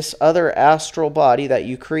into this other astral body that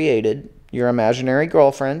you created, your imaginary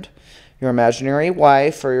girlfriend, your imaginary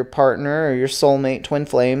wife, or your partner, or your soulmate, twin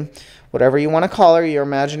flame, whatever you want to call her, your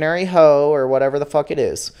imaginary hoe, or whatever the fuck it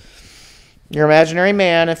is. Your imaginary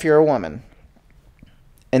man if you're a woman.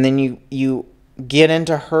 And then you get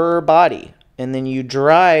into her body. And then you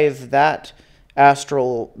drive that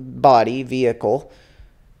astral body, vehicle.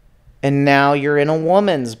 And now you're in a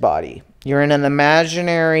woman's body. You're in an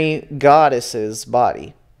imaginary goddess's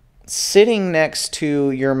body. Sitting next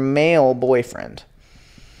to your male boyfriend.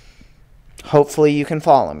 Hopefully you can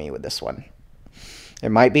follow me with this one. It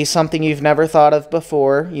might be something you've never thought of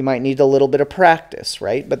before. You might need a little bit of practice,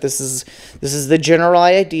 right? But this is the general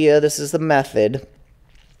idea. This is the method.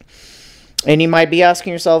 And you might be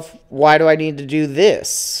asking yourself, why do I need to do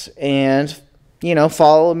this? And, you know,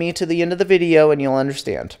 follow me to the end of the video and you'll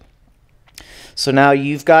understand. So now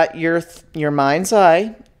you've got your mind's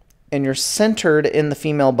eye and you're centered in the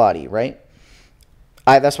female body, right?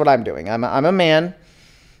 That's what I'm doing. I'm a man.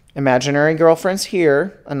 Imaginary girlfriend's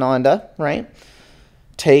here, Ananda, right?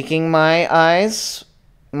 Taking my eyes,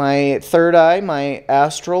 my third eye, my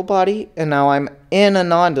astral body, and now I'm in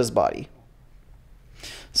Ananda's body.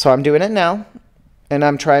 So I'm doing it now, and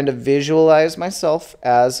I'm trying to visualize myself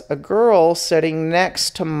as a girl sitting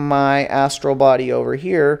next to my astral body over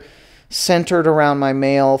here, centered around my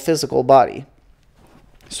male physical body.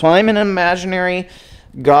 So I'm in an imaginary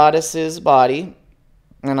goddess's body,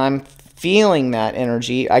 and I'm feeling that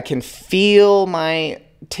energy. I can feel my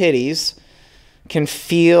titties, can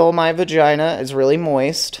feel my vagina is really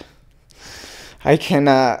moist.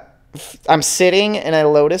 I'm sitting in a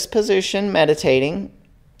lotus position, meditating.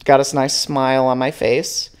 Got this nice smile on my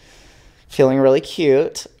face. Feeling really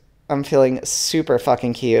cute. I'm feeling super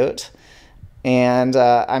fucking cute. And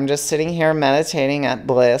I'm just sitting here meditating at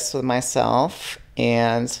bliss with myself.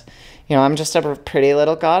 And, you know, I'm just a pretty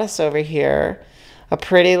little goddess over here. A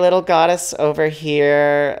pretty little goddess over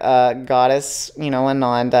here, goddess, you know,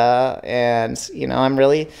 Ananda, and, you know, I'm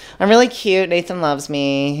really cute. Nathan loves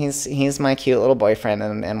me. He's my cute little boyfriend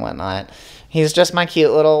and whatnot. He's just my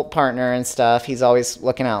cute little partner and stuff. He's always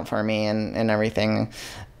looking out for me and everything.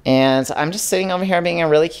 And I'm just sitting over here being a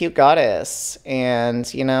really cute goddess. And,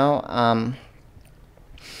 you know,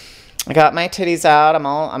 I got my titties out. I'm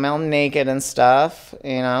all naked and stuff,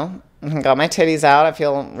 you know. Got my titties out. I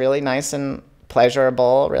feel really nice and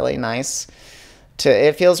pleasurable, really nice.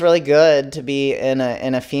 It feels really good to be in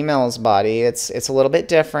a female's body. It's a little bit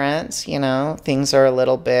different, you know. Things are a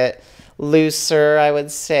little bit looser, I would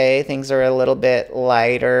say. Things are a little bit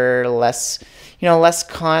lighter, less, you know, less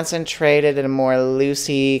concentrated and more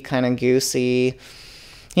loosey, kind of goosey.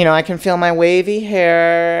 You know, I can feel my wavy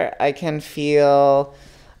hair. I can feel,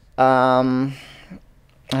 I'm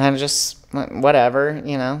just whatever,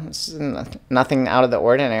 you know. It's nothing out of the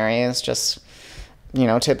ordinary. It's just, you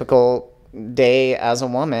know, typical day as a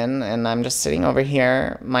woman, and I'm just sitting over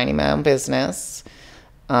here minding my own business.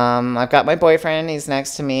 I've got my boyfriend, he's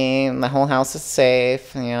next to me, and the whole house is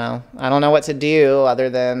safe. You know, I don't know what to do other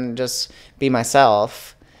than just be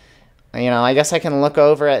myself. You know, I guess I can look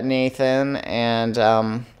over at Nathan and,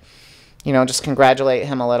 you know, just congratulate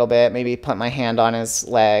him a little bit, maybe put my hand on his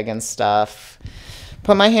leg and stuff.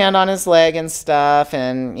 put my hand on his leg and stuff,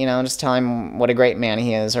 and, you know, just tell him what a great man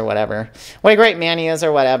he is or whatever. What a great man he is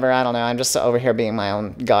or whatever. I don't know. I'm just over here being my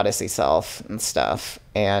own goddessy self and stuff.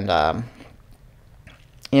 And,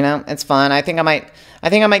 you know, it's fun. I think I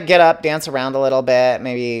might get up, dance around a little bit,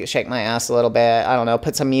 maybe shake my ass a little bit. I don't know,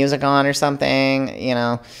 put some music on or something, you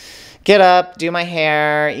know. Get up, do my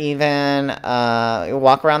hair, even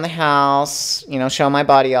walk around the house, you know, show my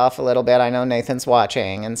body off a little bit. I know Nathan's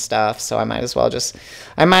watching and stuff, so I might as well just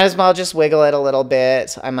wiggle it a little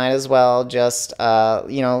bit. I might as well just,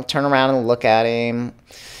 you know, turn around and look at him.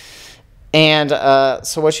 And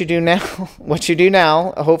so what you do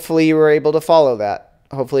now, hopefully you were able to follow that.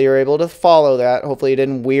 Hopefully it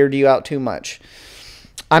didn't weird you out too much.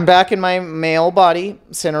 I'm back in my male body,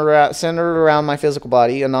 centered around my physical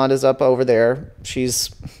body. Ananda's up over there. She's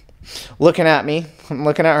looking at me. I'm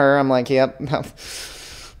looking at her. I'm like, yep, that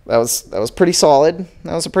was pretty solid.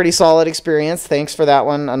 That was a pretty solid experience. Thanks for that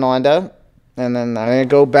one, Ananda. And then I'm going to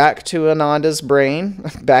go back to Ananda's brain,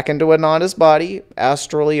 back into Ananda's body,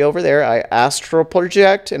 astrally over there. I astral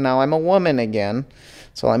project, and now I'm a woman again.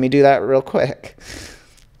 So let me do that real quick.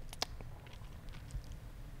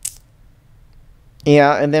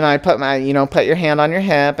 Yeah, and then I put my, you know, put your hand on your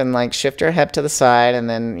hip and, like, shift your hip to the side, and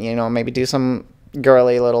then, you know, maybe do some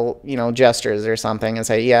girly little, you know, gestures or something and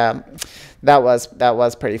say, yeah, that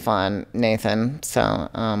was pretty fun, Nathan. So,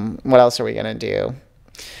 what else are we going to do?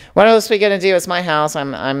 What else are we going to do? It's my house.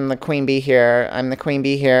 I'm the queen bee here.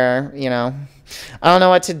 You know. I don't know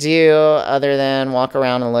what to do other than walk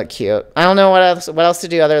around and look cute. I don't know what else to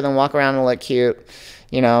do other than walk around and look cute.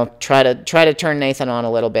 You know, try to turn Nathan on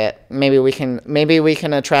a little bit. Maybe we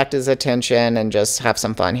can attract his attention and just have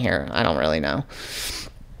some fun here. I don't really know.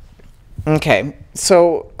 Okay,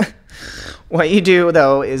 so what you do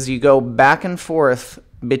though is you go back and forth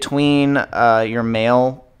between your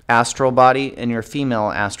male astral body and your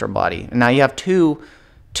female astral body. And now you have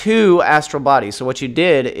two astral bodies. So what you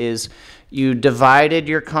did is you divided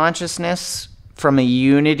your consciousness from a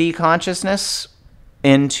unity consciousness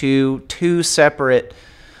into two separate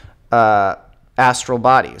astral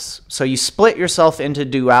bodies. So you split yourself into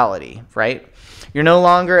duality, right? You're no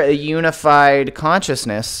longer a unified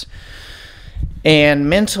consciousness, and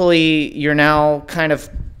mentally you're now kind of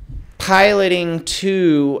piloting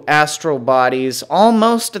two astral bodies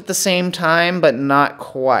almost at the same time, but not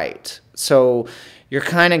quite. So you're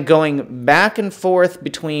kind of going back and forth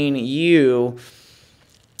between you,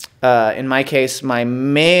 in my case, my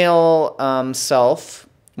male self,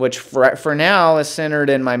 which for now is centered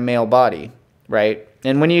in my male body, right?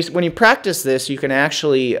 And when you practice this, you can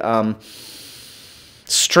actually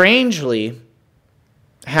strangely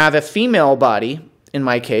have a female body, in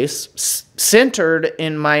my case, centered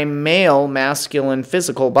in my male masculine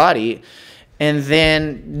physical body, and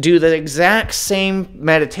then do the exact same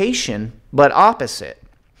meditation, but opposite.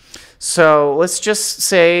 So let's just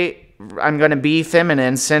say I'm going to be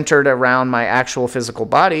feminine, centered around my actual physical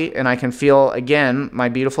body, and I can feel, again, my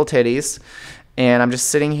beautiful titties, and I'm just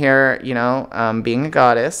sitting here, you know, being a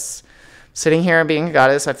goddess. Sitting here and being a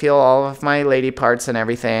goddess, I feel all of my lady parts and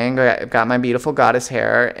everything. I've got my beautiful goddess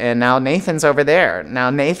hair, and now Nathan's over there. Now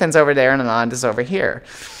Nathan's over there, and Ananda's over here.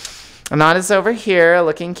 Ananda's over here,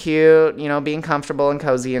 looking cute, you know, being comfortable and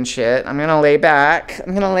cozy and shit. I'm gonna lay back.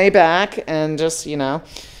 And just, you know,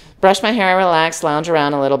 brush my hair, relax, lounge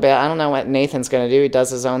around a little bit. I don't know what Nathan's gonna do. He does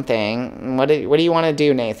his own thing. What do you want to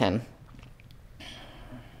do, Nathan?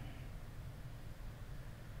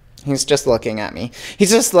 He's just looking at me.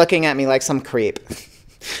 He's just looking at me like some creep.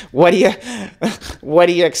 What do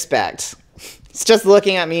you expect? He's just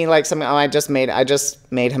looking at me like some. Oh, I just made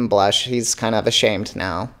him blush. He's kind of ashamed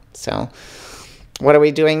now. So, what are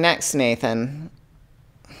we doing next, Nathan?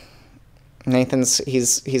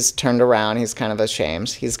 He's turned around. He's kind of ashamed.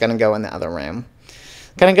 He's gonna go in the other room.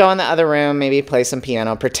 Maybe play some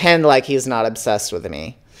piano. Pretend like he's not obsessed with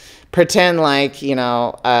me. Pretend like, you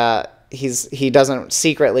know, he doesn't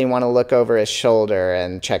secretly want to look over his shoulder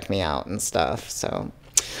and check me out and stuff. So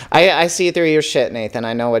I see through your shit, Nathan.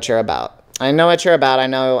 I know what you're about. I know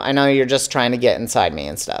you're just trying to get inside me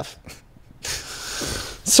and stuff.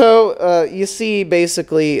 So you see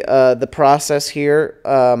basically the process here.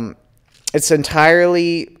 It's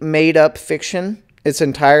entirely made up fiction. It's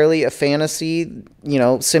entirely a fantasy, you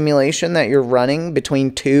know, simulation that you're running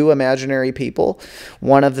between two imaginary people,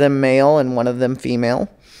 one of them male and one of them female.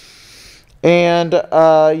 And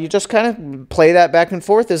you just kind of play that back and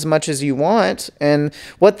forth as much as you want. And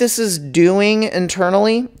what this is doing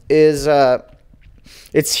internally is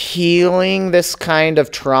it's healing this kind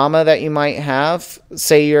of trauma that you might have.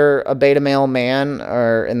 Say you're a beta male man,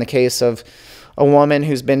 or in the case of a woman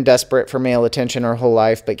who's been desperate for male attention her whole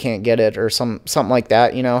life but can't get it, or something like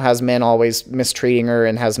that, you know, has men always mistreating her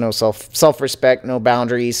and has no self-respect, no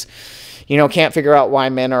boundaries, you know, can't figure out why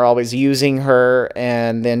men are always using her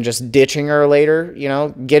and then just ditching her later, you know,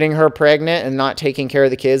 getting her pregnant and not taking care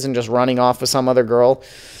of the kids and just running off with some other girl.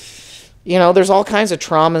 You know, there's all kinds of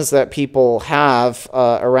traumas that people have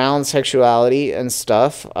around sexuality and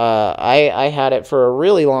stuff. I had it for a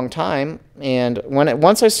really long time, and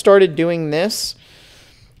once I started doing this,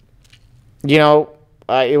 you know,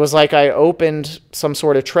 it was like I opened some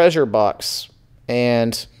sort of treasure box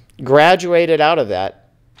and graduated out of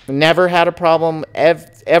that. Never had a problem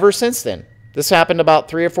ever since then. This happened about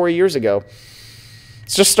 3 or 4 years ago.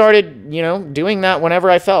 Just started, you know, doing that whenever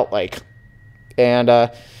I felt like,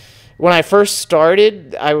 and when I first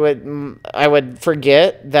started, I would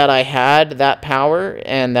forget that I had that power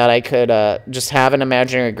and that I could just have an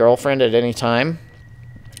imaginary girlfriend at any time.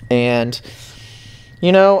 And,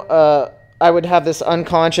 you know, I would have this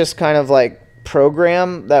unconscious kind of like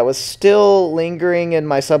program that was still lingering in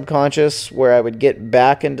my subconscious, where I would get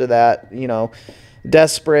back into that, you know,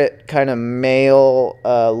 desperate kind of male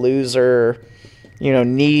loser, you know,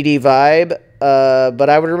 needy vibe. But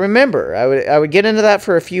I would remember, I would get into that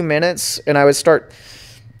for a few minutes, and I would start,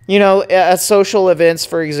 you know, at social events,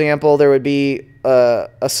 for example, there would be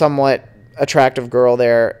a somewhat attractive girl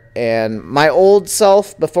there, and my old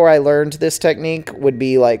self, before I learned this technique, would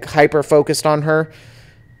be like hyper focused on her,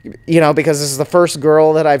 you know, because this is the first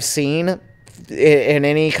girl that I've seen in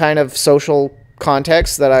any kind of social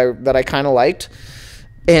context that I kind of liked,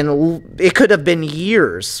 and it could have been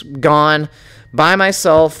years gone by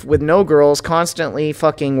myself with no girls, constantly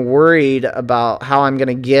fucking worried about how I'm going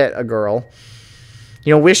to get a girl.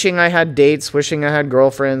 You know, wishing I had dates, wishing I had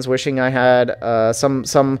girlfriends, wishing I had some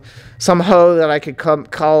hoe that I could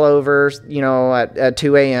call over, you know, at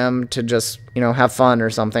 2 a.m. to just, you know, have fun or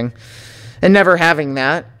something. And never having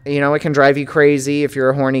that. You know, it can drive you crazy if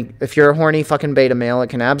you're a horny fucking beta male. It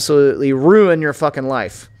can absolutely ruin your fucking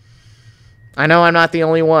life. I know I'm not the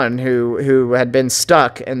only one who had been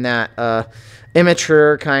stuck in that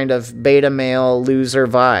immature kind of beta male loser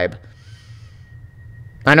vibe.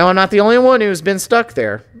 I know I'm not the only one who's been stuck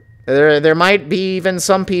there. There might be even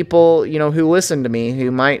some people, you know, who listen to me who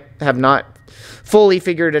might have not fully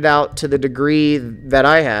figured it out to the degree that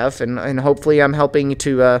I have, and hopefully I'm helping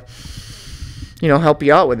to, you know, help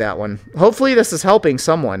you out with that one. Hopefully this is helping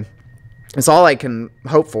someone. It's all I can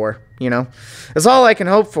hope for, you know. It's all I can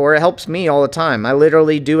hope for. It helps me all the time. I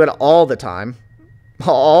literally do it all the time.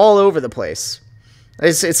 All over the place.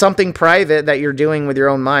 It's something private that you're doing with your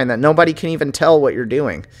own mind that nobody can even tell what you're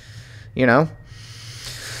doing, you know?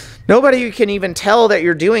 Nobody can even tell that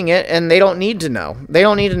you're doing it, and they don't need to know. They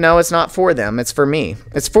don't need to know. It's not for them. It's for me.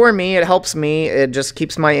 It's for me. It helps me. It just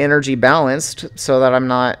keeps my energy balanced so that I'm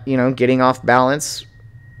not, you know, getting off balance,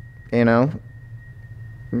 you know?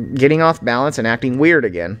 Getting off balance and acting weird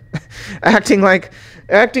again.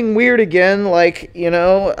 acting weird again, like, you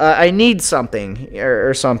know, I need something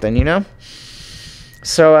or something, you know?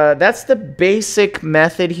 So that's the basic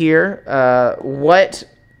method here. What,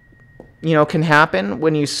 you know, can happen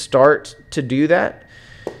when you start to do that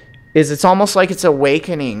is it's almost like it's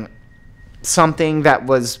awakening something that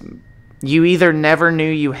was you either never knew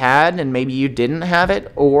you had and maybe you didn't have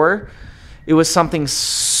it, or it was something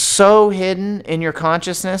so hidden in your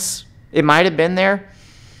consciousness. It might have been there,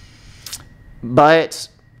 but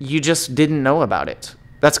you just didn't know about it.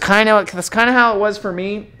 That's kind of how it was for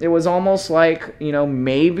me. It was almost like, you know,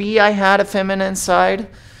 maybe I had a feminine side.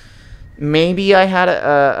 Maybe I had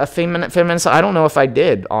a feminine side. I don't know if I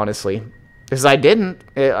did, honestly, because I didn't.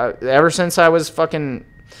 Ever since I was fucking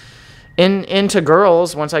into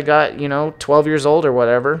girls, once I got, you know, 12 years old or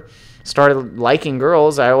whatever, started liking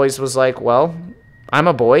girls, I always was like, well, I'm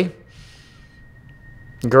a boy.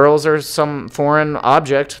 Girls are some foreign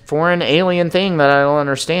object, foreign alien thing that I don't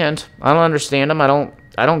understand. I don't understand them. I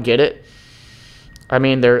don't get it. I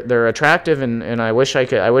mean, they're attractive, and I wish I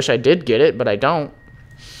did get it, but I don't.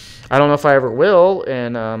 I don't know if I ever will.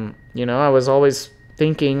 And you know, I was always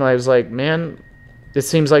thinking, I was like, man, it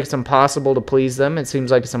seems like it's impossible to please them. It seems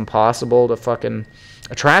like it's impossible to fucking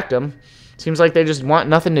attract them. It seems like they just want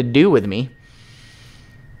nothing to do with me.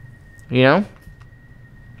 You know?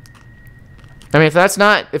 I mean, if that's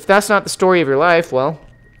not the story of your life, well,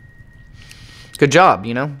 good job,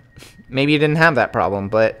 you know? Maybe you didn't have that problem,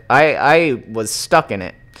 but I was stuck in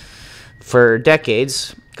it for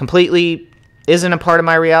decades. Completely isn't a part of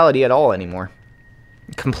my reality at all anymore.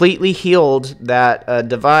 Completely healed that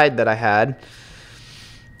divide that I had.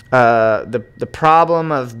 The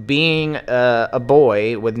problem of being a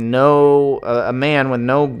boy with a man with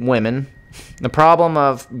no women, The problem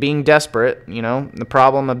of being desperate, you know, the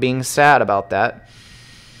problem of being sad about that,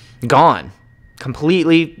 gone.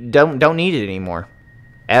 Completely don't need it anymore.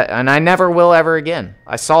 And I never will ever again.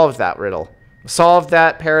 I solved that riddle. Solved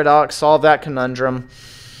that paradox, solved that conundrum.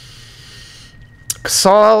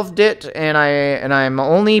 Solved it, and I'm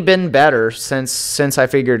only been better since I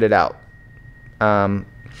figured it out.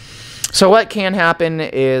 So what can happen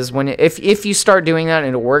is if you start doing that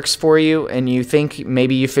and it works for you and you think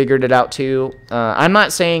maybe you figured it out too, I'm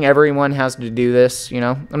not saying everyone has to do this, you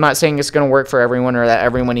know. I'm not saying it's going to work for everyone or that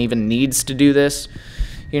everyone even needs to do this,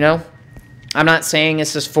 you know. I'm not saying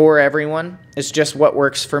this is for everyone. It's just what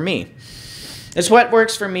works for me. It's what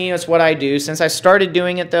works for me. It's what I do. Since I started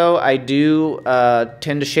doing it, though, I do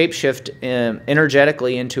tend to shapeshift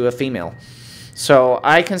energetically into a female. So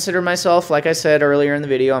I consider myself, like I said earlier in the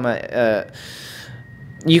video,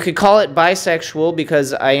 you could call it bisexual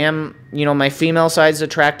because I am, you know, my female side's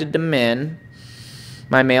attracted to men.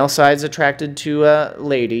 My male side's attracted to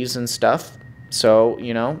ladies and stuff. So,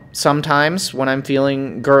 you know, sometimes when I'm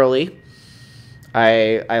feeling girly,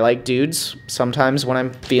 I like dudes. Sometimes when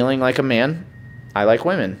I'm feeling like a man, I like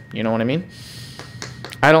women. You know what I mean?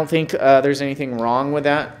 I don't think there's anything wrong with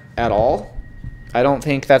that at all. I don't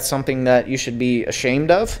think that's something that you should be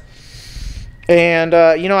ashamed of. And,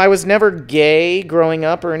 you know, I was never gay growing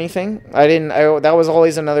up or anything. That was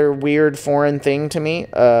always another weird foreign thing to me.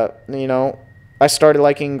 You know, I started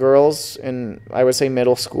liking girls in, I would say,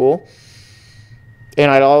 middle school.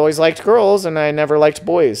 And I'd always liked girls, and I never liked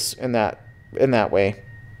boys in that way.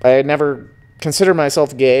 I had never considered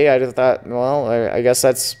myself gay. I just thought, well, I guess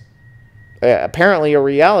that's apparently a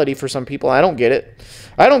reality for some people. I don't get it.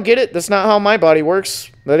 I don't get it. That's not how my body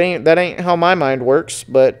works. That ain't how my mind works.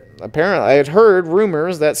 But apparently, I had heard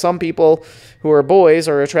rumors that some people who are boys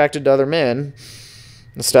are attracted to other men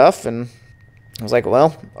and stuff. And I was like,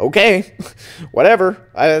 well, okay, whatever.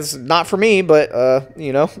 It's not for me. But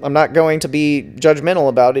you know, I'm not going to be judgmental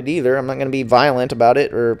about it either. I'm not going to be violent about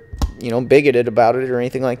it or, you know, bigoted about it or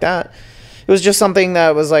anything like that. It was just something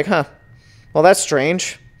that was like, huh, well, that's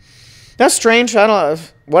strange. That's strange. I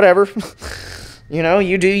don't, whatever. You know,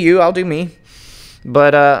 you do you, I'll do me.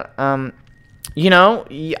 But, you know,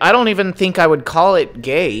 I don't even think I would call it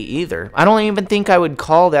gay either. I don't even think I would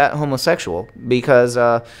call that homosexual because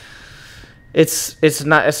it's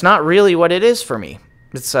not really what it is for me.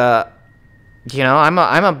 It's you know, I'm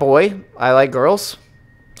a boy. I like girls.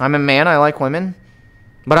 I'm a man. I like women.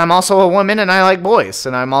 But I'm also a woman and I like boys.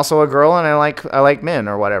 And I'm also a girl and I like men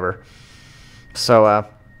or whatever. So,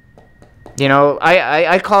 you know,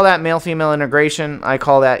 I call that male-female integration. I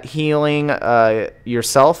call that healing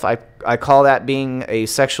yourself. I call that being a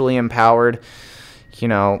sexually empowered, you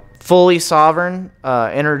know, fully sovereign,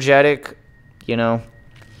 energetic, you know,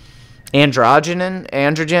 androgen.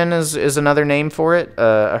 Androgen is another name for it.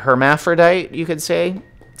 A hermaphrodite, you could say,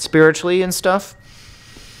 spiritually and stuff.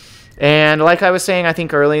 And like I was saying, I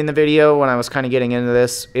think early in the video when I was kind of getting into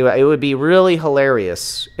this, it would be really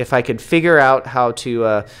hilarious if I could figure out how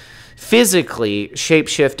to physically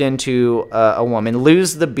shapeshift into a woman,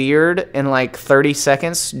 lose the beard in like 30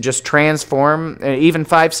 seconds, just transform, even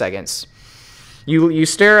 5 seconds. You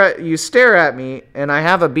stare at me, and I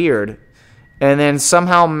have a beard, and then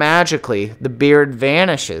somehow magically the beard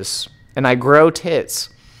vanishes, and I grow tits,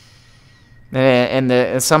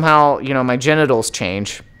 and somehow, you know, my genitals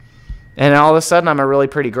change. And all of a sudden, I'm a really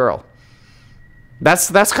pretty girl. That's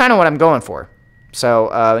kind of what I'm going for.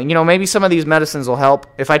 So, you know, maybe some of these medicines will help.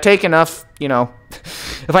 If I take enough, you know,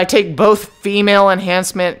 if I take both female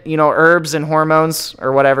enhancement, you know, herbs and hormones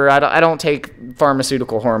or whatever. I don't take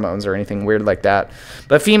pharmaceutical hormones or anything weird like that.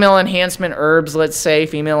 But female enhancement herbs, let's say,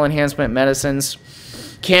 female enhancement medicines.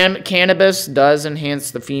 Cannabis does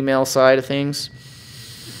enhance the female side of things.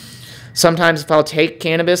 Sometimes if I'll take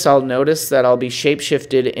cannabis, I'll notice that I'll be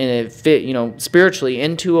shapeshifted in a fit, you know, spiritually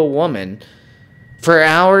into a woman for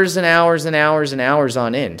hours and hours and hours and hours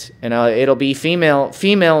on end. And it'll be female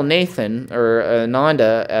Nathan, or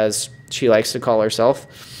Ananda, as she likes to call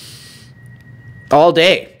herself, all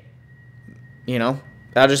day. You know,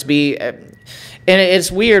 I'll just be... And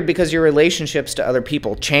it's weird because your relationships to other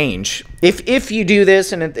people change. If you do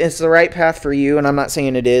this and it's the right path for you, and I'm not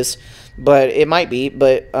saying it is, but it might be.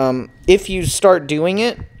 But if you start doing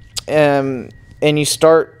it and you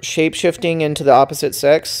start shape-shifting into the opposite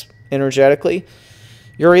sex energetically,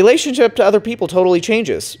 your relationship to other people totally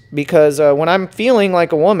changes. Because when I'm feeling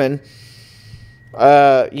like a woman,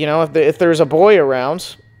 you know, if there's a boy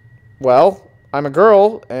around, well, I'm a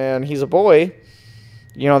girl and he's a boy.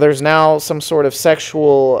 You know, there's now some sort of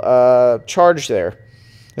sexual charge there.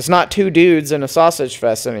 It's not two dudes in a sausage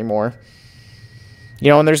fest anymore. You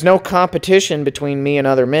know, and there's no competition between me and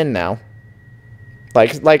other men now.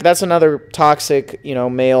 Like that's another toxic, you know,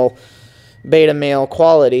 beta male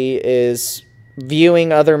quality, is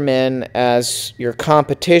viewing other men as your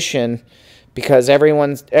competition, because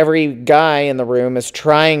every guy in the room is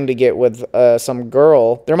trying to get with some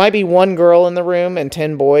girl. There might be one girl in the room and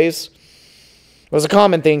 10 boys. It was a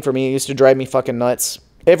common thing for me. It used to drive me fucking nuts.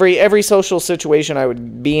 Every social situation I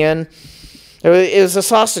would be in, it was a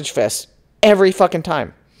sausage fest every fucking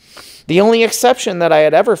time. The only exception that I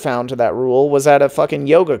had ever found to that rule was at a fucking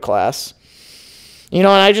yoga class. You know,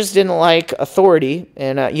 and I just didn't like authority.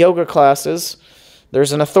 And at yoga classes,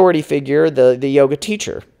 there's an authority figure, the yoga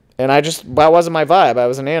teacher. And that wasn't my vibe. I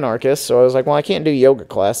was an anarchist, so I was like, well, I can't do yoga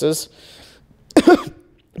classes.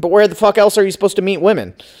 But where the fuck else are you supposed to meet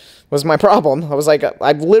women? Was my problem. I was like,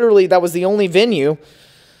 that was the only venue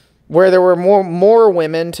where there were more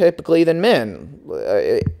women typically than men.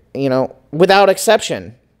 You know, without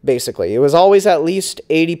exception, basically. It was always at least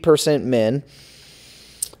 80% men.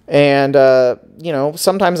 And, you know,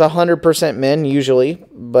 sometimes 100% men, usually.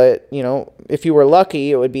 But, you know, if you were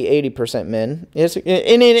lucky, it would be 80% men.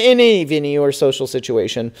 In any venue or social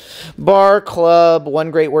situation. Bar, club,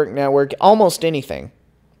 one great work network, almost anything.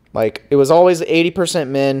 Like, it was always 80%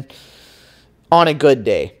 men on a good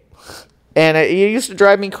day. And it used to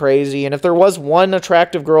drive me crazy. And if there was one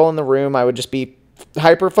attractive girl in the room, I would just be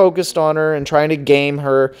hyper-focused on her and trying to game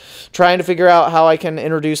her, trying to figure out how I can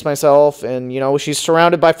introduce myself. And, you know, she's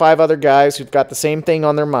surrounded by 5 other guys who've got the same thing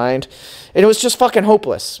on their mind. And it was just fucking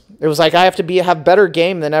hopeless. It was like I have to have better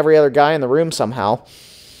game than every other guy in the room somehow.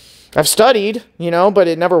 I've studied, you know, but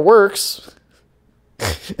it never works.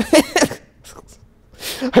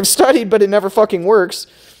 I've studied, but it never fucking works.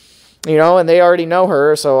 You know, and they already know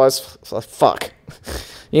her, so I was like, fuck.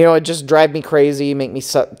 You know, it just drive me crazy, make me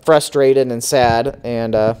frustrated and sad,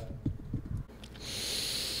 and,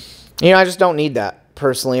 you know, I just don't need that.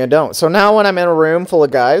 Personally, I don't. So now when I'm in a room full of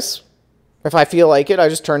guys, if I feel like it, I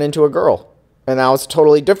just turn into a girl. And now it's a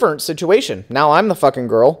totally different situation. Now I'm the fucking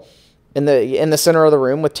girl in the center of the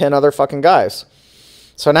room with 10 other fucking guys.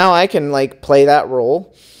 So now I can, like, play that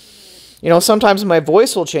role. You know, sometimes my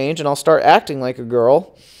voice will change and I'll start acting like a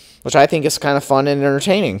girl, which I think is kind of fun and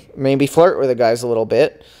entertaining. Maybe flirt with the guys a little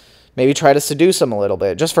bit. Maybe try to seduce them a little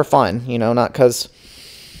bit, just for fun, you know, not because,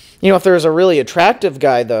 you know, if there's a really attractive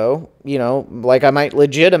guy, though, you know, like I might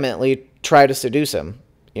legitimately try to seduce him,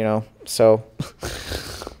 you know, so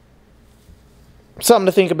something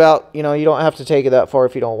to think about. You know, you don't have to take it that far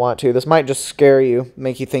if you don't want to. This might just scare you,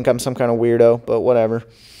 make you think I'm some kind of weirdo, but whatever.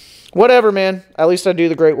 Whatever, man. At least I do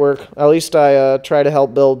the great work. At least I try to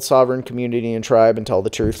help build sovereign community and tribe and tell the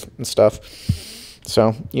truth and stuff.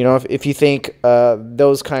 So, you know, if you think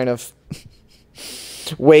those kind of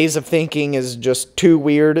ways of thinking is just too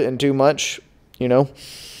weird and too much, you know,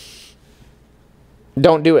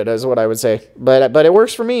 don't do it, is what I would say. But it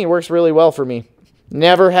works for me. It works really well for me.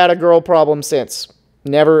 Never had a girl problem since.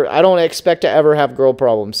 Never. I don't expect to ever have girl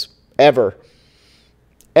problems. Ever.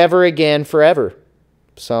 Ever again, forever.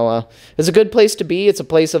 So, it's a good place to be. It's a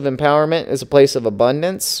place of empowerment. It's a place of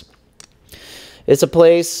abundance. It's a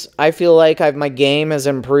place, I feel like my game has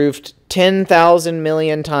improved 10,000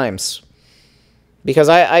 million times. Because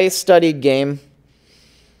I studied game.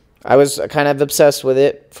 I was kind of obsessed with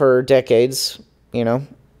it for decades, you know.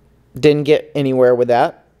 Didn't get anywhere with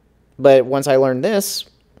that. But once I learned this,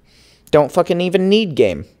 don't fucking even need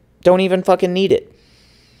game. Don't even fucking need it.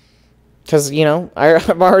 Because, you know,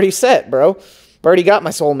 I'm already set, bro. I've already got my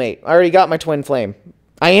soulmate. I already got my twin flame.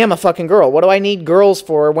 I am a fucking girl. What do I need girls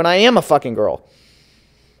for when I am a fucking girl?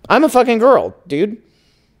 I'm a fucking girl, dude.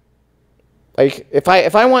 Like, if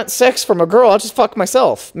I want sex from a girl, I'll just fuck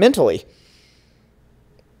myself mentally.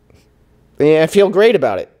 And I feel great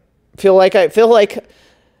about it. I feel like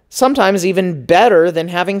sometimes even better than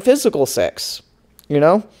having physical sex. You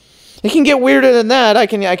know? It can get weirder than that. I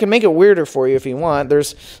can make it weirder for you if you want.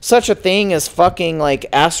 There's such a thing as fucking, like,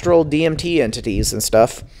 astral DMT entities and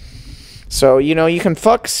stuff. So, you know, you can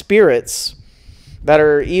fuck spirits that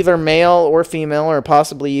are either male or female or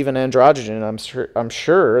possibly even androgyne, I'm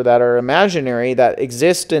sure, that are imaginary, that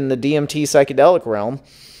exist in the DMT psychedelic realm.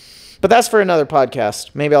 But that's for another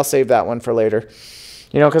podcast. Maybe I'll save that one for later.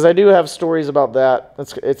 You know, because I do have stories about that.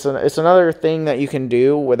 It's another thing that you can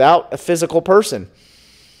do without a physical person.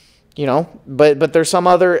 You know, but there's some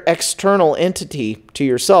other external entity to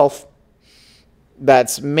yourself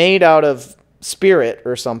that's made out of spirit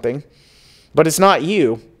or something, but it's not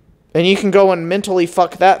you. And you can go and mentally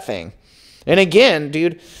fuck that thing. And again,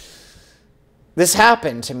 dude, this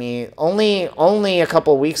happened to me only a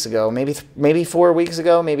couple weeks ago, maybe 4 weeks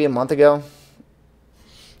ago, maybe a month ago.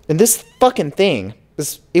 And this fucking thing,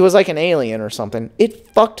 He was like an alien or something. It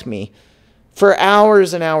fucked me for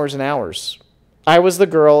hours and hours and hours. I was the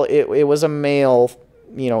girl. It was a male,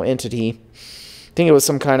 entity. I think it was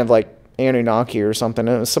some kind of like Anunnaki or something.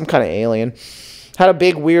 It was some kind of alien. Had a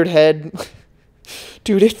big weird head.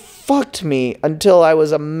 Dude, it fucked me until I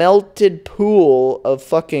was a melted pool of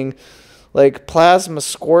fucking like plasma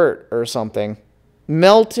squirt or something.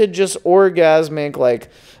 Melted, just orgasmic, like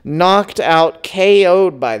knocked out,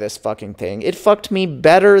 KO'd by this fucking thing. It fucked me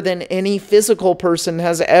better than any physical person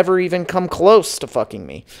has ever even come close to fucking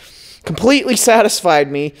me. Completely satisfied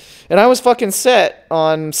me, and I was fucking set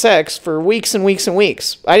on sex for weeks and weeks and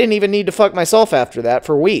weeks. I didn't even need to fuck myself after that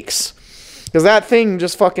for weeks. Because that thing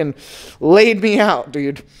just fucking laid me out,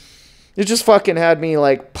 dude. It just fucking had me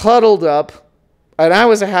like puddled up, and I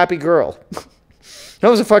was a happy girl. I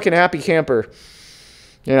was a fucking happy camper.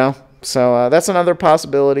 So that's another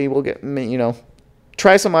possibility. We'll get,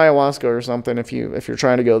 try some ayahuasca or something if you're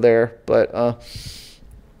trying to go there. But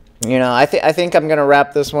I think I'm gonna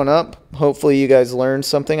wrap this one up. Hopefully you guys learned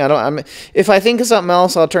something. If I think of something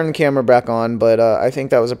else, I'll turn the camera back on. But I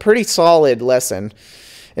think that was a pretty solid lesson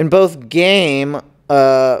in both game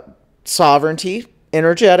sovereignty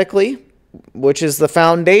energetically, which is the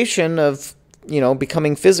foundation of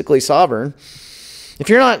becoming physically sovereign. If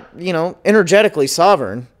you're not, energetically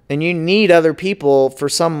sovereign and you need other people for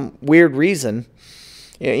some weird reason,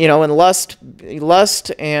 and lust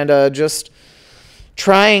and just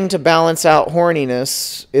trying to balance out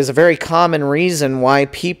horniness is a very common reason why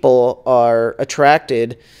people are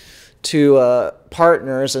attracted to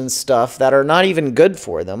partners and stuff that are not even good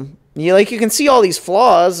for them. You can see all these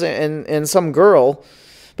flaws in some girl,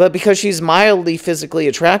 but because she's mildly physically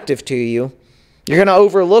attractive to you, you're going to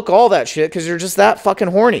overlook all that shit because you're just that fucking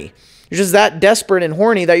horny. You're just that desperate and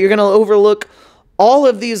horny that you're going to overlook all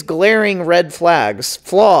of these glaring red flags,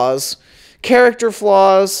 flaws, character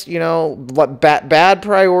flaws, bad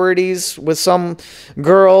priorities with some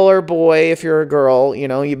girl or boy if you're a girl,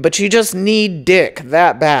 but you just need dick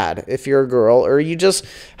that bad if you're a girl, or you just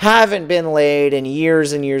haven't been laid in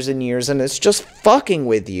years and years and years, and it's just fucking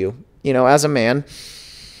with you, as a man.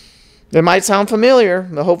 It might sound familiar,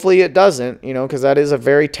 but hopefully it doesn't, because that is a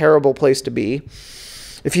very terrible place to be.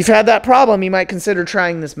 If you've had that problem, you might consider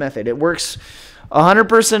trying this method. It works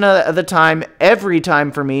 100% of the time, every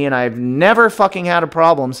time for me, and I've never fucking had a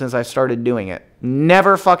problem since I started doing it.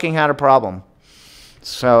 Never fucking had a problem.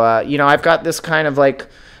 So, I've got this kind of like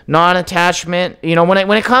non-attachment,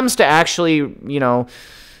 when it comes to actually,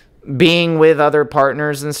 being with other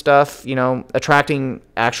partners and stuff, attracting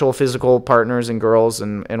actual physical partners and girls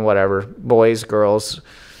and whatever, boys, girls.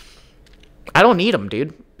 I don't need them,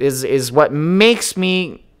 dude. Is what makes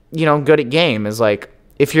me, good at game is like,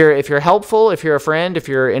 if you're helpful, if you're a friend, if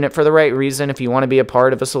you're in it for the right reason, if you want to be a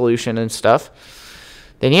part of a solution and stuff,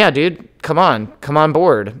 then yeah, dude, come on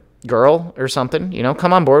board, girl or something,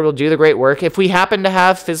 come on board. We'll do the great work. If we happen to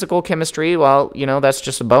have physical chemistry, well, that's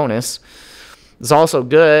just a bonus. It's also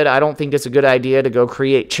good. I don't think it's a good idea to go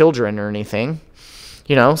create children or anything,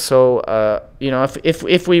 so,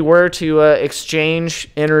 if we were to exchange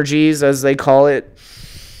energies, as they call it,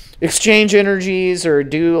 exchange energies or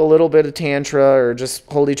do a little bit of tantra or just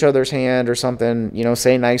hold each other's hand or something,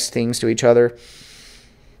 say nice things to each other.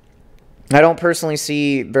 I don't personally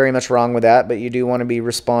see very much wrong with that, but you do want to be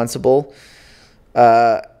responsible.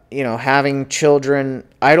 Having children,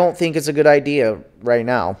 I don't think it's a good idea right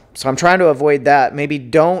now. So I'm trying to avoid that. Maybe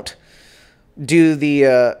don't do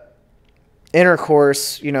the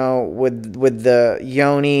intercourse, with the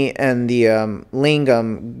yoni and the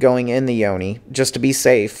lingam going in the yoni, just to be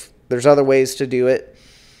safe. There's other ways to do it.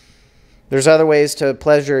 There's other ways to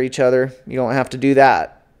pleasure each other. You don't have to do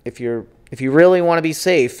that if you really want to be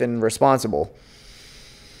safe and responsible.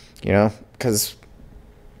 Because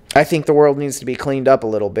I think the world needs to be cleaned up a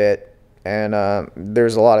little bit, and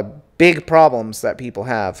there's a lot of big problems that people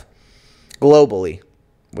have globally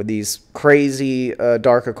with these crazy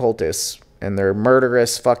dark occultists and their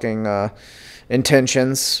murderous fucking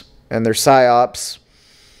intentions and their psyops,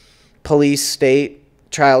 police state,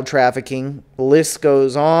 child trafficking. The list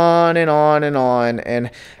goes on and on and on.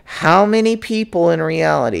 And how many people in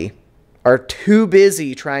reality are too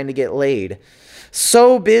busy trying to get laid?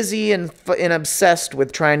 So busy and obsessed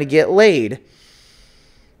with trying to get laid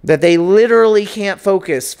that they literally can't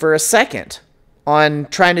focus for a second on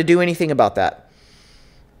trying to do anything about that.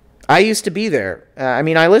 I used to be there.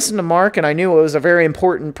 I listened to Mark and I knew it was a very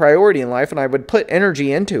important priority in life and I would put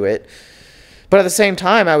energy into it. But at the same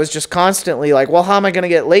time, I was just constantly like, well, how am I going to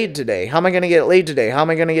get laid today? How am I going to get laid today? How am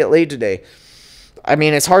I going to get laid today? I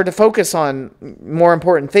mean, it's hard to focus on more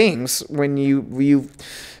important things when you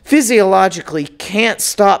physiologically can't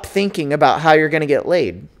stop thinking about how you're going to get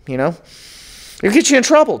laid, you know? It'll get you in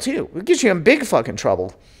trouble, too. It'll get you in big fucking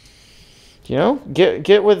trouble. You know?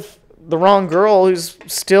 Get with the wrong girl who's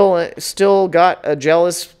still got a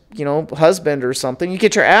jealous, you know, husband or something. You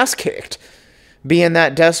get your ass kicked. Being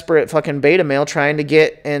that desperate fucking beta male trying to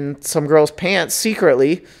get in some girl's pants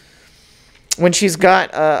secretly when she's got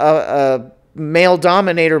a male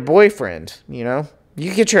dominator boyfriend, you know?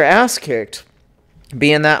 You get your ass kicked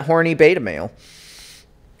being that horny beta male.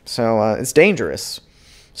 So it's dangerous.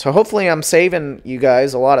 So hopefully I'm saving you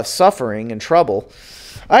guys a lot of suffering and trouble.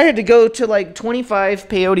 I had to go to like 25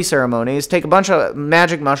 peyote ceremonies, take a bunch of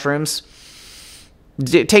magic mushrooms,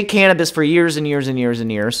 take cannabis for years and years and years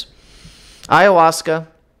and years, ayahuasca,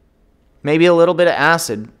 maybe a little bit of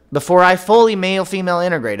acid, before I fully male-female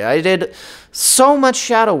integrated. I did so much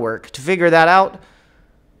shadow work to figure that out.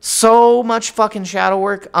 So much fucking shadow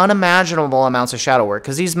work, unimaginable amounts of shadow work,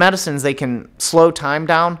 because these medicines, they can slow time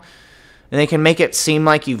down, and they can make it seem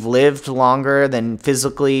like you've lived longer than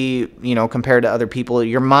physically, you know, compared to other people.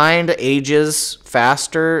 Your mind ages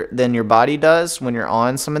faster than your body does when you're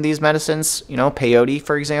on some of these medicines, you know, peyote,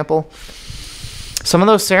 for example. Some of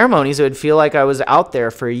those ceremonies, it would feel like I was out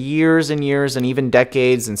there for years and years and even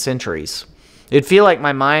decades and centuries. It'd feel like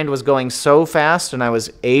my mind was going so fast and I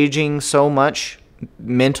was aging so much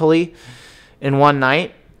mentally in one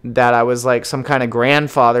night that I was like some kind of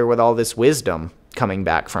grandfather with all this wisdom coming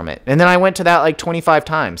back from it. And then I went to that like 25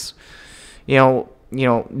 times, you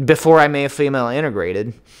know, before I may have female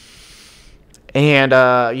integrated.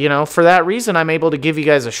 And, you know, for that reason, I'm able to give you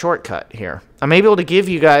guys a shortcut here. I'm able to give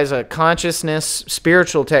you guys a consciousness,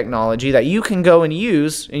 spiritual technology that you can go and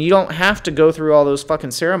use, and you don't have to go through all those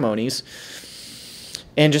fucking ceremonies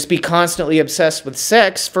and just be constantly obsessed with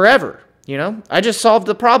sex forever, you know? I just solved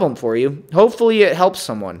the problem for you. Hopefully it helps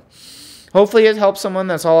someone. Hopefully it helps someone.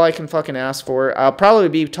 That's all I can fucking ask for. I'll probably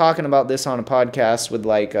be talking about this on a podcast with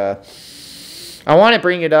like... I want to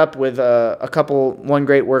bring it up with a couple One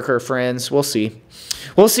Great Worker friends. We'll see.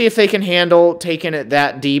 We'll see if they can handle taking it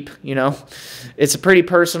that deep, you know. It's a pretty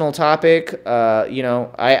personal topic. You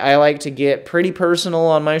know, I like to get pretty personal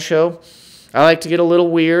on my show. I like to get a little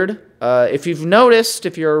weird. If you've noticed,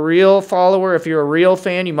 if you're a real follower, if you're a real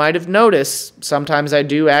fan, you might have noticed sometimes I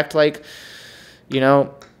do act like, you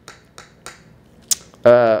know,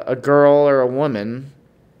 a girl or a woman.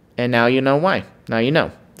 And now you know why. Now you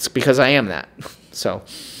know. It's because I am that. So,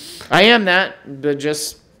 I am that, but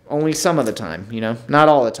just only some of the time, you know? Not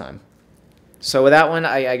all the time. So, with that one,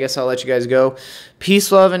 I guess I'll let you guys go.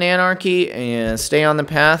 Peace, love, and anarchy, and stay on the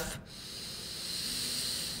path.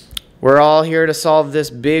 We're all here to solve this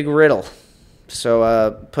big riddle.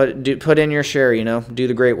 So, put in your share, you know? Do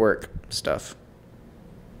the great work stuff.